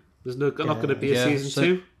 2. There's not going to be a season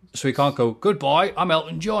 2. So he can't go, goodbye, I'm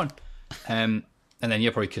Elton John. And then you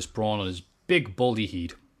probably kiss Braun on his big baldy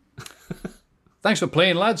head. Thanks for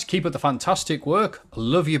playing, lads. Keep up the fantastic work.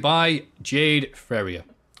 Love you, bye, Jade Ferrier.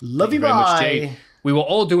 Love you, very much, bye. Jade. We were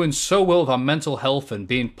all doing so well with our mental health and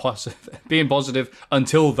being positive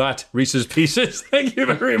until that Reese's Pieces. Thank you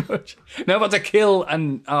very much. Now about to kill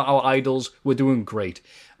and our idols, we're doing great.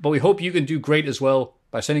 But we hope you can do great as well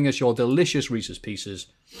by sending us your delicious Reese's Pieces,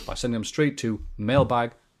 by sending them straight to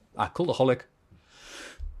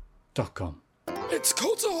mailbag@cultaholic.com. It's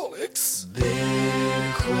Cultaholics.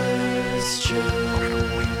 Big question.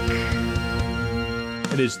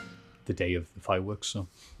 It is the day of the fireworks, so...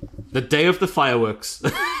 The day of the fireworks.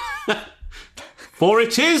 For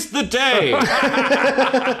it is the day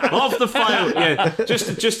of the fireworks. Yeah,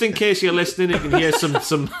 just in case you're listening, you can hear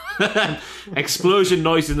some explosion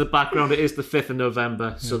noise in the background. It is the 5th of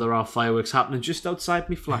November, so there are fireworks happening just outside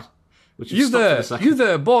me flat. Which You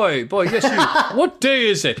there, boy, yes you. What day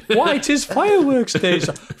is it? Why, it is fireworks day.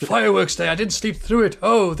 Fireworks day, I didn't sleep through it.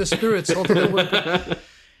 Oh, the spirits.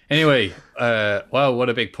 Anyway, wow, what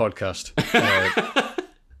a big podcast.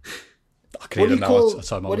 What do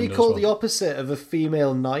you call the opposite of a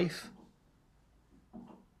female knife?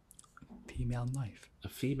 Female knife? A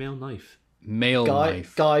female knife? Male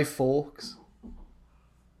knife. Guy Fawkes.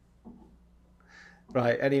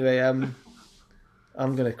 Right, anyway, I'm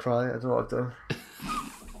going to cry. I don't know what I've done.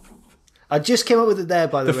 I just came up with it there,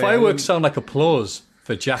 by the way. The fireworks sound like applause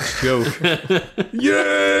for Jack's joke.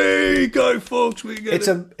 Yay, Guy Fawkes, we get it.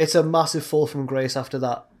 It's a massive fall from grace after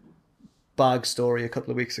that bag story a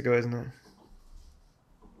couple of weeks ago, isn't it?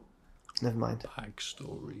 Never mind. Bag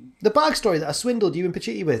story. The bag story that I swindled you and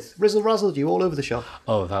Pacitti with. Rizzle-razzled you all over the shop.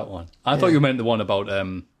 Oh, that one. I thought you meant the one about,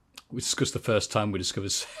 we discussed the first time we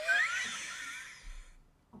discovered...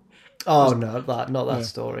 Oh, no, not that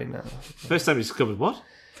story, no. First time we discovered what?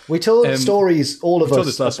 We told stories, all of us,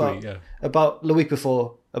 this last week, about the week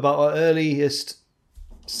before, about our earliest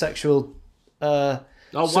sexual...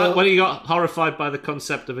 when he got horrified by the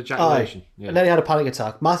concept of ejaculation. Yeah. And then he had a panic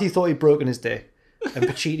attack. Matthew thought he'd broken his dick. And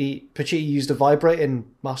Pacitti used a vibrating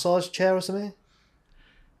massage chair or something.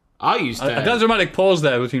 I used a dramatic pause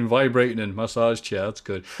there between vibrating and massage chair. That's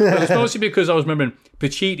good. But it's mostly because I was remembering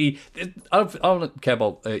Pacitti. I don't care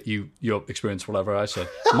about your experience, whatever I said.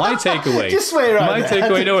 My takeaway. Just swear out my there.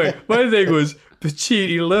 takeaway. No, my thing was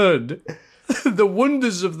Pacitti learned the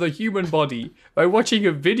wonders of the human body by watching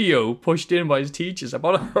a video pushed in by his teachers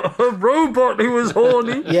about a robot who was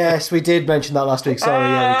horny. Yes, we did mention that last week. Sorry,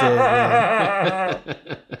 yeah, we did. Yeah.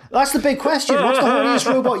 That's the big question. What's the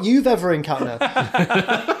horniest robot you've ever encountered?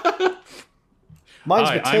 Mine's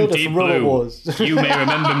Matilda from Robot Wars. You may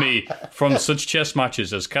remember me from such chess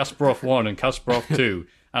matches as Kasparov 1 and Kasparov 2,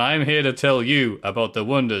 and I'm here to tell you about the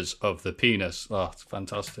wonders of the penis. Oh, it's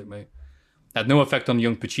fantastic, mate. Had no effect on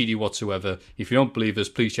young Pacitti whatsoever. If you don't believe us,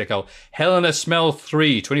 please check out Helena Smell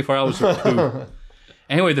 3, 24 Hours of Poo.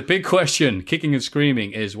 Anyway, the big question, kicking and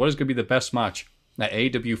screaming, is what is going to be the best match at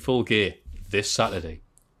AEW Full Gear this Saturday?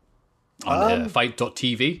 On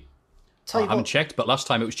Fight.tv. I haven't checked, but last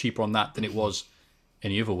time it was cheaper on that than it was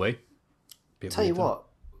any other way. Tell you what,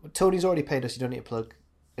 Tony's already paid us, you don't need to plug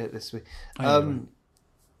it this week.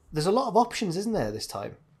 There's a lot of options, isn't there, this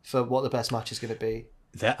time, for what the best match is going to be?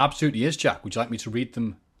 There absolutely is, Jack. Would you like me to read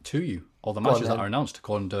them to you? All the matches that are announced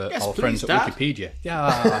according to our friends at Wikipedia.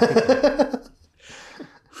 Yeah.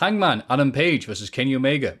 Hangman Adam Page versus Kenny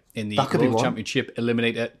Omega in the World Championship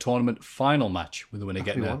Eliminator Tournament final match, with the winner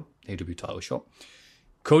getting an AEW title shot.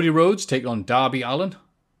 Cody Rhodes taking on Darby Allin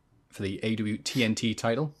for the AEW TNT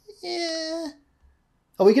title. Yeah.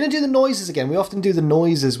 Are we going to do the noises again? We often do the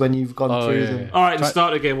noises when you've gone through them. All right, let's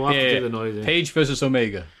start again. We'll have to do the noises. Page versus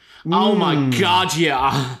Omega. Oh my God,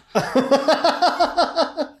 yeah.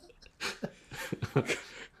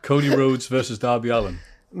 Cody Rhodes versus Darby Allin.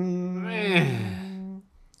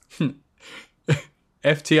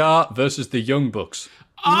 FTR versus the Young Bucks.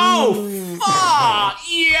 Oh, fuck,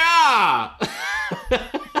 yeah.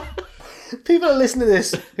 People that listen to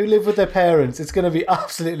this who live with their parents, it's going to be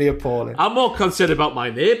absolutely appalling. I'm more concerned about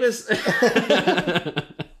my neighbours.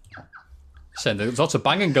 There's lots of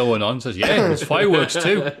banging going on. Says, yeah, there's fireworks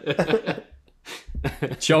too.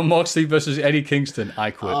 John Moxley versus Eddie Kingston.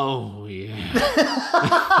 I quit. Oh, yeah.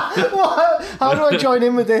 How do I join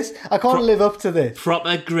in with this? I can't live up to this.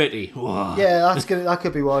 Proper gritty. Whoa. Yeah, that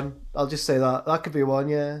could be one. I'll just say that. That could be one,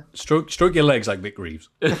 yeah. Stroke your legs like Vic Reeves.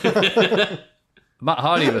 Matt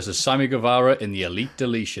Hardy versus Sammy Guevara in the Elite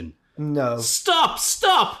Deletion. No. Stop!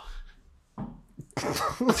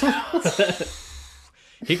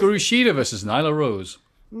 Hikaru Shida versus Nyla Rose.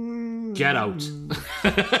 Get out.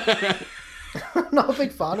 I'm not a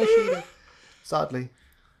big fan of Shida, sadly.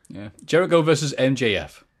 Yeah. Jericho versus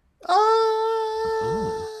MJF.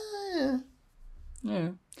 Yeah.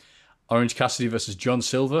 Orange Cassidy versus John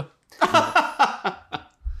Silver.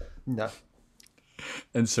 No.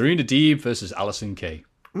 And Serena Deeb versus Allysin Kay.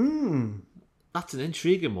 That's an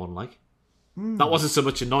intriguing one, like. That wasn't so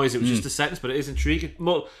much a noise, it was just a sentence, but it is intriguing.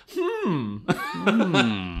 What do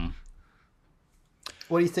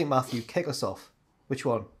you think, Matthew? Kick us off. Which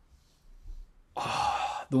one?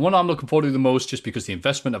 The one I'm looking forward to the most, just because the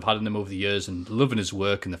investment I've had in him over the years and loving his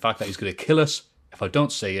work and the fact that he's going to kill us, if I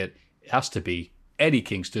don't say it, it has to be Eddie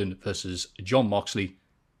Kingston versus Jon Moxley,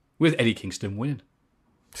 with Eddie Kingston winning.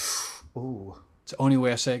 Ooh. It's the only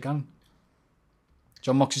way I say it can.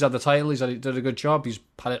 Jon Moxley's had the title, he's did a good job, he's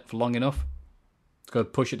had it for long enough. He's got to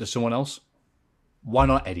push it to someone else. Why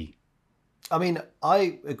not Eddie? I mean,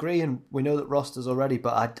 I agree, and we know that Ross does already,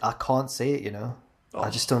 but I can't see it, you know. I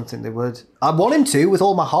just don't think they would. I want him to with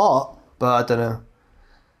all my heart, but I don't know.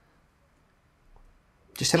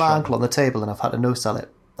 Just hit my ankle on the table and I've had to no-sell it.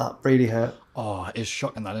 That really hurt. Oh, it's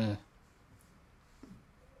shocking that, isn't it?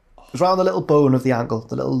 It was right on the little bone of the ankle,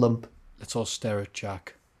 the little lump. Let's all stare at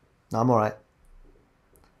Jack. No, I'm alright.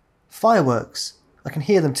 Fireworks. I can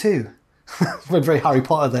hear them too. Went very Harry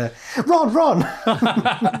Potter there. Run!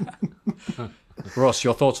 Ross,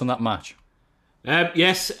 your thoughts on that match?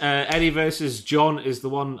 Yes, Eddie versus John is the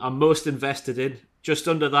one I'm most invested in. Just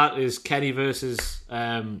under that is Kenny versus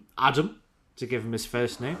Adam, to give him his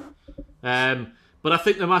first name. But I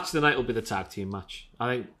think the match of the night will be the tag team match.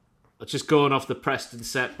 I think, just going off the precedent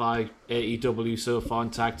set by AEW so far in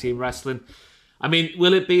tag team wrestling, I mean,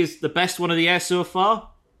 will it be the best one of the year so far?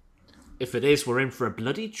 If it is, we're in for a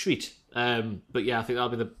bloody treat. But yeah, I think that'll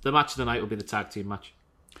be the match of the night will be the tag team match.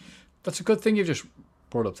 That's a good thing you've just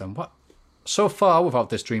brought up then. What so far without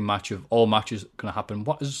this dream match of all matches going to happen?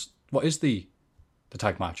 What is the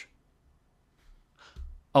tag match?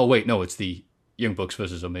 Oh wait, no, it's the Young Bucks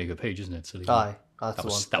versus Omega Page, isn't it? Silly. Aye, that's the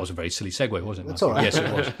one. That was a very silly segue, wasn't it? It's all right. Yes,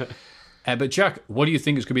 it was. But Jack, what do you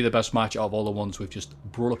think is going to be the best match out of all the ones we've just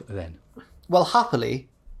brought up then? Well, happily,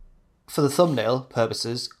 for the thumbnail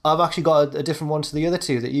purposes, I've actually got a different one to the other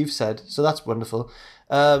two that you've said, so that's wonderful.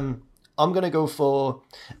 I'm going to go for...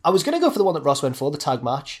 I was going to go for the one that Ross went for, the tag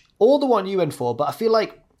match, or the one you went for, but I feel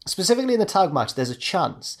like, specifically in the tag match, there's a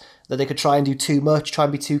chance that they could try and do too much, try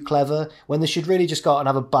and be too clever, when they should really just go out and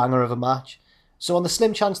have a banger of a match. So on the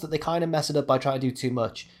slim chance that they kind of mess it up by trying to do too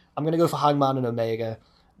much, I'm going to go for Hangman and Omega.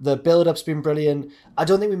 The build-up's been brilliant. I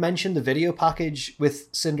don't think we mentioned the video package with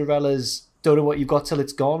Cinderella's Don't Know What You've Got Till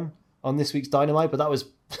It's Gone on this week's Dynamite, but that was...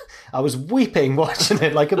 I was weeping watching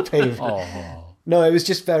it like a baby. No, it was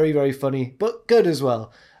just very, very funny, but good as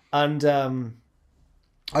well. And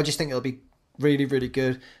I just think it'll be really, really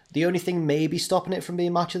good. The only thing maybe stopping it from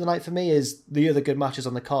being match of the night for me is the other good matches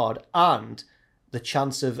on the card and the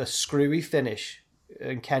chance of a screwy finish,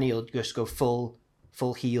 and Kenny will just go full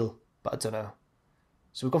heel, but I don't know.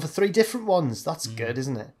 So we've gone for 3 different ones. That's good,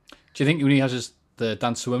 isn't it? Do you think when he has the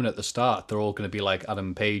dance to women at the start, they're all going to be like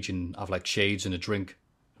Adam Page and have like shades and a drink?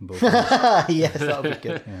 Yes, that'll be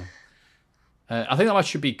good. Yeah. I think that match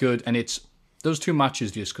should be good, and it's those 2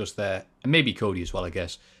 matches you discussed there, and maybe Cody as well, I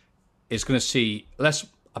guess, is going to see less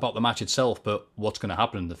about the match itself, but what's going to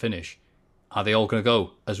happen in the finish. Are they all going to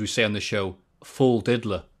go, as we say on the show, full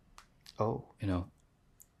diddler? Oh. You know,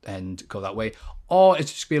 and go that way. Or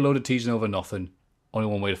it's just going to be a load of teasing over nothing. Only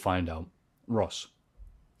one way to find out. Ross.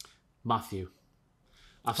 Matthew.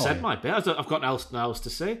 I've said my bit. I've got nothing else to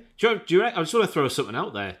say. Do you reckon, I just want to throw something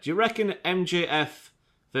out there. Do you reckon MJF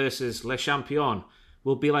versus Le Champion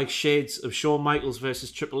will be like shades of Shawn Michaels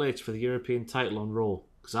versus Triple H for the European title on Raw?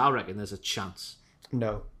 Because I reckon there's a chance.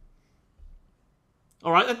 No.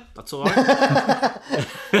 All right then, that's all right.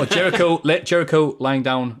 Well, Jericho lying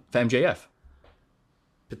down for MJF?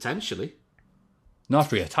 Potentially. No,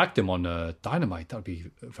 after he attacked him on Dynamite, that would be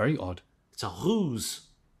very odd. It's a ruse.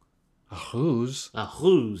 A ruse? A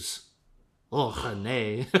ruse. Oh,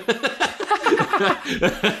 René.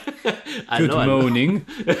 Good morning.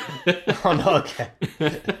 Oh, no, okay.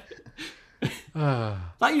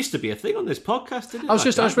 That used to be a thing on this podcast, didn't it? I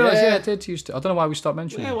realised, yeah, it did used to. I don't know why we stopped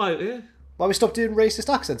mentioning it. Why we stopped doing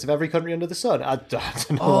racist accents of every country under the sun? I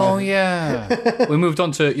don't know. Oh, yeah. We moved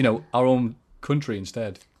on to, our own country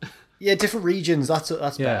instead. Yeah, different regions. That's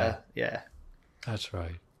better. Yeah. That's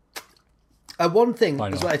right. One thing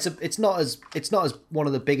as well, it's not as one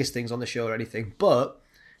of the biggest things on the show or anything, but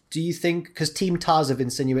do you think, because Team Taz have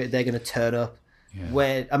insinuated they're going to turn up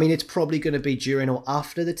Where, I mean, it's probably going to be during or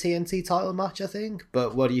after the TNT title match, I think.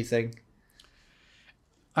 But what do you think?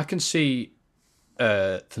 I can see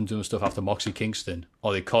them doing stuff after Moxley Kingston,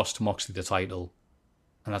 or they cost Moxley the title,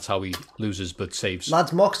 and that's how he loses but saves.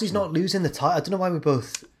 Lads, Moxley's not losing the title. I don't know why we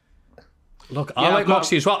both... Look, I like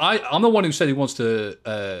Moxley as well. I'm the one who said he wants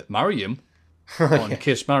to marry him on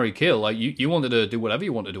Kiss, Marry, Kill. Like you wanted to do whatever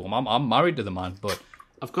you wanted to do. I'm married to the man, but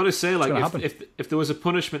I've got to say, like, if there was a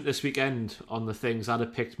punishment this weekend on the things, I'd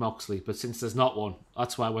have picked Moxley. But since there's not one,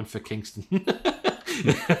 that's why I went for Kingston.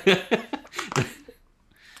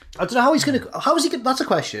 I don't know how he's going to... How is he? That's a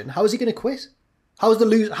question. How is he going to quit? How is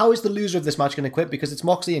the loser of this match going to quit? Because it's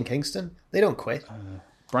Moxley and Kingston. They don't quit.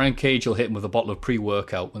 Brian Cage will hit him with a bottle of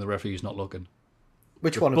pre-workout when the referee's not looking.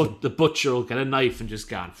 Which one of them? The butcher will get a knife and just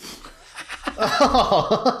go.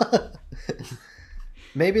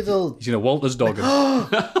 Maybe they'll... He's Walter's dog.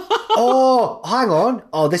 Oh, hang on.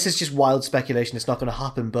 Oh, this is just wild speculation. It's not going to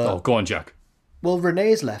happen, but... Oh, go on, Jack. Well,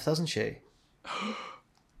 Renee's left, hasn't she?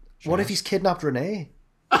 What if he's kidnapped Renee?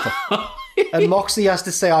 And Moxley has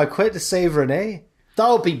to say, I quit to save Renee? That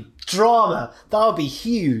would be drama. That would be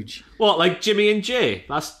huge. What, like Jimmy and Jay?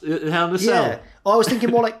 That's Hell in a Cell? Yeah. Oh, I was thinking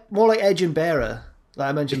more like Edge and Bearer, like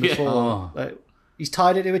I mentioned before. Oh. Like, he's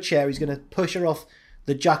tied her to a chair. He's going to push her off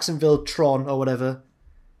the Jacksonville Tron or whatever.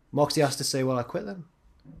 Moxley has to say, well, I quit then.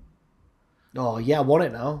 Oh, yeah, I want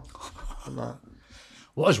it now.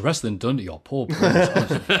 What has wrestling done to your poor bones?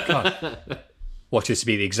 Watch this to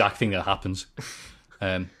be the exact thing that happens.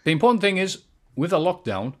 The important thing is, with a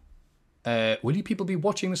lockdown, will you people be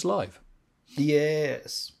watching this live?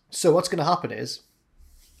 Yes. So what's going to happen is,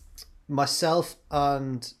 myself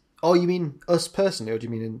and... Oh, you mean us personally, or do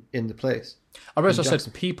you mean in the place? I realised I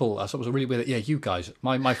said people. I thought it was a really weird... Yeah, you guys.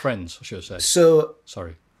 My friends, I should have said. So...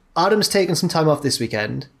 Sorry. Adam's taken some time off this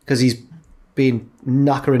weekend, because he's been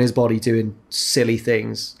knackering his body doing silly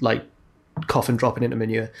things, like coughing, dropping into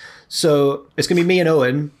manure. So it's going to be me and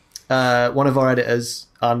Owen, one of our editors,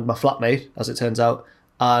 and my flatmate, as it turns out.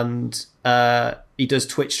 And he does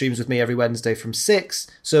Twitch streams with me every Wednesday from 6.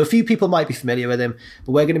 So a few people might be familiar with him,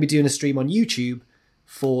 but we're going to be doing a stream on YouTube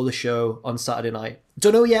for the show on Saturday night.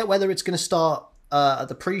 Don't know yet whether it's going to start at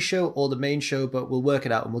the pre-show or the main show, but we'll work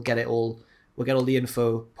it out and we'll get all the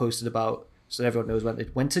info posted about so everyone knows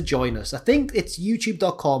when to join us. I think it's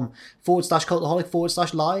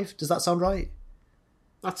youtube.com/cultaholic/live. Does that sound right?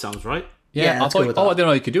 That sounds right. Yeah, I didn't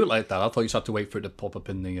know you could do it like that. I thought you just had to wait for it to pop up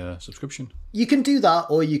in the subscription. You can do that,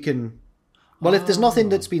 or you can... Well, if there's nothing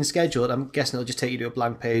that's been scheduled, I'm guessing it'll just take you to a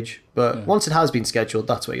blank page. But once it has been scheduled,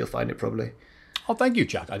 that's where you'll find it, probably. Oh, thank you,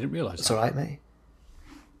 Jack. I didn't realise that. It's all right, mate.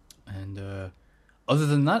 And other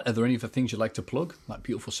than that, are there any other things you'd like to plug? That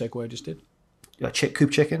beautiful segue I just did?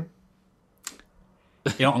 Coop Chicken?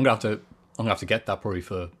 You know, I'm gonna have to get that probably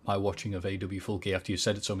for my watching of AEW Full Gear after you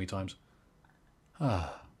said it so many times.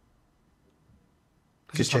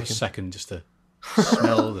 Just have a second just to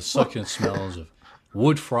smell the succulent smells of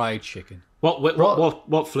wood-fried chicken.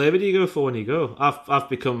 What flavour do you go for when you go? I've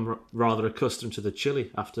become rather accustomed to the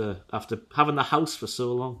chili after having the house for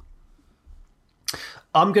so long.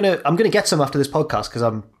 I'm gonna get some after this podcast because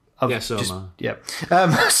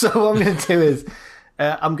So what I'm gonna do is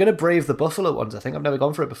I'm gonna brave the buffalo ones. I think I've never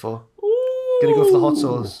gone for it before. Ooh. Gonna go for the hot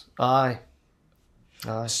sauce. Aye.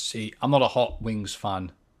 See, I'm not a hot wings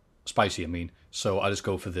fan. Spicy, I mean. So I just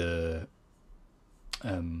go for the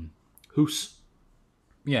Hoos.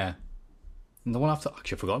 Yeah. And the one after...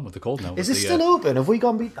 Actually, I've forgotten what they're called now. Is it still open? Have we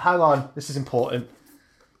gone... Hang on. This is important.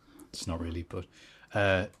 It's not really, but...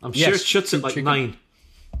 I'm sure it shuts at like chicken. 9.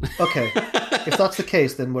 Okay. If that's the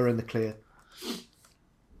case, then we're in the clear.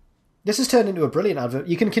 This has turned into a brilliant advert.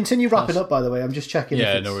 You can continue wrapping up, by the way. I'm just checking.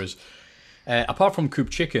 Yeah, no worries. Apart from Coop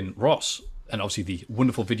Chicken, Ross, and obviously the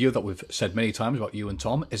wonderful video that we've said many times about you and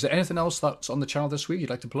Tom, is there anything else that's on the channel this week you'd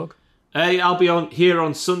like to plug? I'll be on here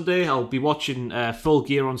on Sunday. I'll be watching Full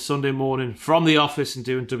Gear on Sunday morning from the office and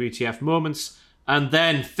doing WTF moments. And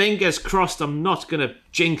then, fingers crossed, I'm not going to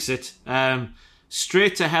jinx it.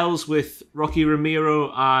 Straight to Hells with Rocky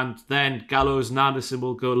Romero, and then Gallows and Anderson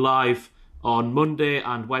will go live on Monday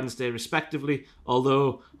and Wednesday respectively,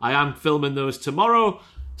 although I am filming those tomorrow,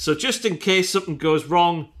 so just in case something goes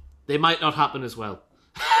wrong, they might not happen as well.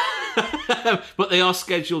 But they are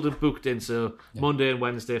scheduled and booked in, so Monday and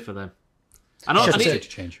Wednesday for them. I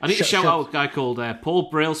need to shout out a guy called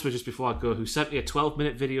Paul Brailsford just before I go, who sent me a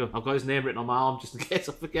 12-minute video. I've got his name written on my arm just in case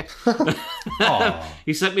I forget.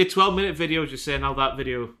 He sent me a 12-minute video just saying how that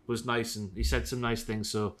video was nice, and he said some nice things,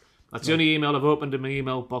 so that's the only email I've opened in my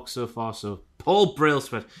email box so far. So Paul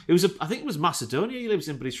Brailsford. I think it was Macedonia he lives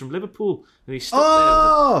in, but he's from Liverpool, and he's stuck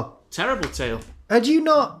there with a terrible tale. Had you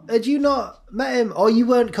not met him? Or you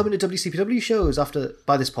weren't coming to WCPW shows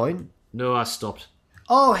by this point? No, I stopped.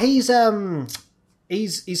 Oh, he's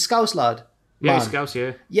Scouse lad. Yeah, he's Scouse,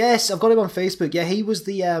 yeah. Yes, I've got him on Facebook. Yeah, he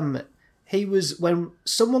was when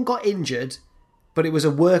someone got injured, but it was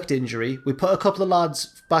a worked injury. We put a couple of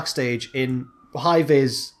lads backstage in high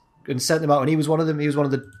vis and sent them out, and he was one of them. He was one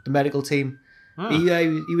of the medical team. Oh.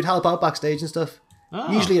 He would help out backstage and stuff.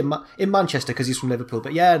 Oh. Usually in Manchester because he's from Liverpool.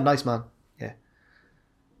 But yeah, nice man. Yeah.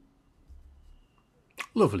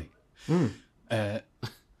 Lovely. Before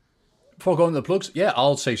going to the plugs,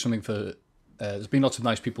 I'll say something for... there's been lots of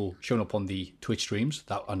nice people showing up on the Twitch streams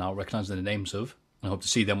that are now recognising the names of. And I hope to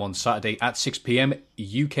see them on Saturday at 6 p.m.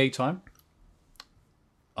 UK time.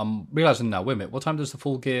 I'm realising now, wait a minute, what time does the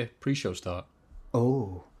Full Gear pre-show start?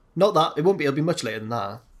 Oh, not that. It'll be much later than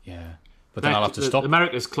that. Yeah. But then I'll have to stop.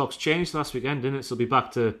 America's clocks changed last weekend, didn't it? So it'll be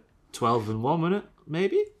back to 12 and 1 minute,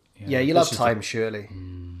 maybe? Yeah, you'll have time, surely.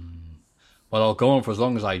 Well, I'll go on for as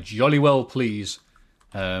long as I jolly well please.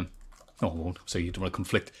 No, I won't. So you don't want to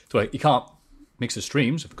conflict. You can't mix the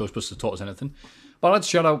streams if Ghostbusters taught us anything. But I'd like to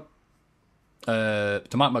shout out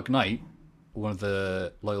to Matt McKnight, one of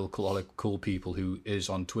the loyal, cool people who is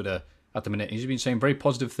on Twitter at the minute. He's been saying very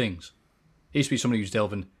positive things. He used to be somebody who's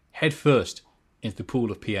delving headfirst into the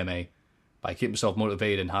pool of PMA by keeping himself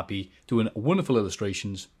motivated and happy, doing wonderful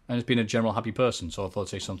illustrations, and has been a general happy person. So I thought I'd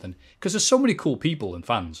say something. Because there's so many cool people and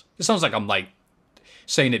fans. It sounds like I'm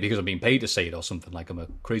saying it because I'm being paid to say it or something, like I'm a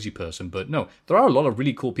crazy person. But no, there are a lot of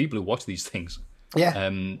really cool people who watch these things. Yeah.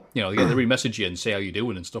 They re-message you and say how you're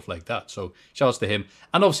doing and stuff like that. So shout outs to him.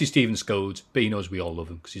 And obviously Stephen Scodes, but he knows we all love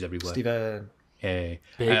him because he's everywhere. Steven. Yeah.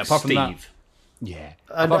 Apart from that, yeah.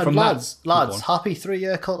 And lads, happy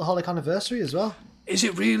 3-year Cultaholic anniversary as well. Is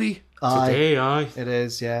it really? Today, aye. It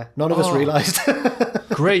is, yeah. None of us realised.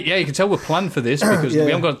 Great, yeah, you can tell we're planned for this because we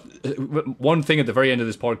haven't got one thing at the very end of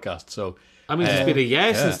this podcast. So I mean, it's been a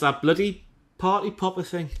year since that bloody party popper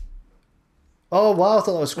thing. Oh, wow, I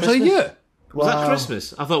thought that was Christmas. Was that a year? Was that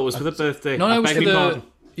Christmas? I thought it was for the birthday. No, it was for the...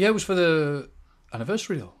 Yeah, it was for the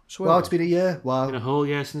anniversary, though. Wow, it's been a year. Wow. It's been a whole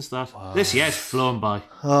year since that. Wow. This year's flown by.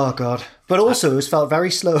 Oh, God. But also, it's felt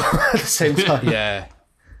very slow at the same time. Yeah.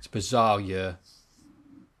 It's a bizarre year.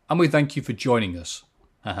 And we thank you for joining us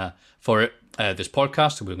for this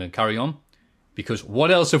podcast. We're going to carry on. Because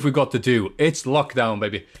what else have we got to do? It's lockdown,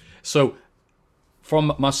 baby. So,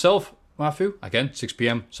 from myself, Matthew, again, 6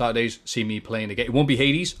 p.m. Saturdays, see me playing a game. It won't be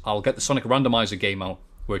Hades. I'll get the Sonic Randomizer game out,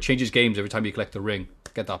 where it changes games every time you collect a ring.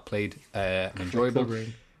 Get that played and enjoyable.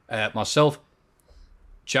 Myself,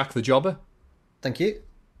 Jack the Jobber. Thank you.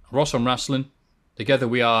 Ross on Wrestling. Together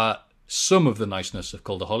we are some of the niceness of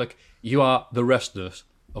Cultaholic. You are the rest of us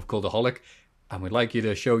of Cultaholic. And we'd like you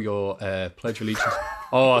to show your pledge of allegiance.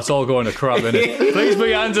 Oh, it's all going to crap, isn't it? Please put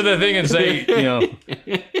your hands on the thing and say,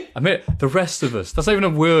 admit, the rest of us. That's not even a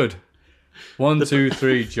word. 1, 2,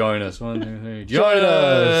 3, join us. 1, 2, 3, join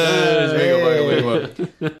us.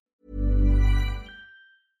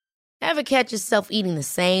 Ever catch yourself eating the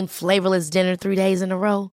same flavorless dinner 3 days in a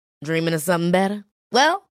row? Dreaming of something better?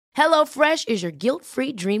 Well, HelloFresh is your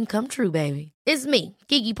guilt-free dream come true, baby. It's me,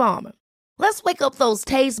 Keke Palmer. Let's wake up those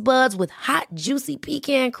taste buds with hot, juicy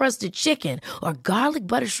pecan-crusted chicken or garlic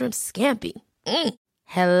butter shrimp scampi.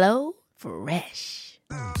 Hello Fresh.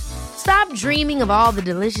 Stop dreaming of all the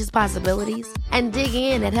delicious possibilities and dig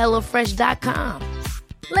in at HelloFresh.com.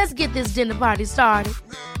 Let's get this dinner party started.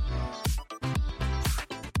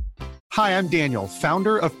 Hi, I'm Daniel,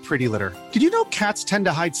 founder of Pretty Litter. Did you know cats tend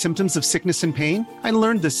to hide symptoms of sickness and pain? I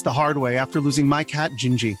learned this the hard way after losing my cat,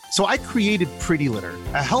 Gingy. So I created Pretty Litter,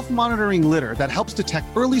 a health monitoring litter that helps detect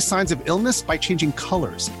early signs of illness by changing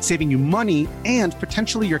colors, saving you money and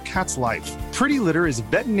potentially your cat's life. Pretty Litter is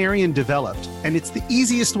veterinarian developed, and it's the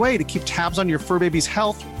easiest way to keep tabs on your fur baby's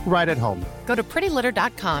health right at home. Go to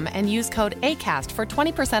prettylitter.com and use code ACAST for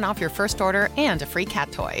 20% off your first order and a free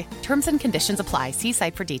cat toy. Terms and conditions apply. See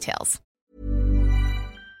site for details.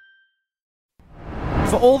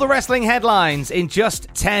 For all the wrestling headlines in just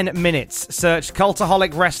 10 minutes, search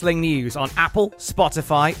Cultaholic Wrestling News on Apple,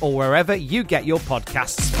 Spotify, or wherever you get your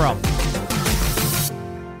podcasts from.